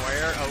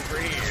somewhere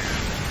over here.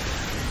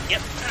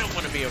 Yep, I don't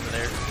want to be over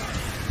there.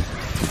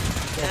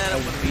 I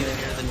don't want to be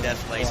near the death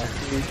laser.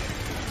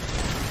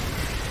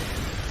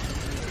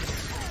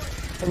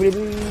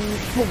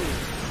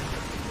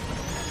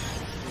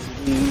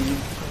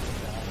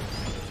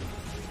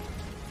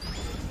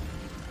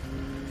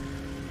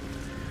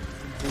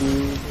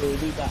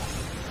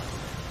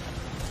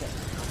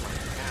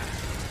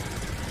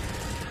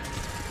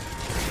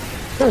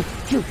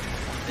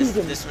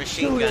 This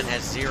machine gun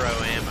has 0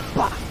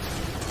 ammo.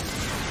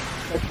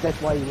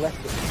 That's why you left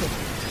it.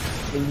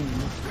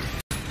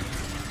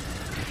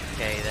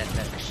 Okay, that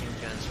machine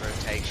gun's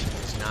rotation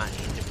is not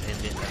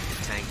independent of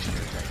the tank's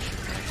rotation.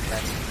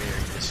 That's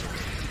very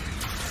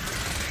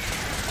disorienting.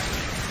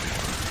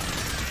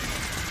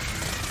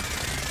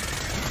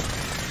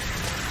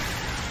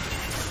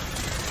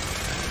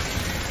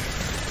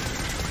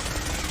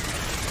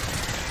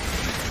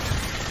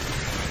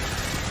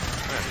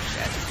 Oh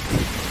shit.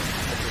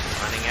 They're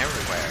just running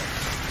everywhere.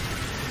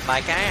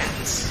 Like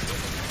ants.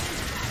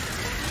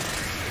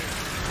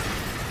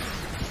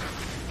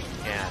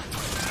 Yeah.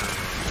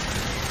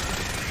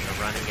 They're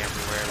running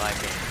everywhere like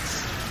ants.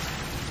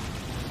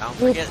 Don't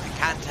forget the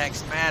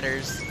context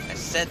matters. I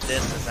said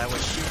this as I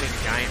was shooting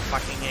giant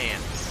fucking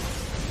ants.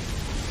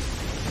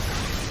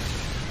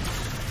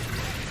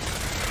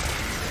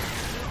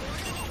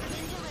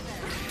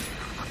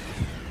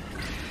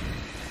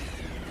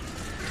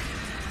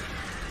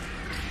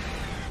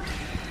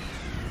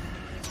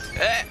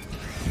 Eh!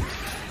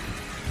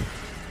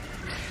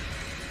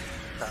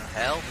 The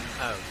hell?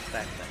 Oh,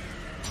 that thing.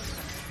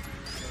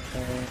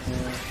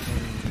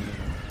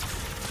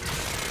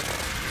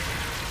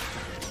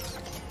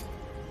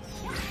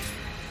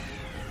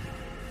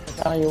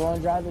 How you want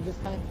to drive it this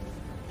time?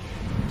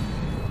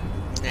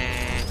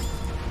 Nah.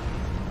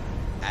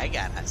 I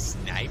got a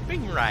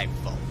sniping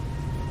rifle.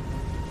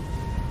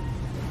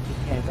 You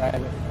can't drive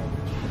it.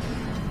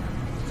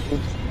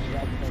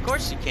 Oops, Of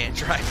course you can't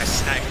drive a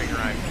sniping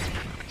rifle.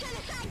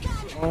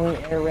 only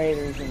air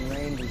raiders and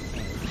rangers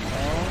can.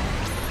 Oh.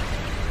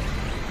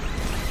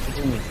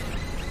 Damn it,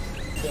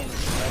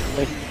 that's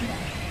wasting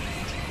that.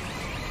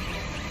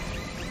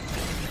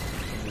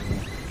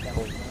 That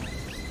was nice.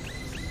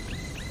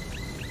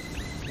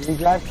 Can you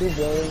drive through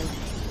buildings?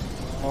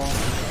 Oh.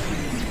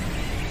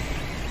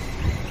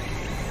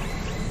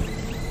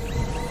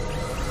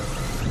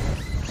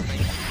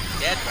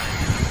 Dead right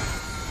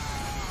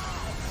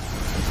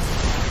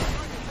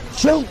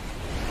Shoot!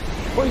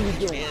 What are you now.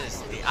 doing? It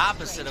is the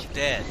opposite of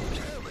dead.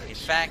 In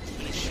fact,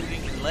 he's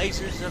shooting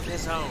lasers of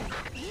his own.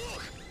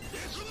 Look,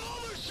 it's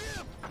another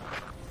ship.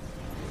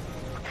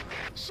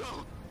 So,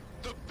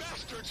 the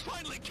bastards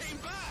finally came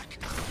back.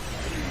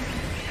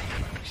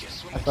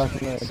 I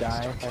thought you were gonna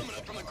die.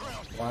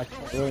 Watch,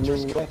 really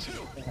move away.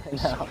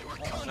 No.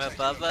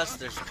 Above us,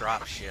 there's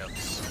drop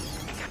ships.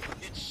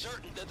 It's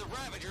certain that the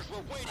Ravagers were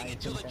waiting I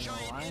until the think I know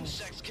giant why.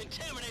 insects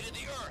contaminated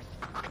the Earth.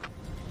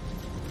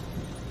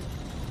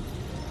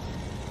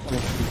 I'm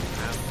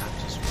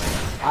just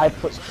waiting. I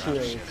put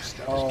shields.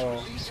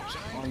 Oh,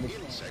 on the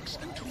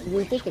tank. You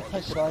would think the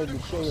tank would already be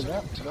shielded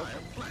up. Nope.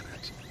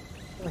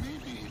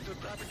 Maybe the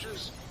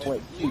Ravagers Oh,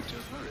 wait, need to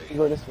hurry, you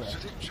go this way. so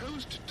they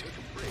chose to take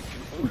a break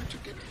in order to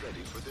get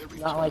ready for their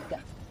return. Not like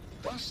that.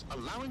 Thus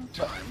allowing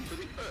time for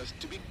the Earth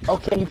to be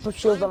Okay, you put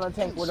shields on the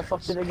tank. Where the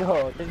fuck did it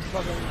go? It's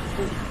fucking.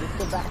 It's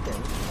still back there.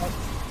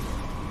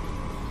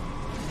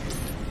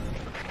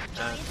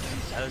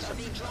 Those are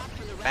Being dropped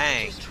from the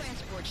bang. Ravagers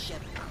transport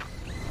ship.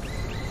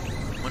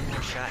 One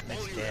more shot and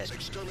it's All dead. units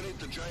exterminate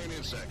the giant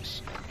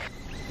insects.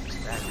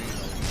 That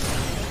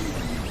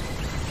reload.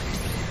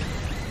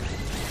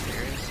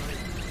 Seriously?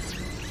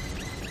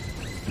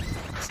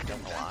 Still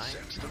alive?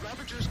 Since the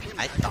Ravagers came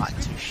I back thought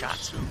as 2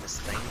 shots from this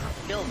thing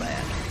would kill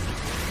that.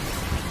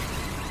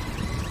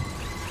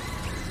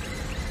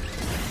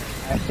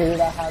 I figured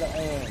out how to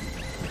aim.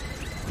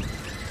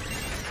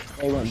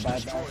 They went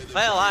bye-bye.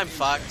 Well, I'm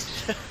fucked.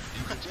 You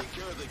can take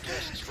care of the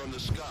guests from the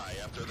sky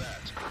after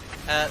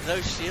that.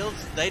 Those shields,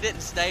 they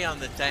didn't stay on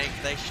the tank.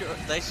 They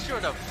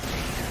sort of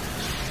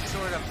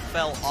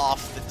fell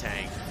off the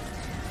tank.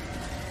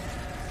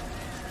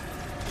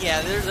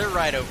 Yeah, they're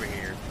right over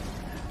here.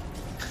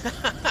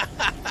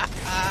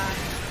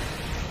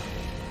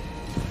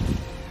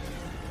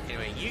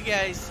 Anyway, you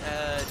guys,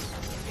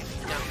 if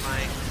you don't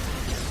mind,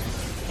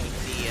 take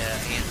the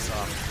ants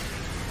off.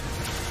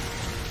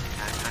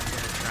 I'm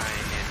gonna try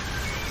and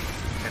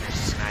finish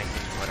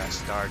sniping what I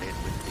started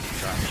with the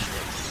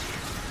dropships.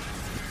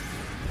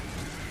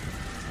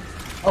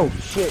 Oh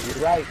shit,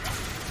 you're right.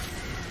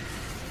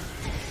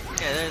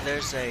 Yeah,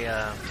 there's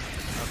a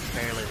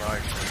fairly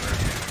large number of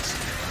things.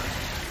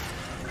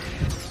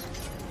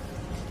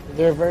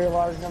 There are a very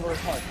large number of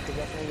hearts, because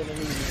that's what we're gonna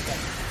need these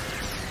guys.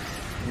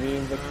 Me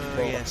and Vicky Oh,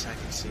 both. yes, I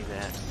can see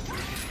that.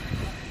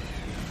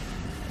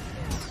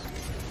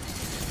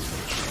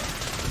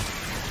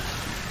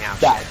 Now,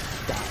 Die, shit.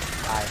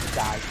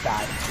 die,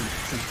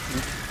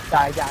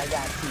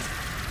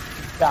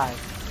 die.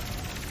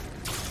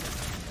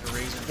 The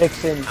reason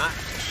Vixen. for not to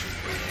shoot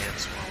the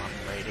ants while I'm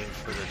waiting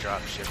for the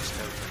dropships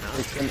to open up.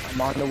 Listen,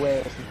 I'm on the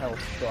way with some help,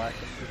 so I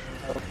can get some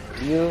help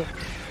for you.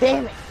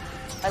 Damn it!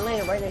 I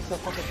landed right next to a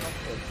fucking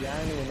dropship. The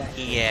irony of that.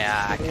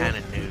 Yeah, I kind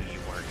of knew you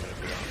weren't going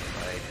to be on the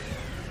way.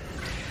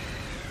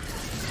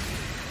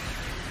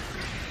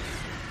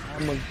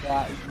 I'm a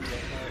god.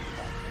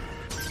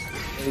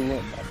 They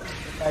went back.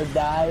 If I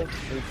die,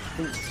 they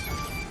shoot.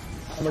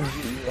 I'm gonna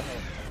give you a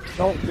help.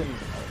 Don't give me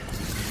the help.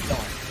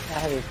 Don't.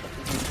 That is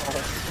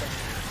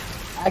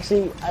fucking.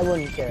 Actually, I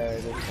wouldn't care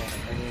at this point.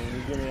 I mean,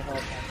 you give me a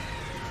help.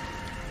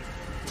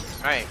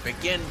 Alright,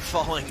 begin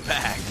falling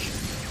back.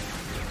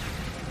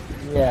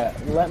 Yeah,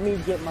 let me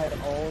get my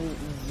own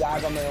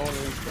job on my own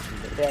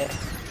resources, okay?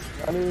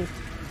 Let me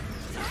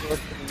source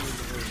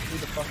who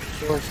the fucking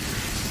source.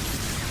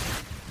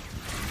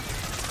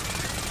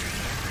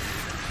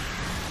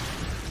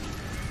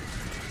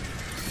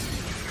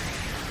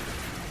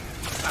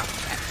 Oh,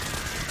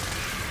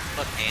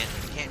 look, man,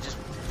 you can't just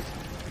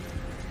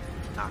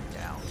knock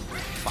down.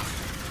 Fuck.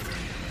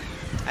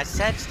 I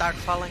said start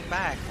falling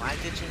back. Why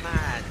did you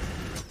not?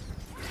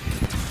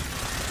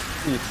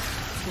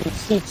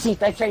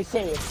 Cheat, I try to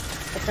say it.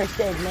 I try to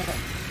say it, man. I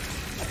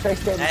try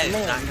to say it, That is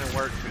man. not gonna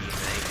work for you,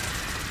 mate.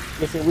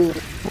 Yes, it will.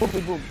 Boom,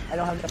 boom. I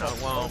don't have enough. No,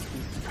 it won't.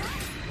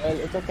 Well,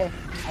 it's okay.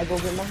 I go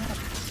get my help.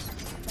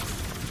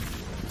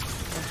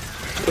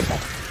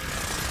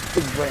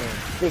 Big brain,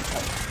 big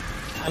head.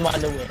 I'm on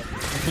the way.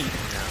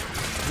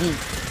 Yeet.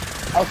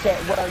 Okay,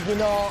 well, you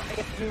know,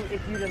 if you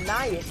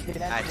deny it, then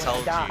that's when I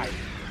die.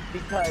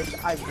 Because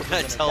I was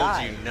I told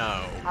die. you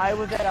no. I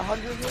was at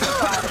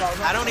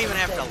 105. I don't even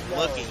have to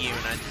look at you,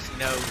 and I just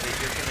know that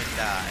you're gonna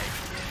die.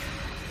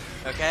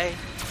 Okay?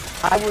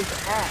 I was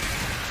at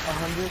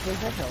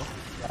 100% health,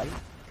 right?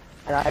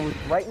 And I was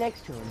right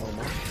next to him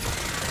almost.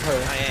 Her.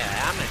 Oh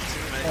yeah, I'm at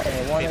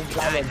Hey, one of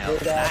 259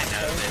 health, and I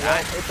know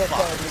that it's I okay,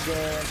 fucked.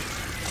 again.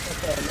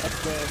 Okay, next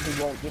game he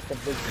won't get the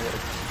big boy.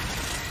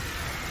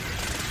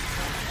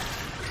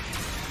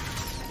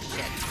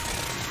 Shit.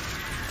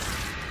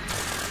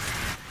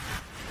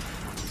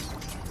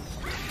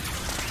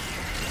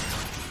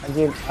 I'll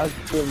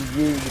give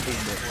you the big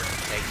boy. Afford to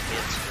take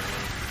hits for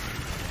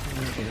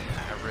me. I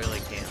really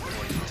can't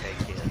afford to take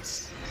hits.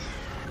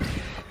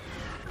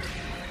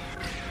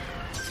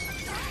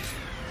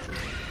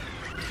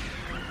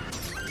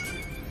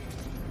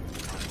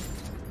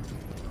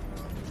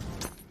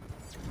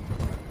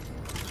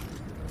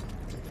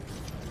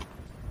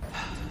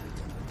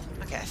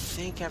 Okay, I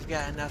think I've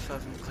got enough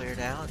of them cleared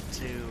out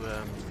to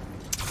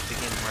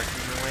begin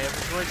working my way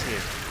over towards you.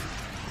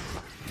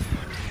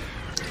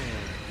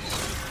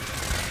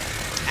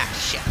 Ah,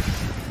 shit.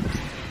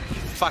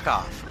 Fuck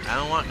off. I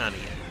don't want none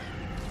of you.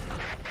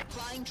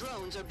 Flying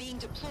drones are being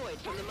deployed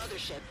from the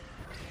mothership.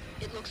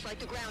 It looks like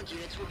the ground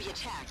units will be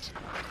attacked.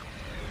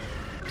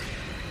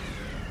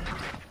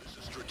 This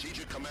is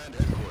Strategic Command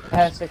Headquarters. I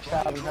have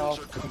 6,000 Flying drones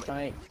health are coming.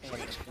 tonight and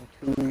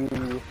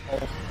 2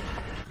 health.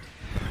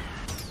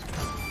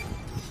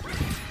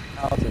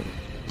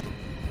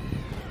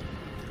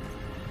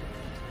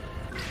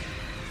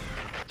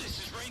 This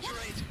is Ranger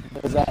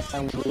 8. Does that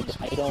sound good?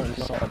 I don't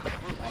know. But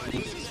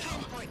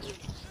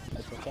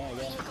that's okay, I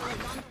guess.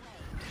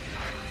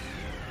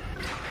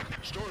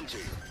 Storm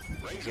team. You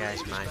Ranger guys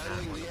 8 is might not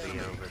battling want to the be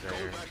enemy. over Go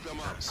there. back them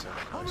up. Not so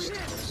close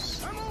to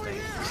us.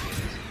 Things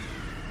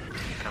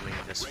coming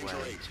this Ranger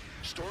way. 8.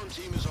 Storm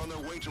team is on their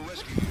way to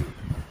rescue you.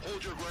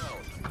 Hold your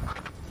ground.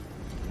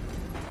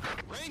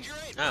 Ranger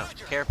 8. Oh,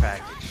 care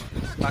package.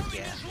 Fuck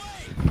yeah.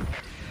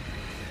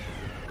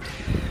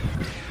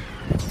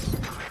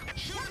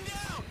 Shoot him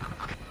down.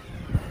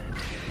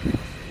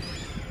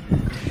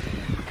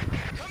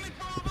 Coming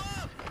from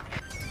above.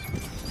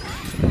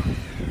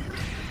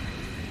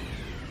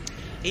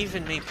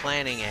 Even me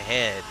planning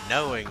ahead,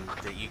 knowing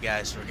that you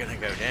guys were gonna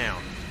go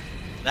down,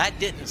 that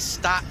didn't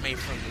stop me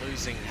from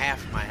losing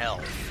half my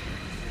health.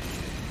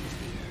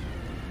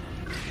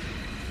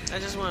 I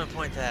just want to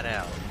point that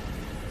out.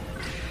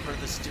 For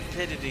the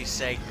stupidity's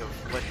sake of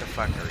what the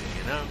fuckery,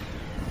 you know?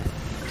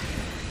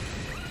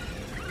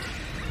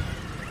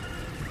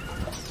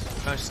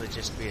 Mostly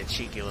just be a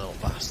cheeky little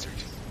bastard.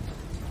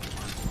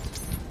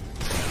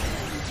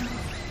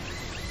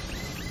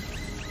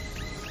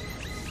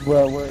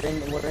 Well, we're in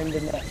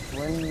the net.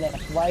 We're in the net.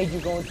 Why did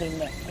you go into the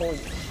net? Holy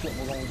shit,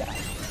 we're going to die.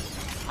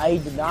 I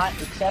did not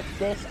accept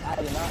this. I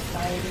did not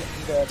sign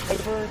the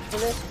paper for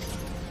this.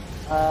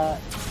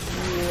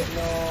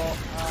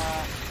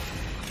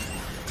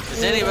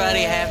 Does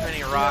anybody have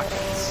any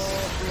rockets?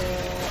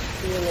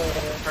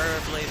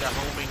 Preferably the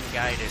homing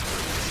guided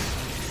ones.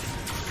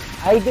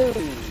 I do.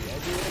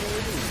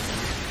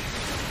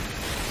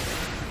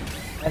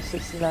 I have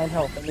 69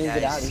 health. I need to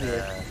get out of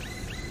here.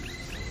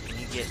 Can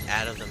you get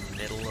out of the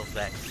middle of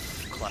that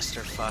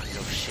clusterfuck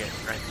of shit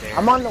right there?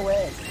 I'm on the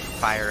way.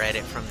 Fire at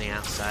it from the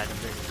outside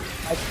of it.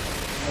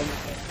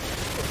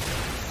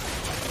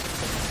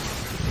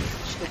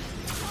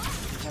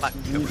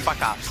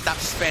 Fuck off. Stop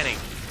spinning.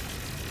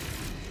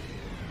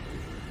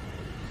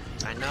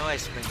 I know I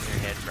spin your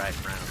head right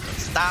around, but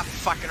stop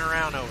fucking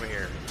around over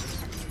here.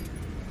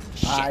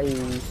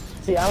 Shit.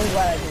 See, I'm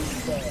glad I didn't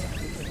stay.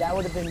 That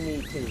would have been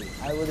me too.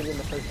 I would have been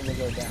the first one to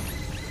go down.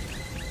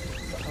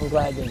 So I'm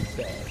glad I didn't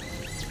stay.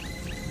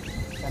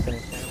 Not gonna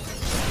stay.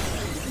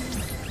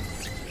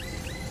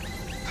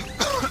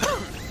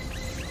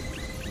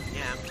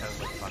 Yeah, I'm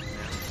totally fucked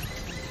now.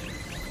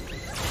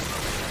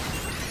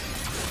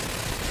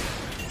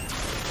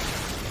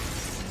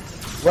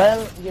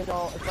 Well, you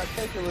know, if I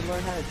take it, would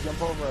learn how to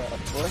jump over a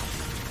bush.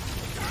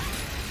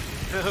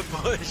 A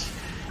bush.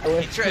 I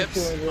He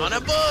trips on a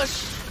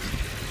bush.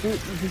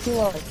 If you see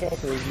one of my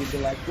characters, you'd be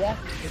like, yeah,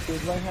 if you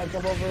learn how to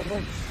jump over a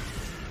bush.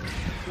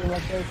 See what my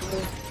character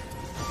is?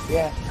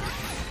 Yeah.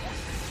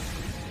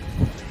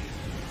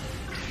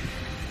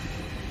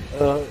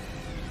 No.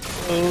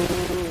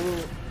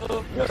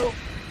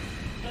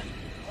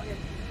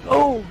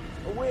 Go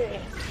away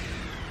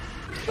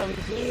from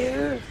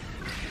here.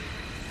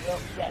 No,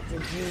 that's a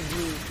GG.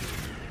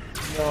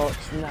 No,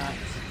 it's not.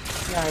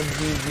 It's not a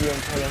GG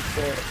until I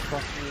say it.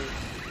 Fuck you.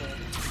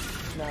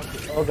 It's not.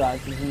 Oh god,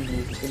 it's a GG.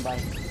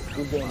 Goodbye.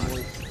 Good game,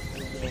 boys.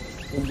 Good game.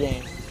 Good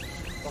game.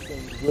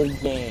 Fucking good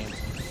game.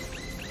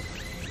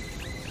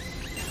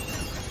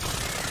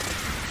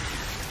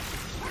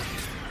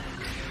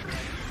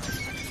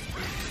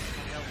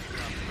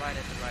 Right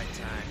at the right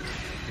time.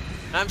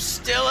 I'm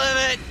still in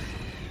it!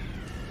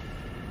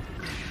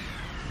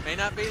 May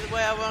not be the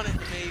way I want it to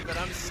be, but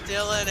I'm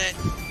still in it.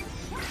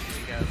 Here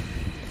we go.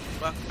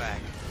 Welcome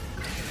back.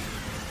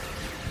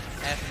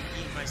 I have to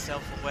eat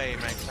myself away.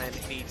 My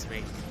planet needs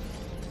me.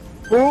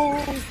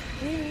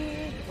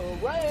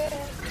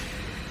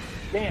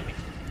 Damn it.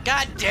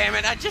 God damn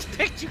it, I just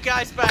picked you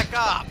guys back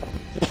up!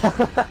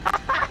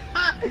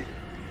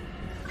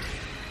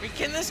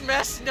 Can this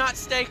mess not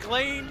stay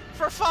clean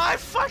for 5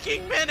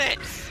 fucking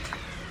minutes?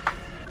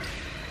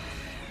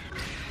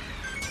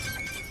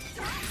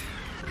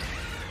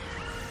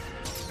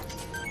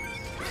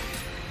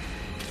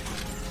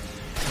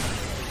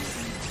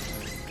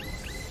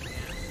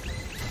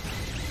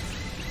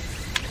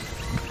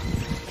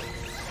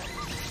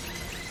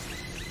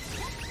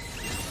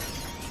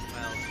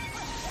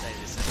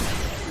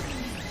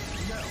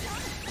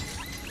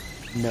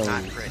 No.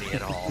 Not pretty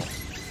at all.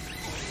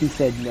 He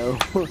said no.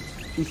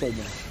 He said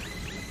no.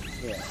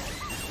 Yeah.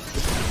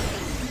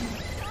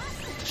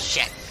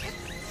 Shit.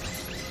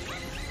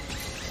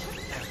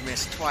 I've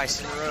missed twice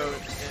in a row.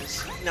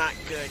 It's not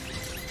good.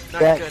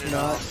 Not That's good at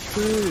not all.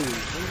 true.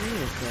 What do you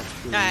mean it's not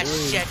true? Ah,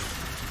 Really? shit.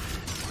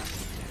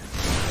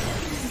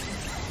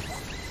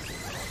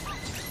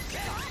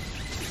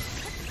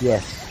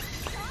 Yes.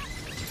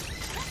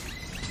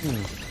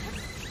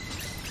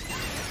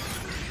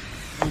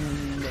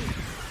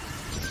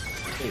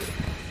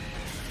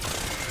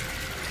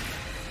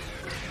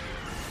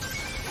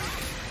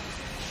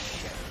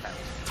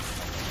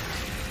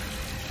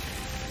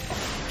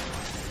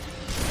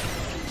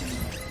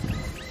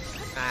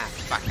 Ah,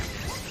 fuck it.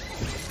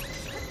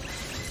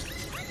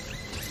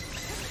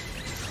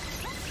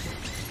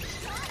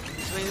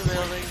 Between the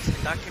buildings,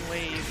 duck and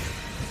weave.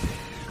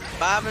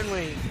 Bob and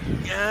weave.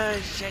 Ah,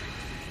 shit.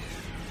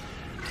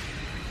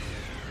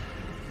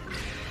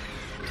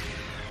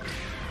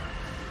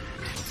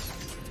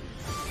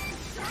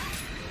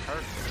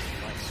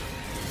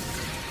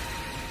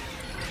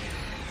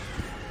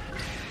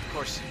 Of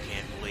course you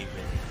can't believe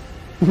it.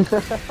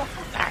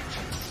 That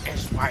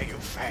is why you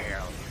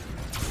failed.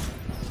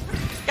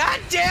 God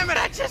damn it,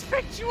 I just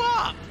picked you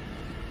up!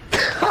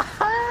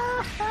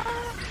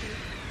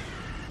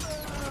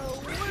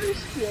 What a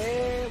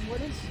shame,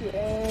 what a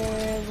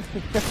shame.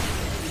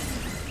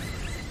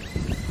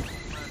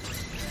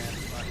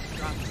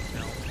 Drop the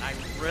milk. I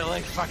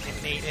really fucking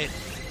need it.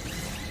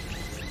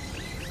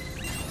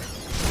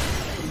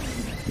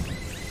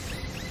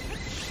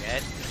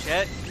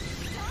 Shit.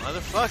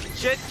 Motherfucking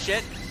shit.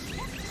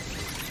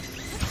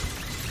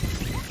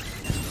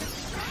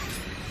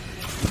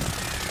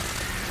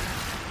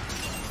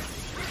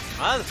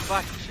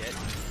 Motherfucking shit.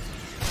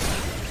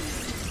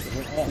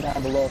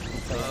 Down below.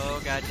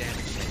 Oh, goddamn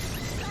it, shit.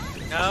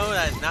 No,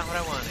 that's not what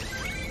I wanted.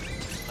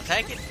 I'll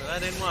take it, but I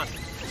didn't want it.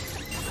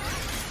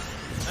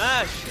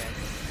 Oh, shit.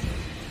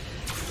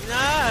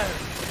 No!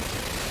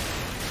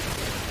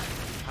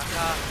 Fuck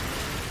off.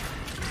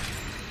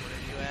 What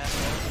are you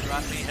assholes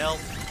Drop me help.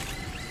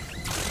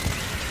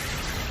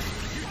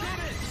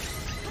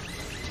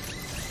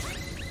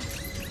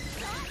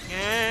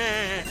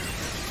 Yeah.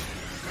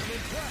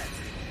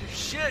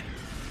 Shit.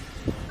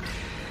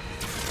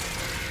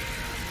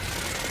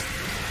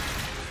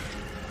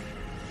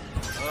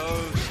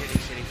 Oh,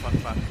 shitty,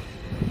 fuck.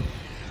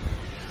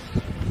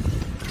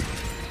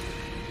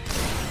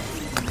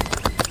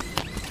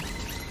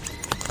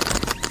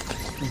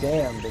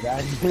 Damn, did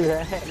I do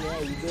that? Yeah,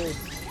 you did.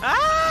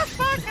 Ah,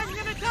 fuck, I'm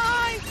gonna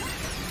die!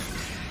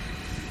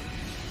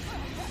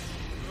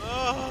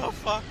 Oh,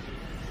 fuck.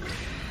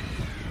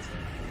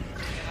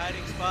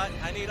 Hiding spot.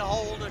 I need a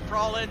hole to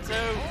crawl into.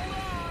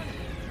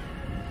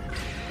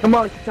 Come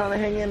on, Katana,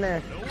 hang in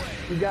there.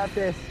 You got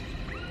this.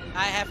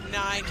 I have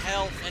 9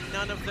 health and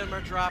none of them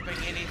are dropping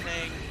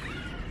anything.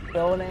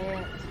 Kill an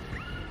ant.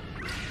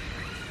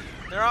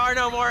 There are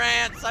no more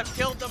ants. I've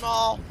killed them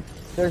all.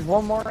 There's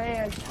one more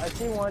ant. I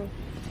see one.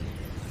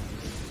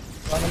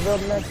 Trying to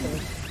build the next one.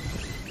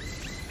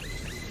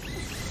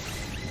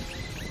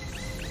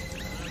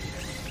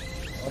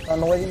 Oh, it's on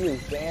the way to you.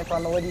 The ant's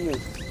on the way to you.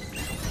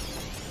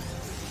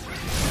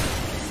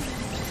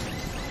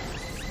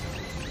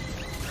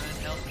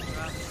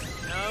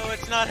 No,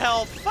 it's not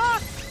help.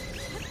 Fuck!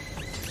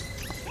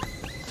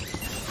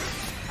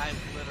 I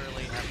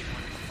literally have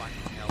 1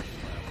 fucking health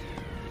left.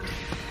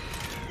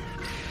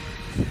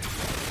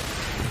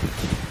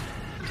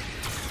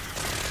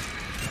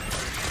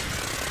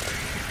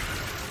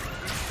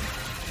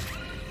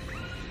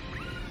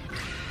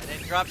 They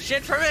didn't drop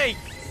shit for me!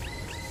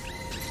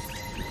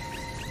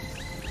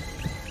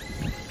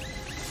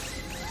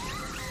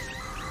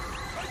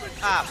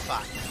 Ah,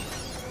 fuck.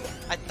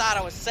 I thought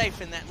I was safe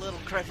in that little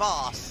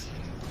crevasse.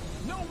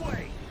 No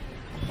way!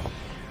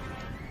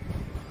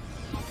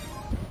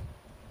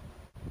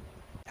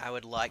 I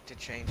would like to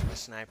change my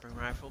sniping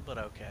rifle, but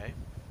okay.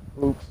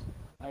 Oops.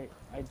 I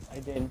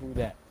didn't do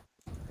that.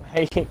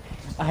 I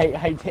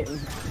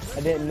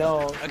didn't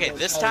know. Okay,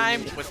 this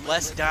time with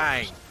less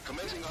dying.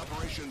 Commencing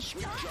Operation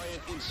Sweep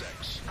Giant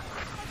Insects.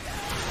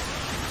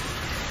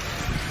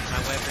 My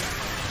weapon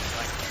is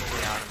like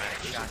fully automatic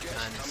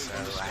shotgun, so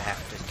I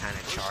have to kind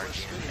of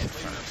charge in at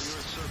first.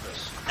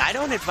 I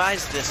don't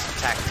advise this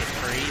tactic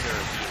for either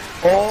of you.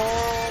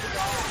 Oh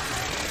God!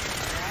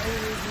 Why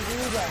would you do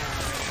that?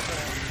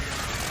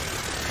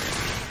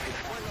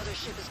 One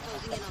mothership is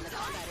closing in on the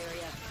combat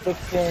area. Fix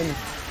in.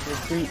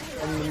 Retreat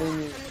from the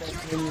menu.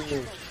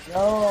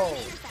 No!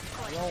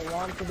 I don't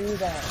want to do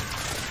that.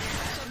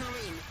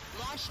 Submarine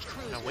launched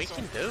cruise Now we missile.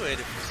 can do it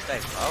if we stay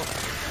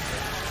focused.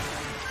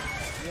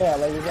 Yeah,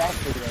 like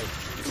exactly. Like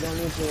you don't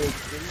need to.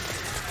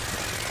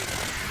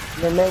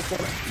 You're making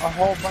a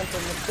whole bunch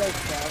of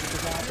mistakes now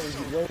because now there's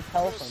waste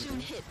health Will on soon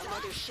you. hit the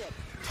mothership.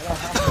 I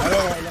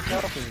don't have enough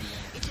health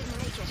anymore. It didn't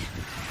make it.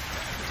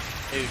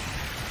 Dude,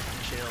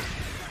 chill.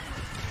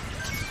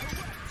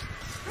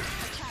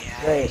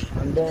 Yeah. Great,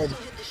 I'm dead. Hit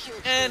the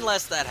shield tree.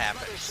 Unless that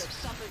happens. Mothership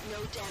suffered no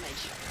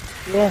damage.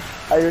 Yeah,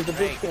 there's a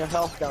big thing of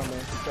health down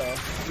there, so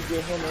you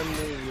get him and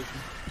me. You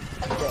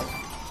can... Okay.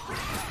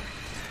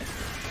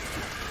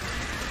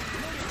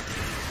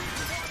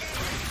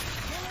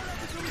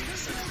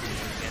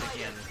 Yet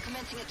again.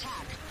 Commencing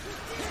attack.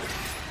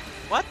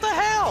 What the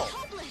hell?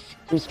 Hopeless.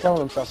 He's killing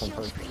himself in Shield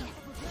person. screen.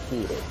 He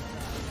is.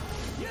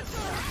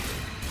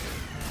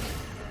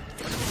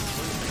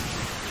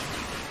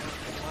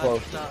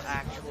 What the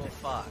actual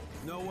fuck?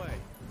 No way.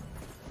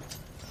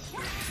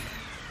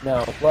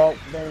 No, well,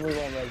 then we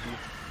won't let you.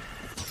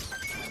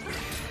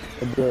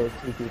 We'll do it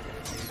with 2 people.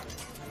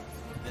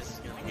 This is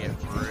gonna get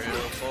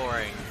real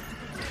boring.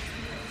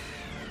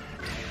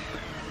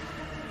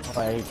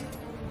 Like,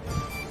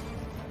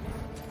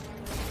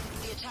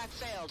 The attack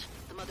failed.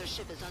 The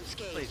mothership is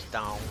unscathed. Please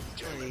don't.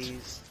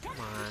 Please. Come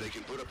They on.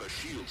 can put up a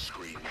shield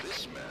screen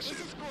this This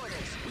massive. is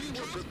Borders. We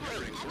were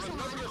preparing for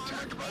another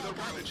attack by the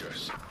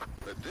Ravagers,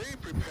 but they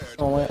prepared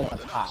only more a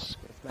than pop. us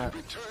It's and not.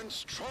 returned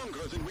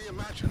stronger than we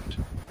imagined.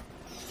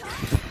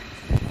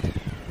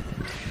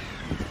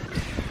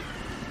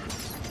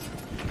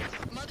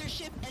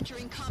 Mothership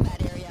entering combat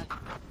area.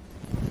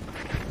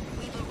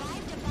 We've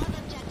arrived above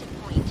objective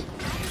point.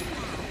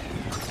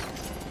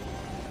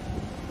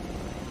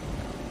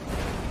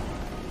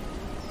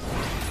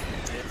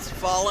 It's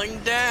falling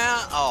down.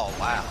 Oh,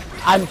 wow.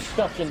 I'm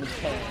stuck in the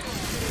tank.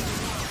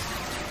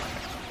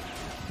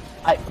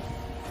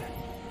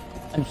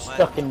 I'm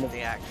stuck in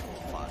The actual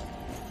fuck.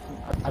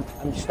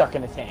 I'm stuck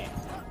in a tank.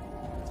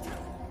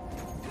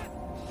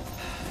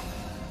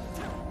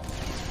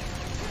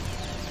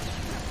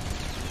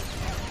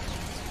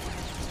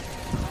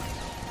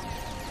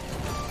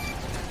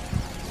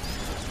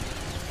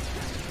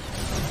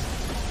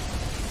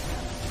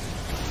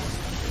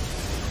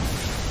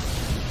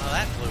 Oh,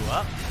 that blew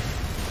up.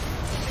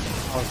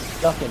 I was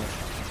stuck in it.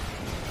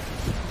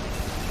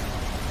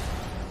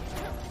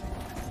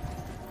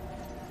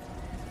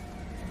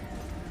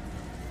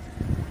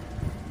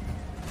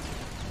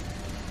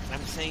 I'm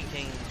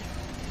thinking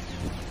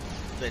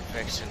that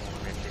Vexen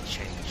wanted to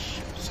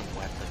change some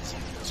weapons in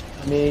this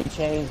one. I mean,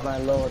 change my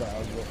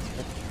loadout.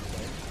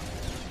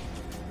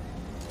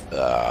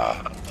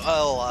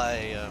 Well,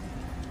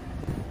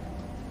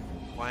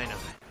 why not?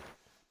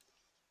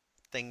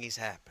 Thingies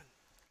happen.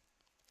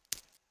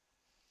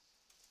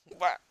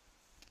 Quack.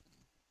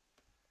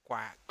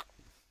 Quack.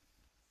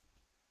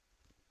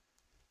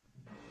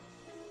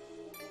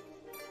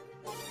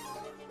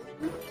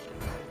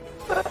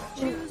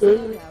 Choose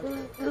loadout.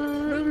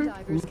 Wing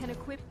divers can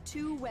equip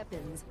 2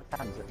 weapons. What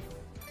time is it?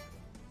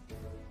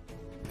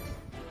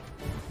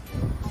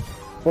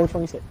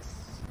 4:26.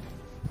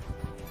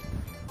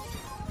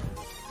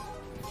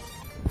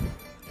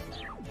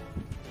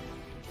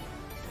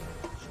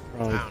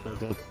 Probably I don't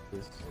pulled up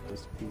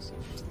this piece of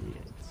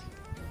it.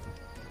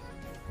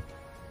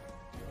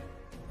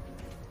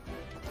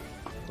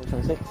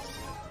 4:26.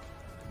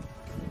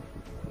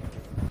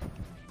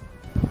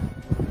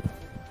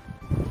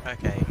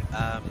 Okay,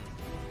 yeah,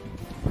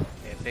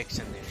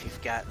 Vixen, if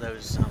you've got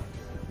those,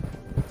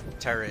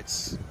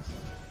 turrets,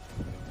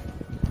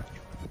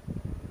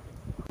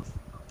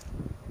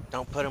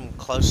 don't put them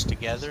close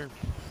together,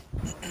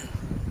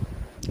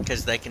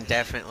 because they can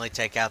definitely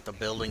take out the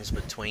buildings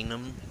between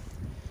them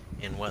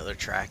in what they're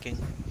tracking.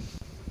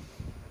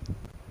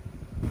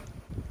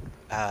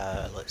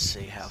 Let's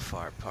see, how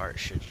far apart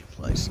should you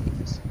place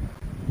them?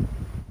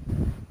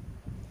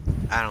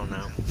 I don't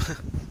know.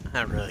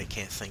 I really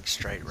can't think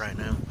straight right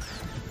now.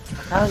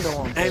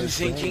 I'm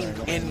thinking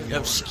in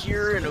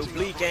obscure and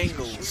oblique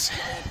angles.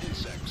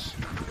 Insects.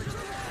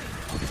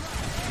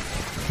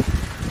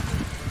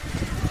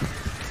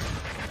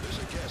 There's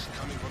a guest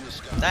coming from the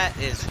sky. That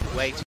is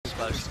way too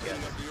close together.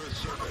 Of the Earth's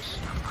surface.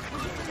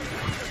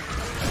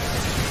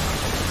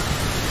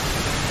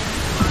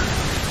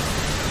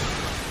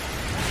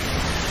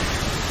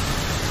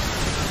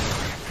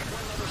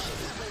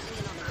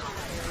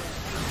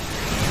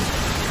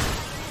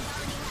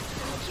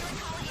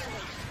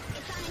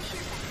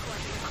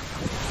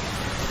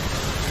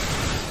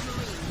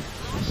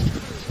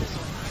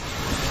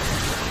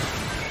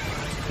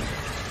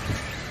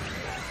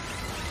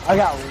 I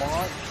got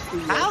launched.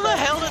 How the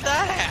hell did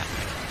that happen?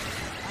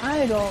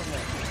 I don't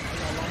know.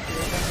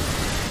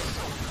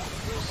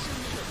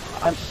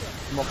 I'm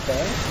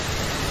okay.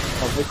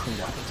 Oh, this one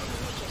got it.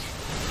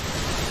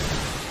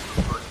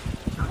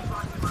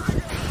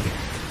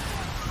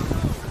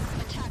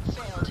 Attack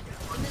failed.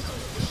 The missile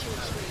hit the shield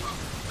screen.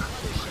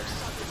 Mothership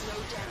suffered no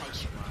damage.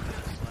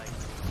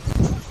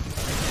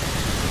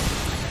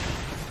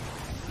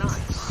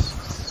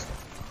 Nice.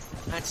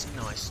 That's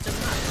nice to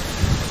know.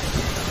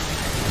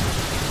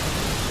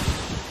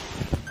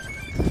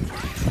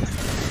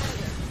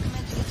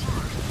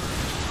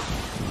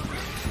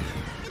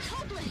 It's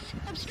hopeless.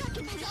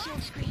 Obstructed by the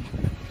shield screen.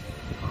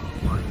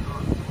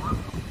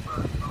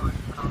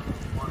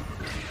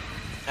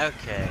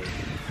 Okay.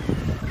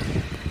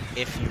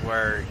 If you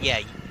were...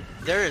 Yeah,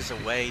 there is a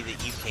way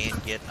that you can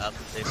get up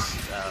this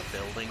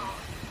building.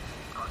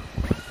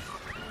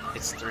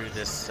 It's through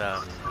this...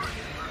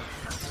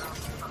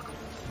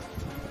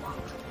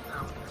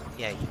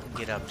 Yeah, you can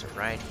get up to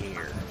right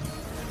here.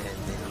 And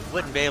then you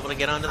wouldn't be able to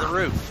get onto the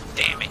roof.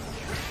 Damn it.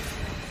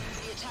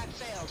 The attack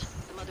failed.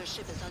 The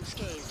mothership is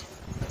unscathed.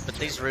 But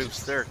these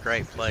roofs, they're a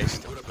great place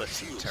to put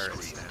some Shield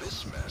turrets screen down.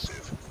 this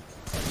massive.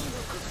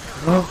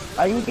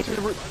 I can get to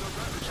the roof.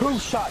 2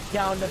 shots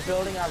down the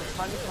building I was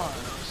trying to climb.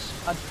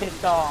 I'm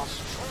pissed off.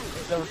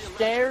 The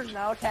stairs,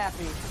 now it's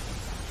happy.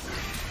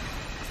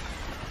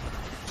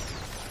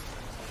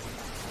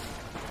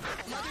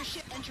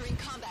 Mothership entering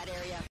combat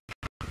area.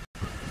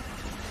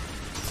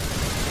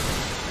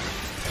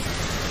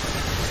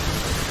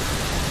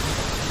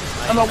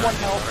 I'm at 1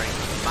 health.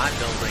 My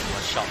building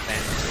was shot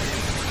down.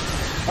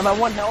 I'm at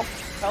 1 health.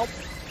 Help.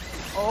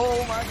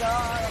 Oh my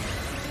god.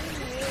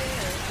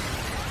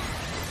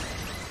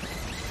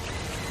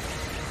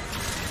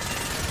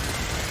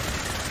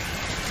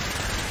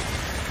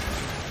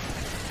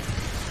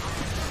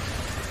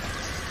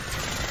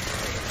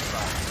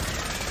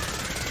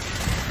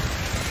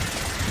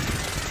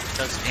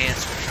 I'm Those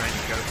ants were trying to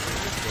go through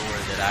the door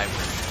that I went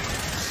through.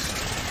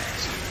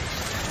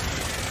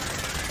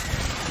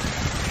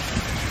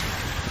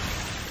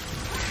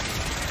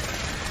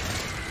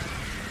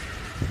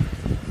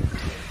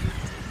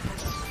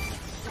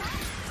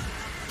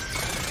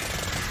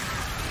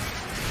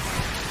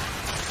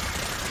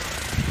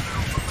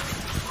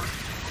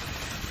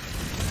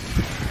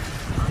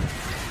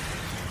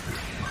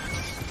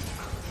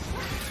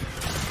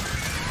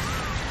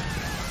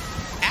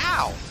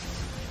 Ow!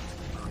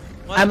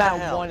 What I'm the at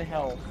hell? 1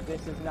 health.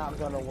 This is not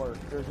gonna work.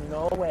 There's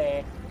no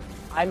way.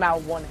 I'm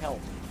at 1 health.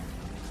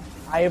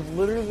 I have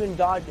literally been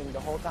dodging the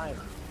whole time.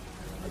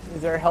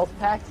 Is there health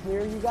packs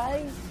near you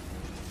guys?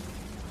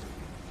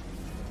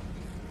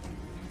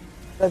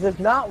 Because if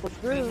not, we're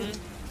screwed.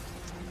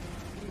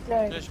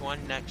 Okay. There's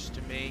one next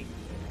to me.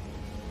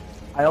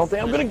 I don't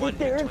think I'm There's gonna one get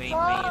there in between me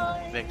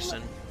time. and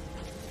Vixen.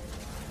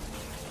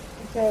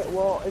 Okay,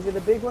 well, is it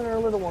a big one or a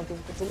little one? Because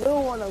if it's a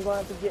little one, I'm gonna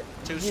have to get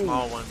Two you.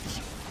 small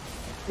ones.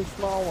 2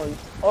 small ones.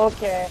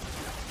 Okay.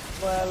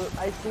 Well,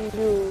 I see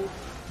you.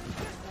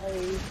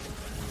 Bye.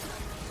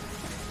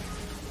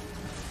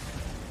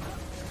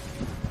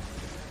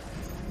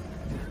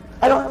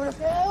 I don't have enough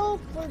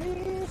health for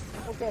this.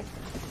 Okay.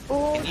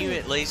 Oh, Can you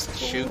at least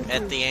shoot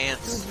at the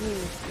ants?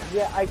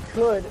 Yeah, I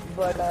could,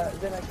 but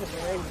then I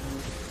couldn't raise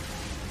you.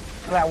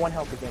 I'm at 1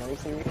 health again. Are you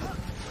serious?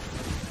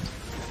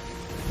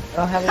 I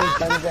don't have any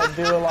guns that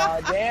do a lot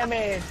of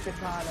damage,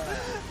 Katana.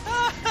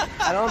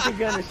 I don't think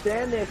you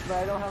understand this, but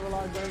I don't have a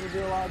lot of guns that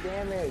do a lot of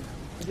damage.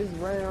 I'm just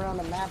running around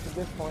the map at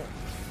this point.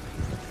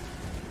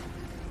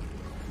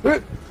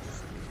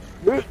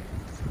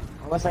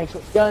 Unless I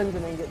switch guns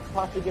and then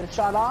possibly get a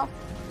shot off.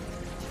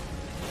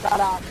 Shot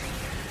off.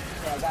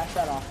 Yeah, I got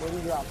shot off. What do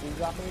you drop? Do you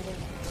drop anything?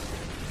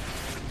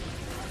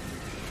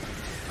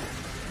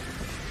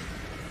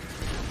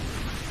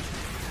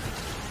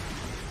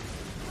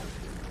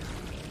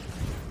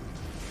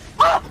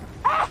 Ah!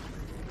 Ah!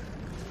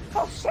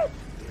 Oh shit!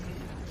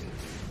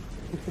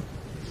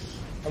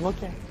 I'm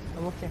okay.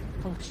 I'm okay.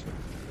 Oh shit.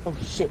 Oh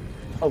shit.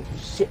 Oh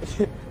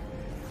shit.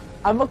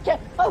 I'm okay.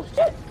 Oh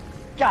shit!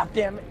 God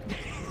damn it.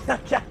 I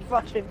got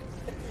fucking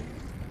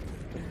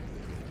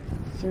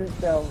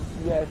shoot them.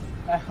 Yes.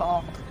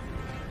 Oh.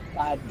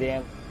 God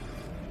damn.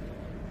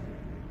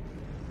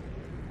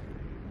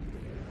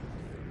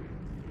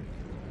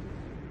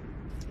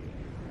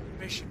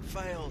 Mission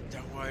failed.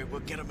 Don't worry,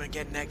 we'll get them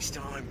again next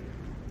time.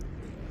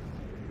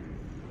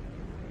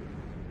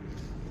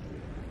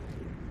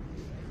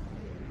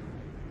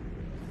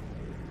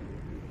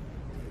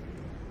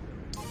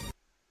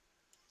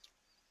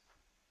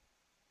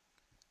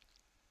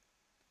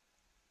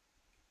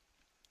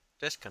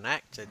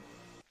 Disconnected.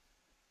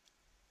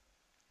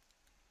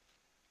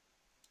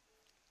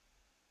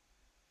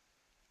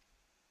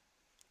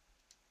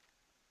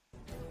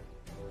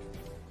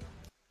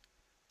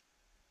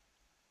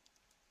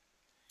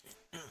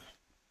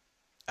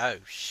 Oh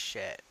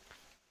shit.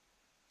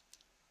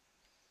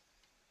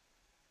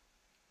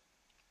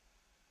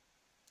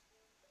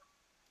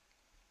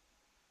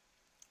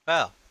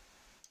 Well,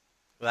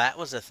 that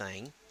was a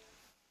thing.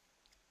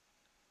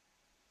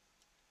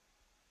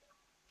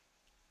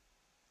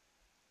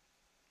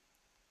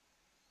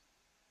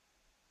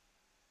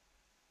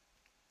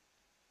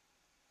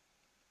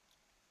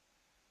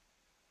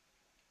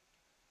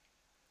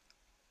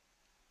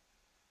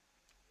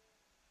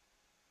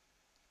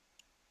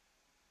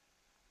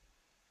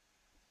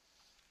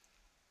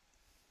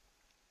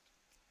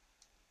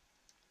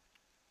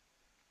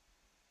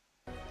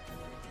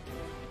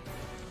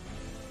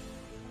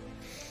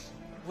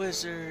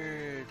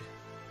 Wizard.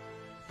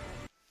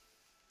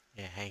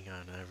 Yeah, hang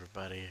on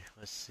everybody.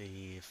 Let's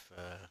see if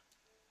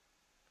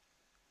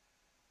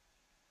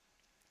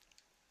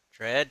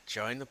Dread,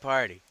 join the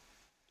party.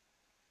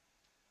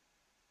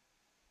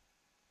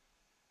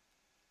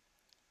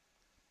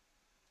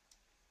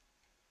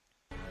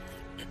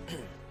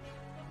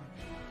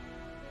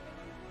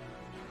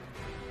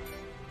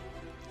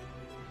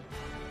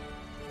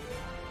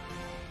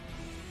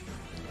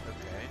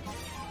 Okay.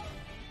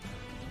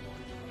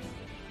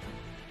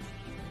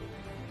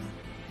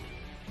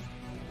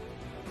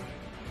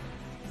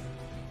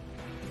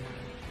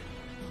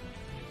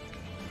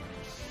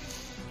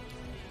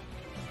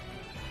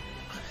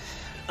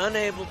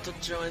 Unable to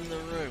join the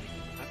room.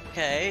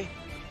 Okay.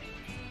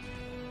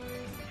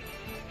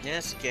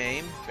 Yes,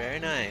 game. Very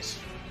nice.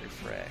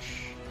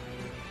 Refresh.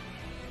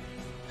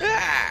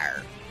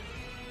 Arr!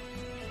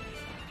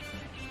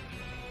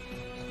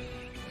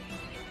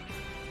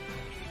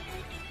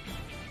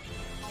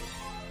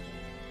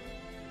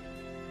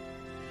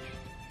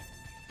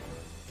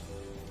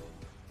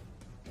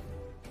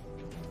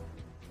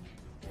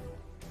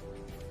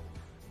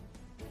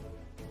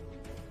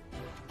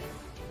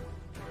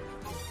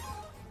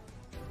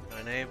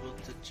 Unable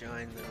to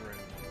join the room.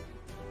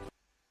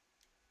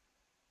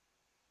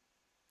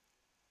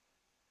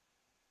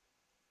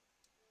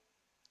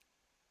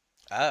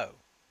 Oh.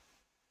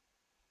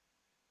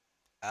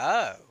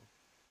 Oh.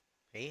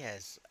 He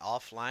has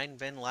offline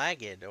been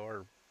lagged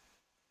or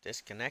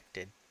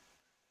disconnected.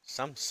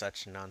 Some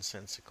such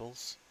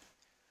nonsensicals.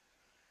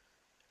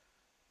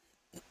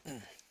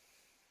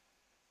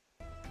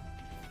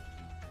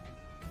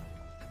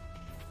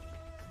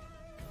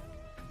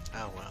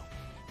 Oh well.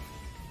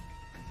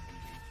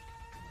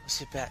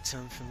 It's about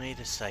time for me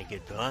to say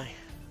goodbye.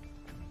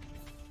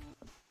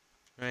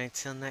 Right,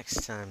 till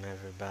next time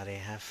everybody,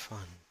 have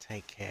fun,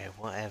 take care,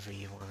 whatever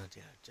you want to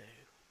do.